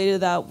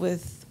correlated that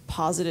with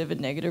positive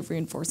and negative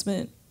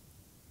reinforcement,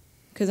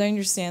 because I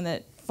understand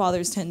that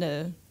fathers tend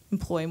to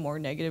employ more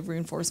negative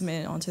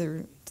reinforcement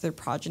onto their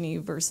progeny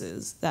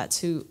versus that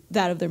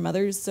of their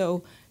mothers.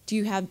 So do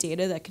you have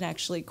data that can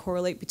actually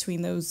correlate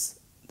between those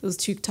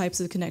two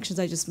types of connections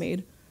I just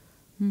made?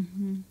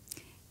 Mm-hmm.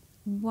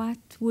 What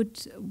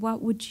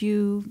would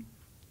you,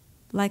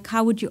 like,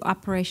 how would you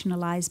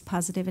operationalize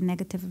positive and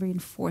negative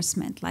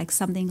reinforcement? Like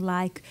something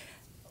like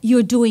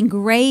you're doing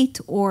great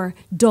or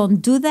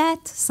don't do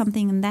that,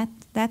 something in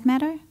that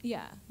matter?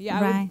 Yeah.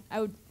 Right.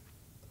 I would.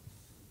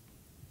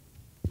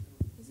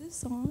 Is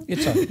this on?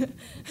 It's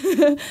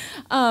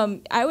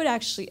on. I would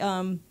actually.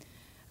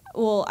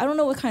 Well, I don't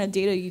know what kind of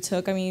data you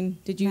took. I mean,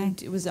 did you?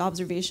 Right. Was it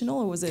observational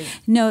or was it?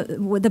 No,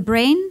 with the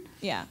brain.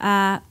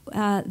 Yeah.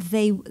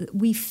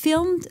 We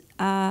filmed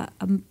a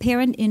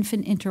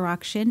parent-infant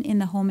interaction in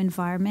the home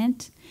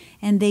environment,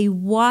 and they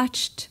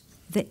watched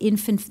the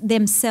infant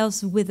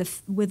themselves with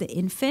the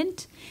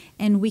infant,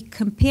 and we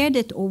compared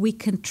it or we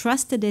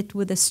contrasted it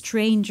with a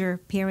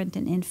stranger parent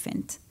and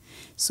infant.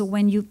 So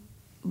when you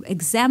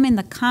examine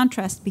the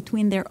contrast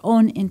between their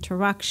own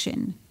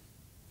interaction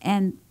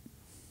and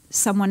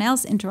someone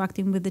else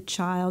interacting with the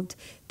child,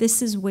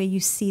 this is where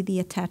you see the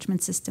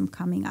attachment system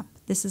coming up.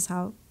 This is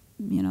how,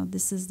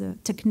 this is the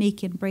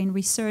technique in brain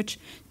research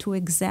to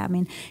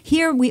examine.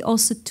 Here we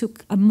also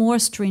took a more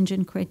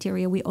stringent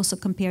criteria. We also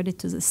compared it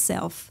to the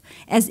self,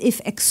 as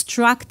if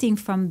extracting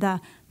from the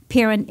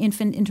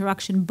parent-infant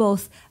interaction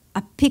both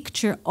a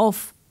picture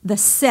of the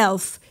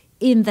self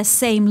in the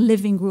same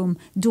living room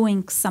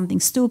doing something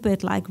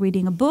stupid like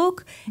reading a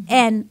book,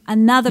 and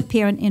another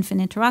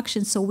parent-infant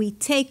interaction. So we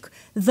take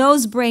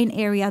those brain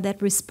area that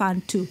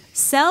respond to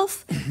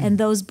self and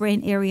those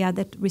brain area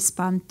that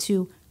respond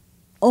to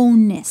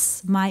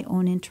ownness, my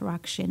own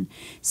interaction.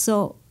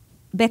 So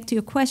back to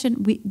your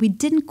question, we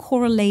didn't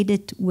correlate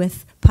it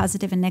with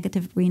positive and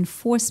negative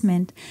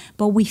reinforcement,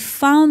 but we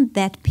found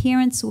that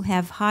parents who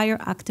have higher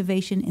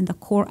activation in the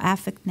core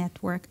affect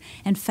network,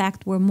 in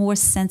fact, were more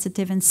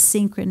sensitive and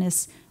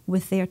synchronous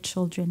with their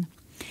children.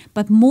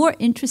 But more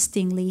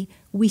interestingly,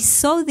 we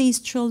saw these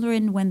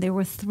children when they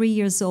were 3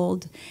 years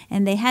old,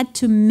 and they had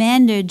to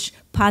manage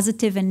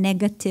positive and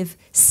negative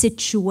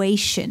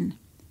situation.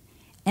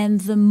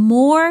 And the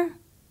more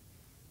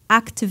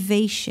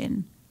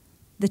activation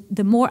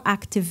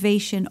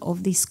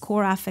of this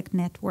core affect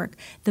network,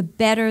 the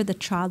better the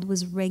child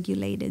was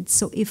regulated.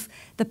 So if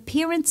the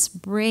parent's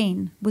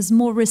brain was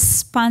more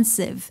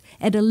responsive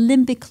at a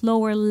limbic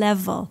lower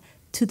level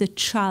to the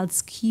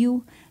child's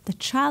cue, the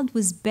child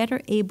was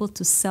better able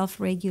to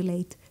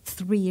self-regulate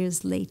 3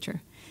 years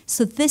later.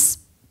 So this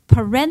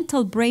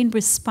parental brain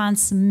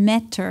response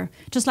matter,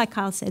 just like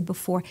Carl said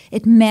before,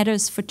 it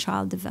matters for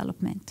child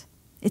development.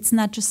 It's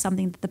not just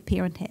something that the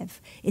parent have.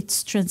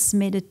 It's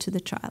transmitted to the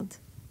child.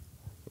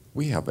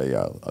 We have a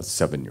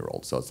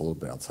 7-year-old, so it's a little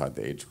bit outside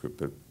the age group.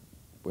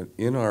 But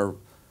in our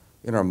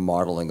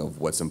modeling of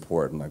what's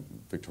important, like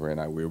Victoria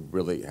and I, we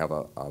really have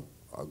a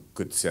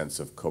good sense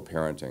of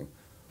co-parenting.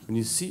 When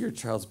you see your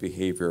child's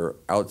behavior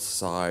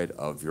outside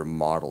of your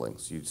modeling,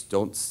 so you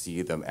don't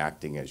see them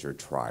acting as your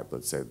tribe.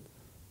 Let's say an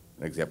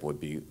example would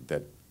be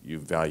that you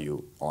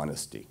value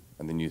honesty,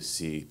 and then you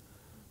see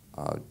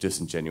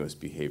disingenuous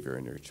behavior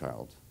in your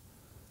child.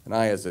 And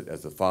I, as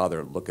a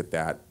father, look at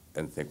that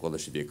and think, well, there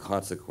should be a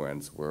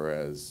consequence,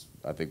 whereas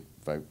I think,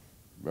 if I'm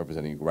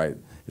representing you right,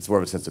 it's more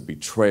of a sense of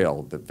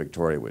betrayal that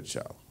Victoria would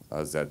show,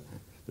 is that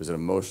there's an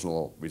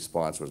emotional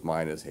response, whereas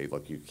mine is, hey,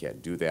 look, you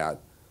can't do that.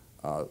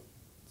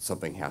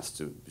 Something has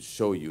to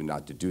show you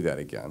not to do that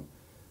again.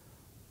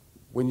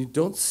 When you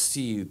don't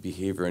see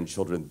behavior in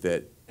children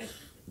that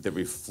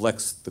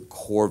reflects the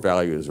core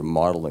values or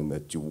modeling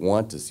that you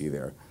want to see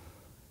there,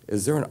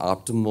 is there an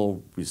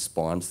optimal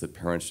response that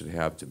parents should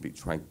have to be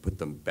trying to put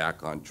them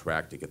back on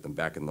track, to get them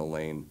back in the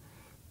lane,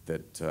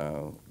 that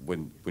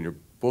when you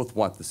both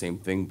want the same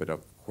thing, but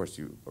of course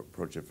you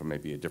approach it from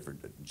maybe a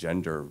different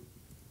gender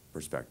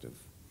perspective?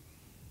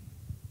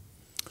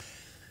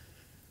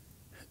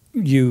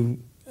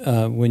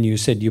 When you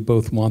said you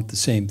both want the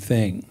same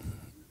thing,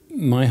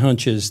 my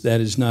hunch is that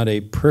is not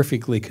a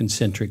perfectly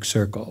concentric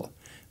circle,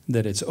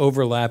 that it's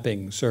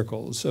overlapping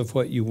circles of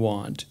what you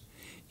want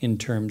in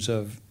terms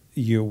of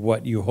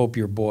what you hope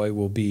your boy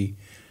will be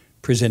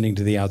presenting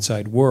to the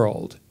outside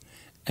world,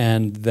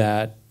 and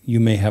that you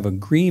may have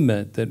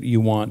agreement that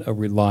you want a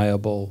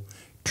reliable,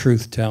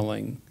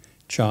 truth-telling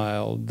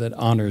child that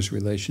honors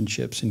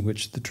relationships in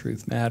which the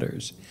truth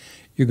matters.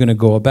 You're going to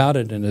go about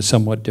it in a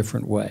somewhat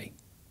different way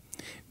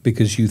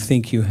because you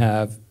think you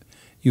have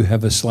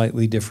a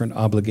slightly different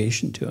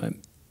obligation to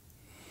him.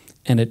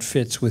 And it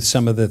fits with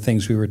some of the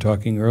things we were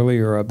talking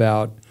earlier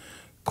about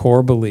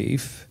core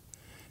belief,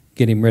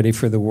 getting ready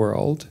for the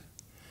world.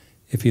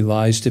 If he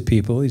lies to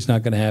people, he's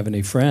not going to have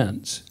any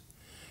friends.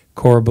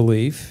 Core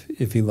belief,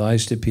 if he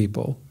lies to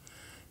people,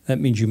 that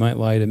means you might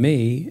lie to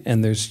me,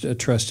 and there's a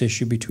trust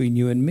issue between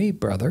you and me,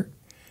 brother.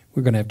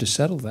 We're going to have to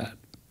settle that.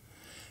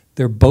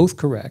 They're both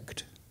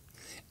correct.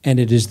 And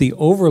it is the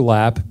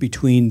overlap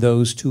between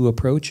those two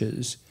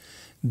approaches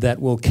that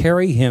will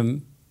carry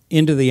him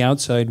into the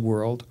outside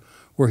world,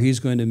 where he's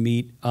going to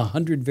meet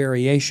 100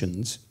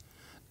 variations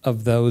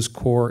of those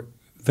core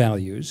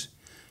values.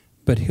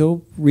 But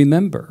he'll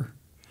remember,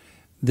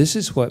 this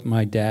is the way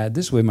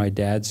my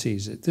dad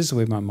sees it. This is the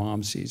way my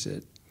mom sees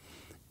it.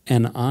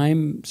 And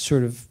I'm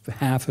sort of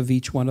half of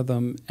each one of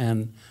them,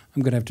 and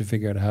I'm going to have to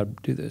figure out how to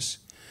do this.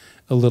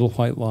 A little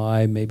white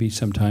lie, maybe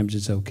sometimes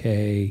it's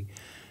okay,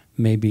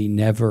 maybe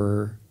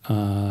never.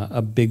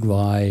 a big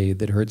lie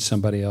that hurts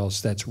somebody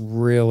else. That's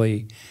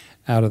really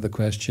out of the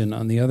question.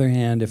 On the other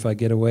hand, if I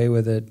get away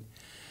with it,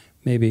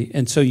 maybe.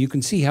 And so you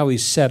can see how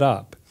he's set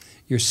up.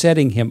 You're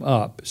setting him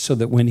up so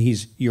that when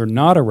you're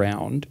not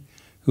around,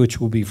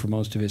 which will be for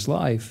most of his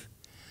life,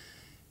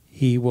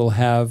 he will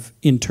have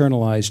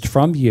internalized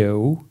from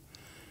you,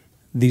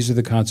 these are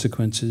the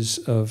consequences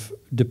of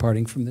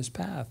departing from this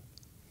path.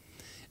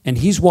 And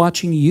he's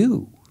watching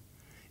you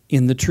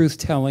in the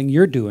truth-telling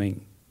you're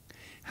doing,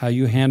 how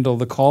you handle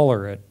the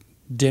caller at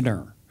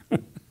dinner,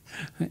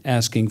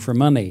 asking for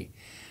money,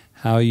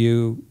 how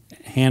you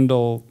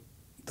handle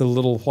the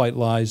little white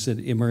lies that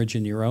emerge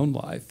in your own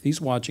life. He's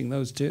watching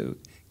those too,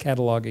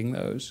 cataloging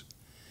those.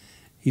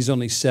 He's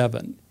only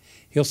 7.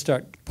 He'll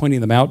start pointing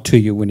them out to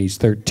you when he's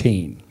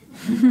 13.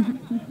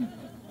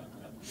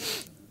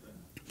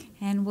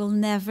 And we'll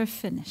never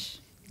finish.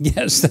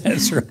 Yes,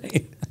 that's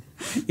right.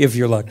 If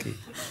you're lucky.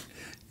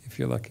 If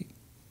you're lucky.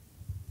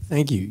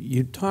 Thank you.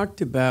 You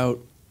talked about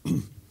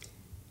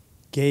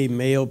gay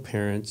male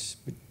parents,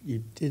 but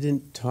you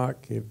didn't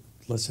talk,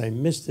 unless I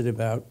missed it,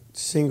 about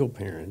single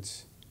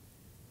parents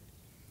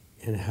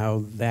and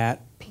how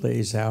that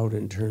plays out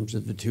in terms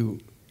of the two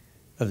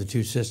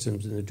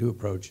systems and the two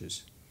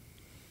approaches.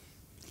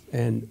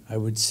 And I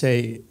would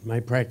say in my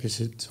practice,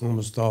 it's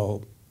almost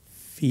all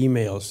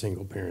female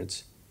single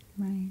parents,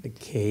 Right.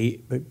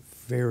 but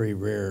very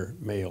rare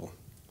male.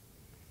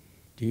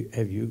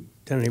 Have you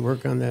done any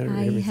work on that, or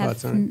have any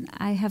thoughts on it?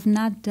 I have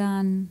not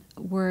done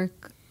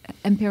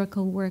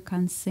empirical work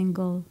on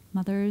single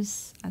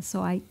mothers,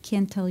 so I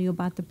can't tell you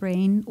about the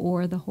brain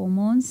or the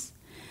hormones.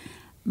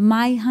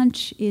 My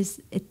hunch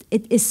is it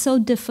is so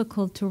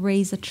difficult to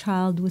raise a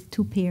child with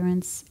 2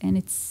 parents, and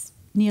it's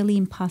nearly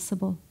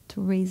impossible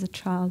to raise a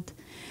child.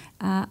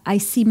 I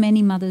see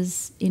many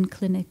mothers in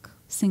clinic,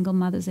 single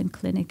mothers in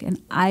clinic,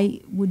 and I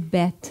would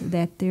bet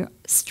that their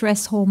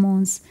stress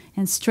hormones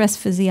and stress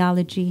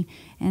physiology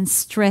and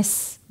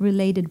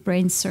stress-related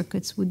brain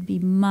circuits would be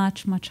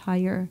much, much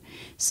higher,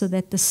 so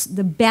that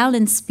the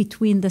balance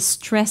between the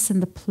stress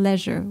and the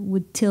pleasure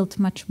would tilt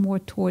much more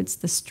towards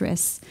the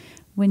stress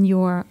when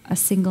you're a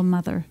single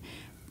mother.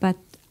 But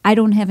I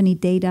don't have any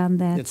data on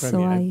that, That's what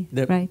so I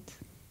mean. right.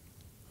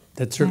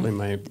 That's certainly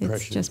my impression.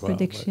 It's just as well,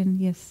 prediction,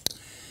 yes.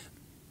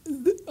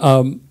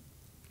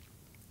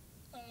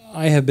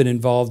 I have been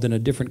involved in a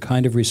different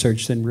kind of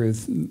research than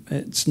Ruth.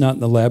 It's not in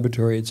the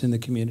laboratory, it's in the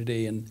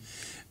community. And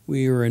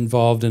we were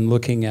involved in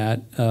looking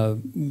at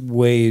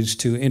ways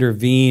to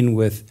intervene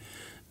with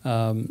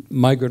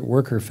migrant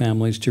worker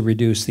families to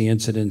reduce the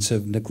incidence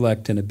of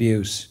neglect and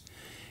abuse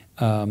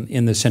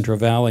in the Central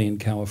Valley in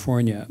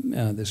California.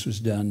 This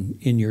was done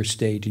in your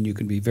state, and you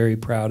can be very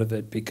proud of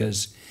it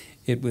because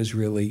it was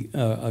really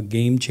a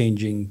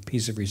game-changing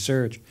piece of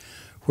research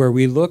where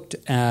we looked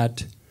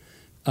at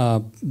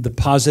the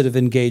positive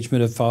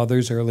engagement of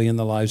fathers early in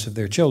the lives of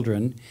their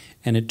children,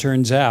 and it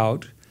turns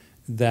out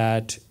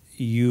that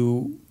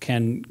you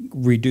can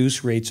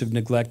reduce rates of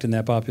neglect in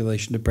that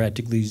population to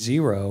practically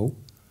 0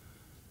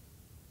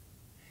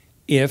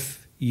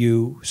 if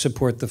you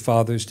support the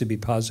fathers to be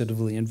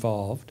positively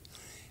involved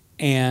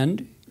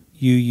and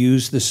you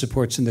use the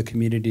supports in the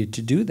community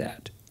to do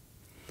that.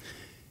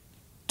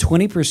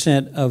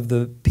 20% of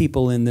the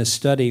people in this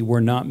study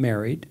were not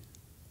married,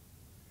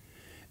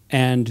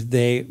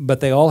 but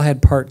they all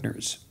had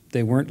partners.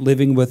 They weren't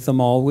living with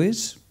them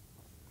always,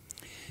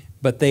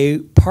 but they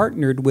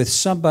partnered with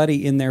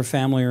somebody in their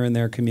family or in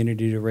their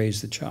community to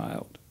raise the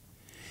child.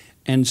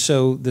 And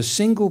so the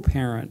single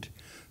parent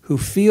who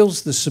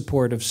feels the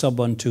support of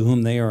someone to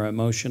whom they are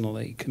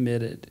emotionally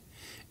committed,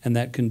 and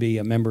that can be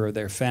a member of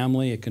their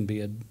family, it can be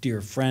a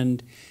dear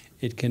friend,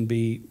 it can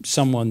be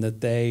someone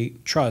that they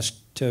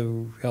trust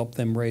to help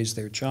them raise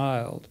their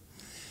child,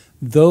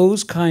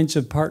 those kinds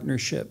of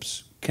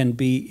partnerships can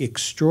be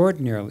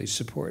extraordinarily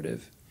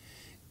supportive,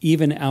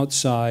 even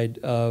outside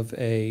of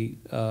a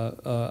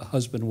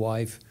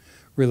husband-wife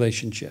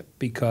relationship,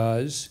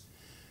 because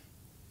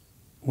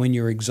when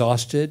you're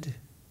exhausted,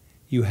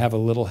 you have a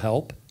little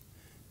help,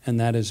 and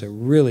that is a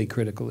really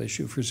critical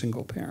issue for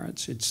single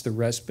parents. It's the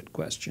respite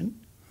question.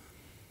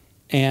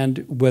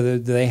 And whether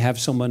they have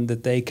someone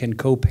that they can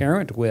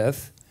co-parent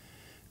with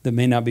that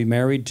may not be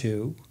married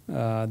to,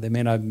 they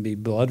may not even be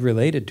blood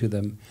related to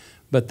them,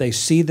 but they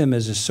see them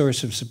as a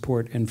source of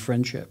support and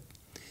friendship.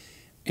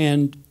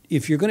 And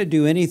if you're going to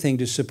do anything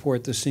to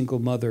support the single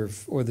mother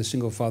or the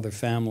single father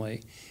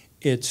family,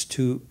 it's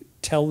to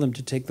tell them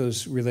to take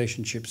those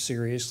relationships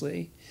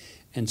seriously.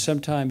 And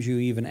sometimes you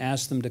even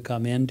ask them to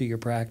come into your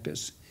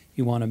practice.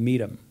 You want to meet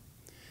them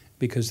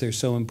because they're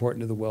so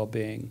important to the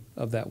well-being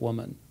of that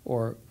woman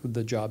or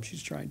the job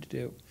she's trying to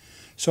do.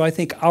 So I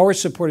think our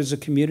support as a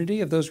community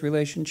of those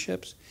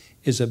relationships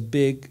is a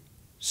big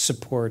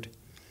support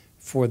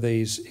for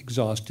these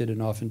exhausted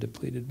and often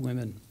depleted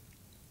women.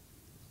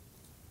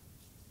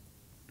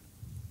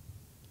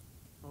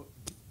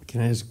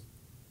 Can I ask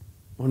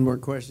one more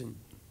question?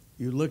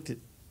 You looked at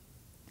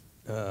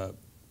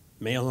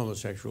male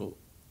homosexual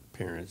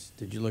parents.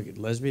 Did you look at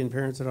lesbian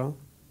parents at all?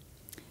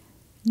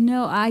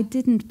 No, I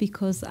didn't,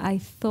 because I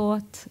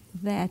thought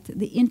that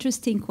the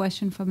interesting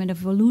question from an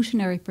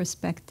evolutionary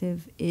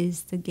perspective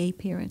is the gay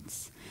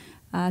parents.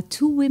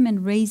 Two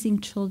women raising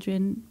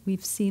children,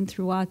 we've seen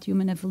throughout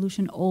human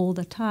evolution all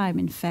the time.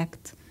 In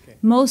fact,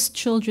 most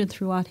children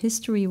throughout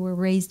history were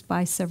raised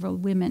by several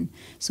women.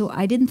 So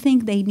I didn't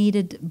think they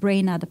needed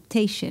brain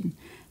adaptation.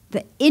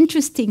 The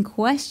interesting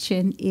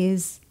question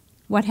is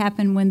what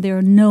happened when there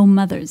are no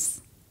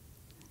mothers.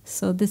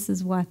 So this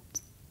is what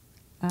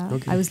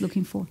I was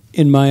looking for.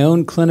 In my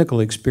own clinical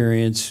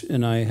experience,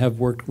 and I have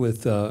worked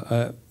with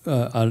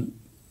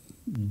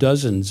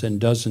dozens and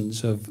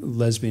dozens of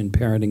lesbian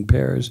parenting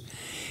pairs,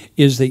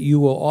 is that you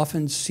will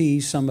often see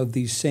some of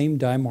these same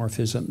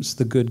dimorphisms,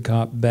 the good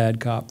cop, bad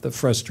cop, the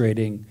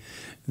frustrating,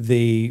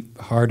 the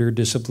harder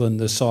discipline,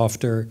 the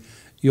softer.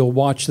 You'll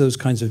watch those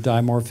kinds of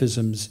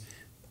dimorphisms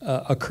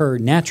occur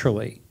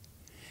naturally.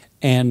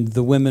 And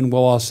the women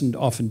will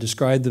often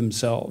describe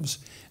themselves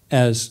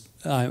as,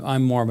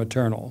 I'm more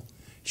maternal,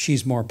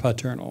 she's more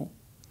paternal.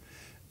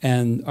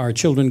 And our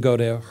children go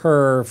to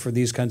her for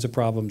these kinds of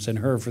problems and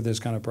her for this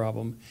kind of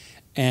problem.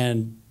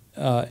 And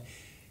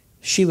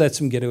she lets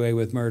them get away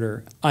with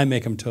murder. I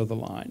make them toe the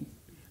line.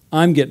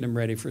 I'm getting them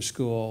ready for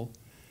school.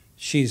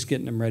 She's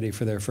getting them ready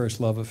for their first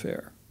love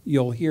affair.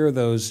 You'll hear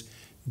those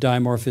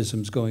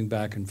dimorphisms going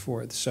back and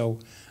forth. So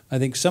I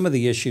think some of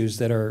the issues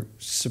that are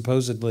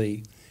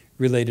supposedly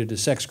related to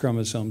sex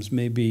chromosomes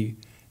may be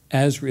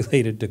as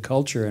related to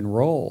culture and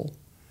role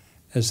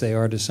as they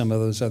are to some of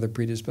those other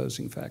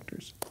predisposing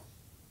factors.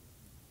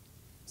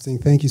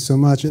 Thank you so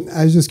much. And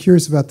I was just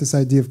curious about this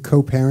idea of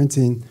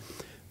co-parenting.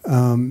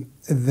 And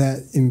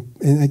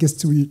I guess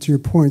to your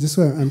point, just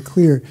so I'm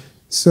clear,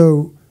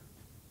 so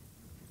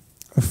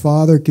a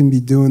father can be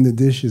doing the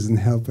dishes and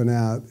helping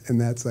out,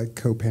 and that's like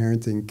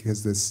co-parenting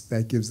because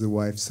that gives the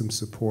wife some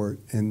support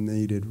and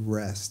needed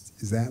rest.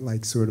 Is that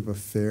like sort of a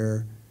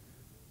fair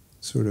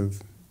sort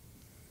of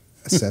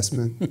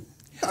assessment?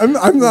 I'm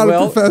not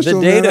a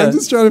professional, man. I'm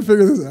just trying to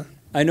figure this out.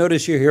 I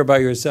notice you're here by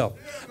yourself.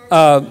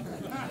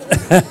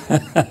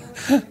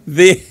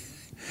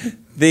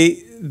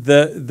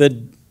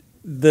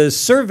 The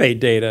survey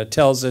data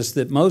tells us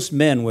that most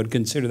men would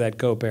consider that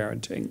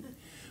co-parenting.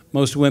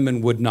 Most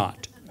women would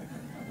not.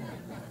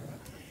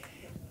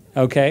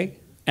 Okay?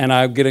 And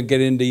I'm going to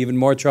get into even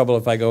more trouble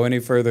if I go any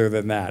further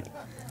than that.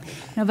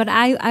 No, but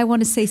I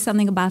want to say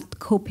something about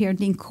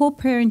co-parenting.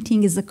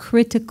 Co-parenting is a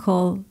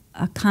critical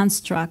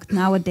construct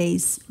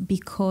nowadays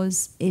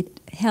because it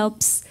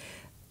helps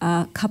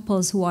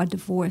couples who are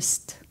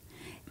divorced.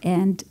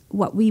 And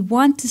what we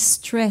want to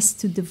stress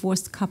to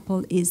divorced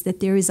couple is that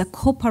there is a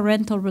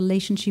co-parental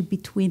relationship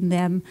between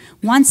them.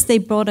 Once they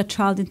brought a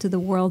child into the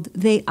world,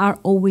 they are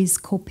always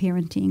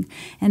co-parenting.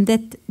 And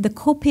that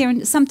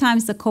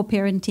sometimes the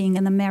co-parenting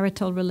and the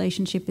marital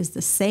relationship is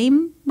the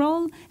same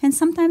role, and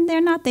sometimes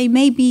they're not. They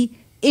may be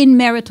in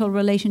marital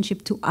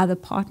relationship to other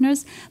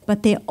partners,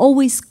 but they're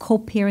always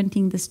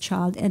co-parenting this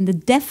child. And the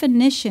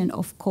definition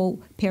of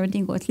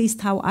co-parenting, or at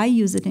least how I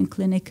use it in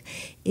clinic,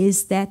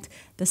 is that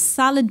the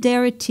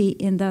solidarity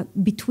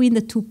between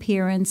the two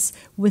parents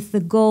with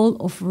the goal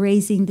of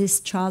raising this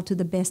child to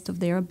the best of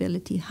their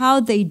ability, how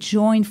they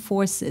join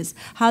forces,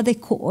 how they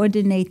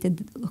coordinate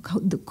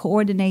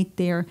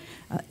their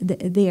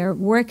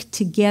work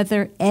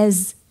together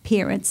as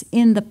parents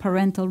in the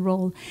parental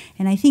role.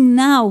 And I think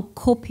now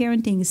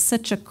co-parenting is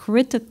such a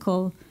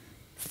critical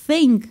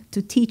thing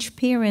to teach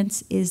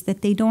parents, is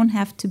that they don't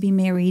have to be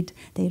married,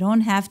 they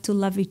don't have to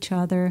love each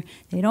other,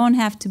 they don't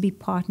have to be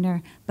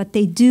partner, but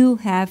they do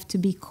have to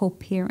be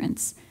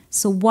co-parents.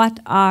 So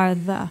what are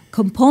the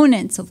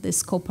components of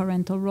this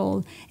co-parental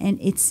role? And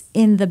it's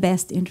in the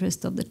best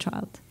interest of the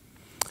child.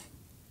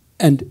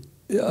 And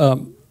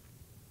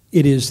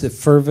it is the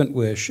fervent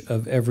wish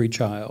of every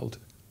child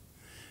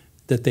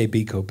that they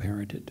be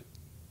co-parented.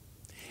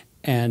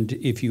 And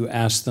if you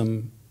ask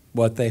them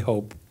what they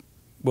hope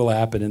will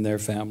happen in their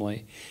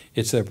family,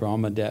 it's that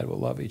mom and dad will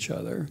love each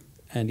other.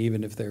 And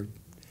even if they're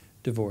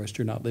divorced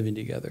or not living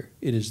together,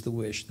 it is the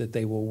wish that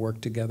they will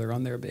work together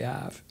on their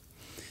behalf.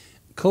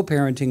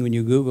 Co-parenting, when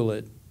you Google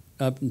it,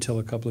 up until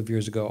a couple of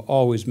years ago,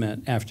 always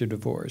meant after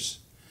divorce.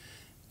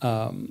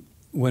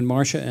 When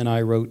Marcia and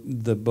I wrote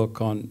the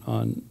book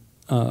on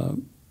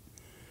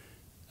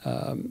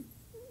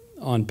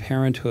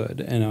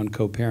parenthood and on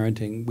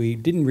co-parenting, we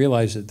didn't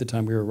realize at the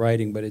time we were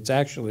writing, but it's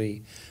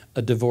actually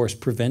a divorce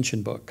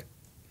prevention book,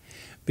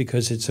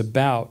 because it's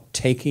about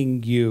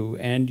taking you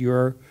and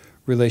your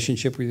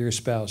relationship with your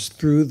spouse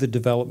through the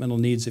developmental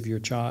needs of your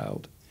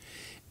child.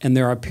 And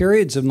there are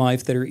periods in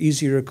life that are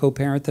easier to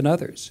co-parent than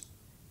others.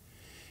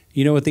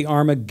 You know what the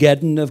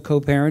Armageddon of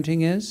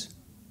co-parenting is?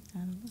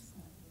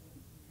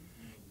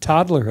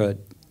 Toddlerhood.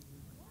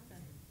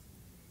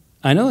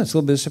 I know, it's a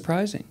little bit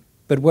surprising.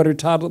 But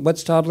what's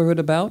toddlerhood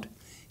about?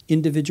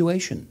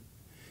 Individuation.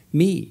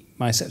 Me,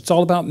 myself. It's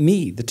all about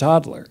me, the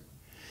toddler.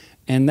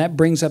 And that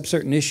brings up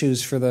certain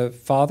issues for the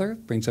father,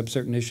 brings up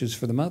certain issues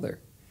for the mother.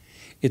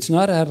 It's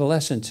not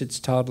adolescence, it's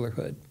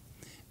toddlerhood.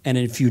 And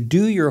if you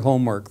do your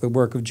homework, the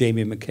work of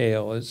Jamie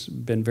McHale has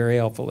been very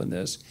helpful in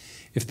this.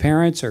 If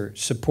parents are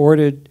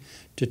supported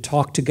to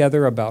talk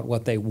together about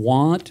what they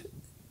want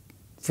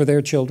for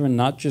their children,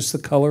 not just the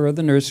color of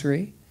the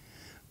nursery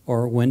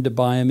or when to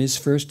buy him his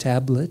first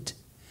tablet,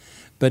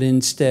 but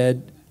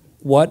instead,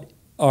 what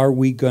are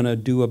we going to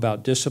do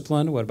about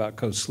discipline? What about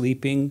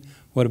co-sleeping?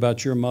 What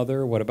about your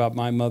mother? What about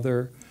my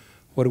mother?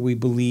 What do we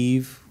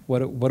believe? What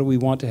do we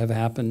want to have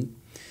happen?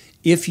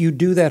 If you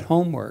do that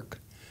homework,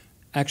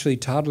 actually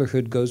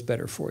toddlerhood goes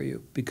better for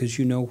you because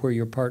you know where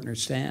your partner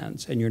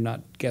stands and you're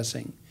not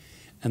guessing.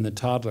 And the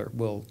toddler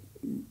will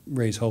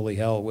raise holy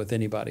hell with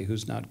anybody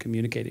who's not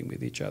communicating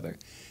with each other.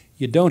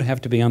 You don't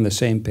have to be on the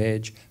same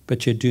page,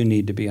 but you do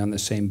need to be on the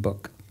same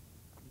book.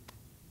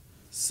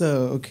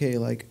 So, okay,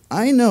 like,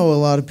 I know a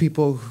lot of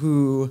people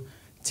who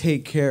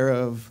take care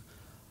of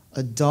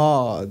a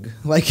dog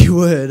like you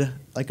would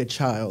like a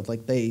child.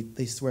 Like, they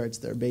swear it's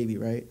their baby,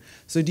 right?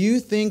 So do you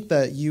think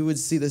that you would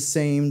see the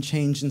same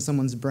change in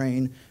someone's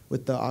brain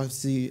with the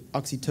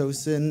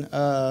oxytocin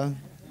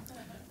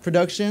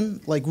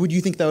production? Like, would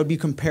you think that would be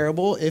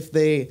comparable if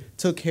they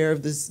took care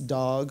of this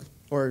dog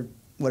or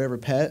whatever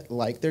pet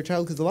like their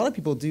child? Because a lot of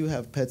people do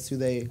have pets who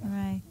they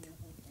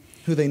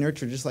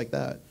nurture just like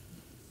that.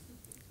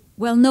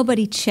 Well,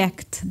 nobody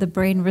checked the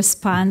brain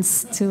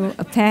response to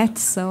a pet,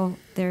 so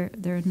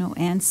there's no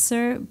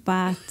answer.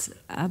 But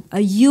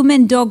a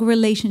human-dog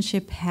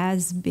relationship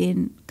has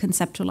been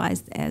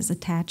conceptualized as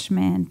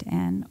attachment,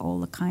 and all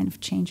the kind of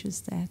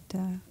changes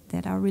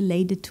that are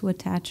related to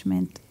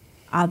attachment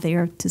are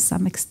there to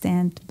some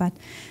extent. But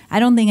I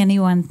don't think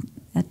anyone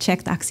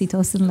checked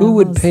oxytocin levels. Who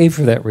would pay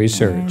for that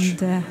research?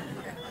 And,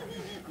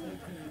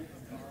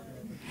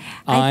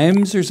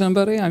 IMS or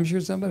somebody? I'm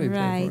sure somebody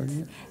right. paid for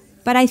it.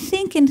 But I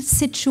think in a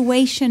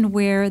situation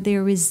where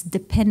there is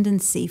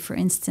dependency, for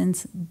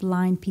instance,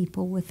 blind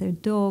people with their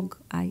dog,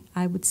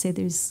 I would say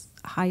there's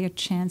a higher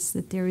chance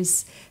that there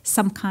is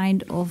some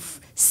kind of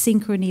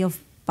synchrony of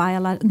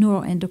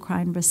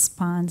neuroendocrine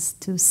response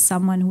to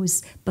someone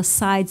who's,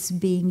 besides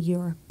being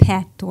your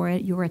pet or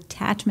your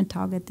attachment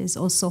target, there's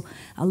also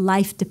a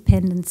life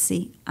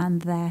dependency on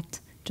that,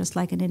 just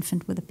like an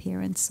infant with a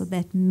parent. So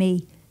that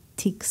may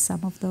tick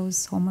some of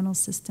those hormonal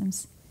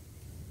systems.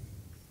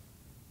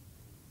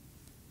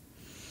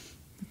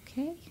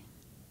 Okay.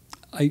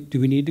 Do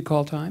we need to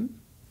call time?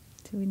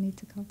 Do we need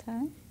to call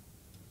time?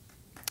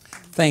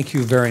 Thank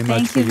you very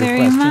much for your questions.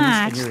 Thank you very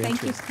much. and your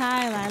Thank you, interest.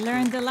 Kyle. I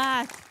learned a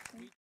lot.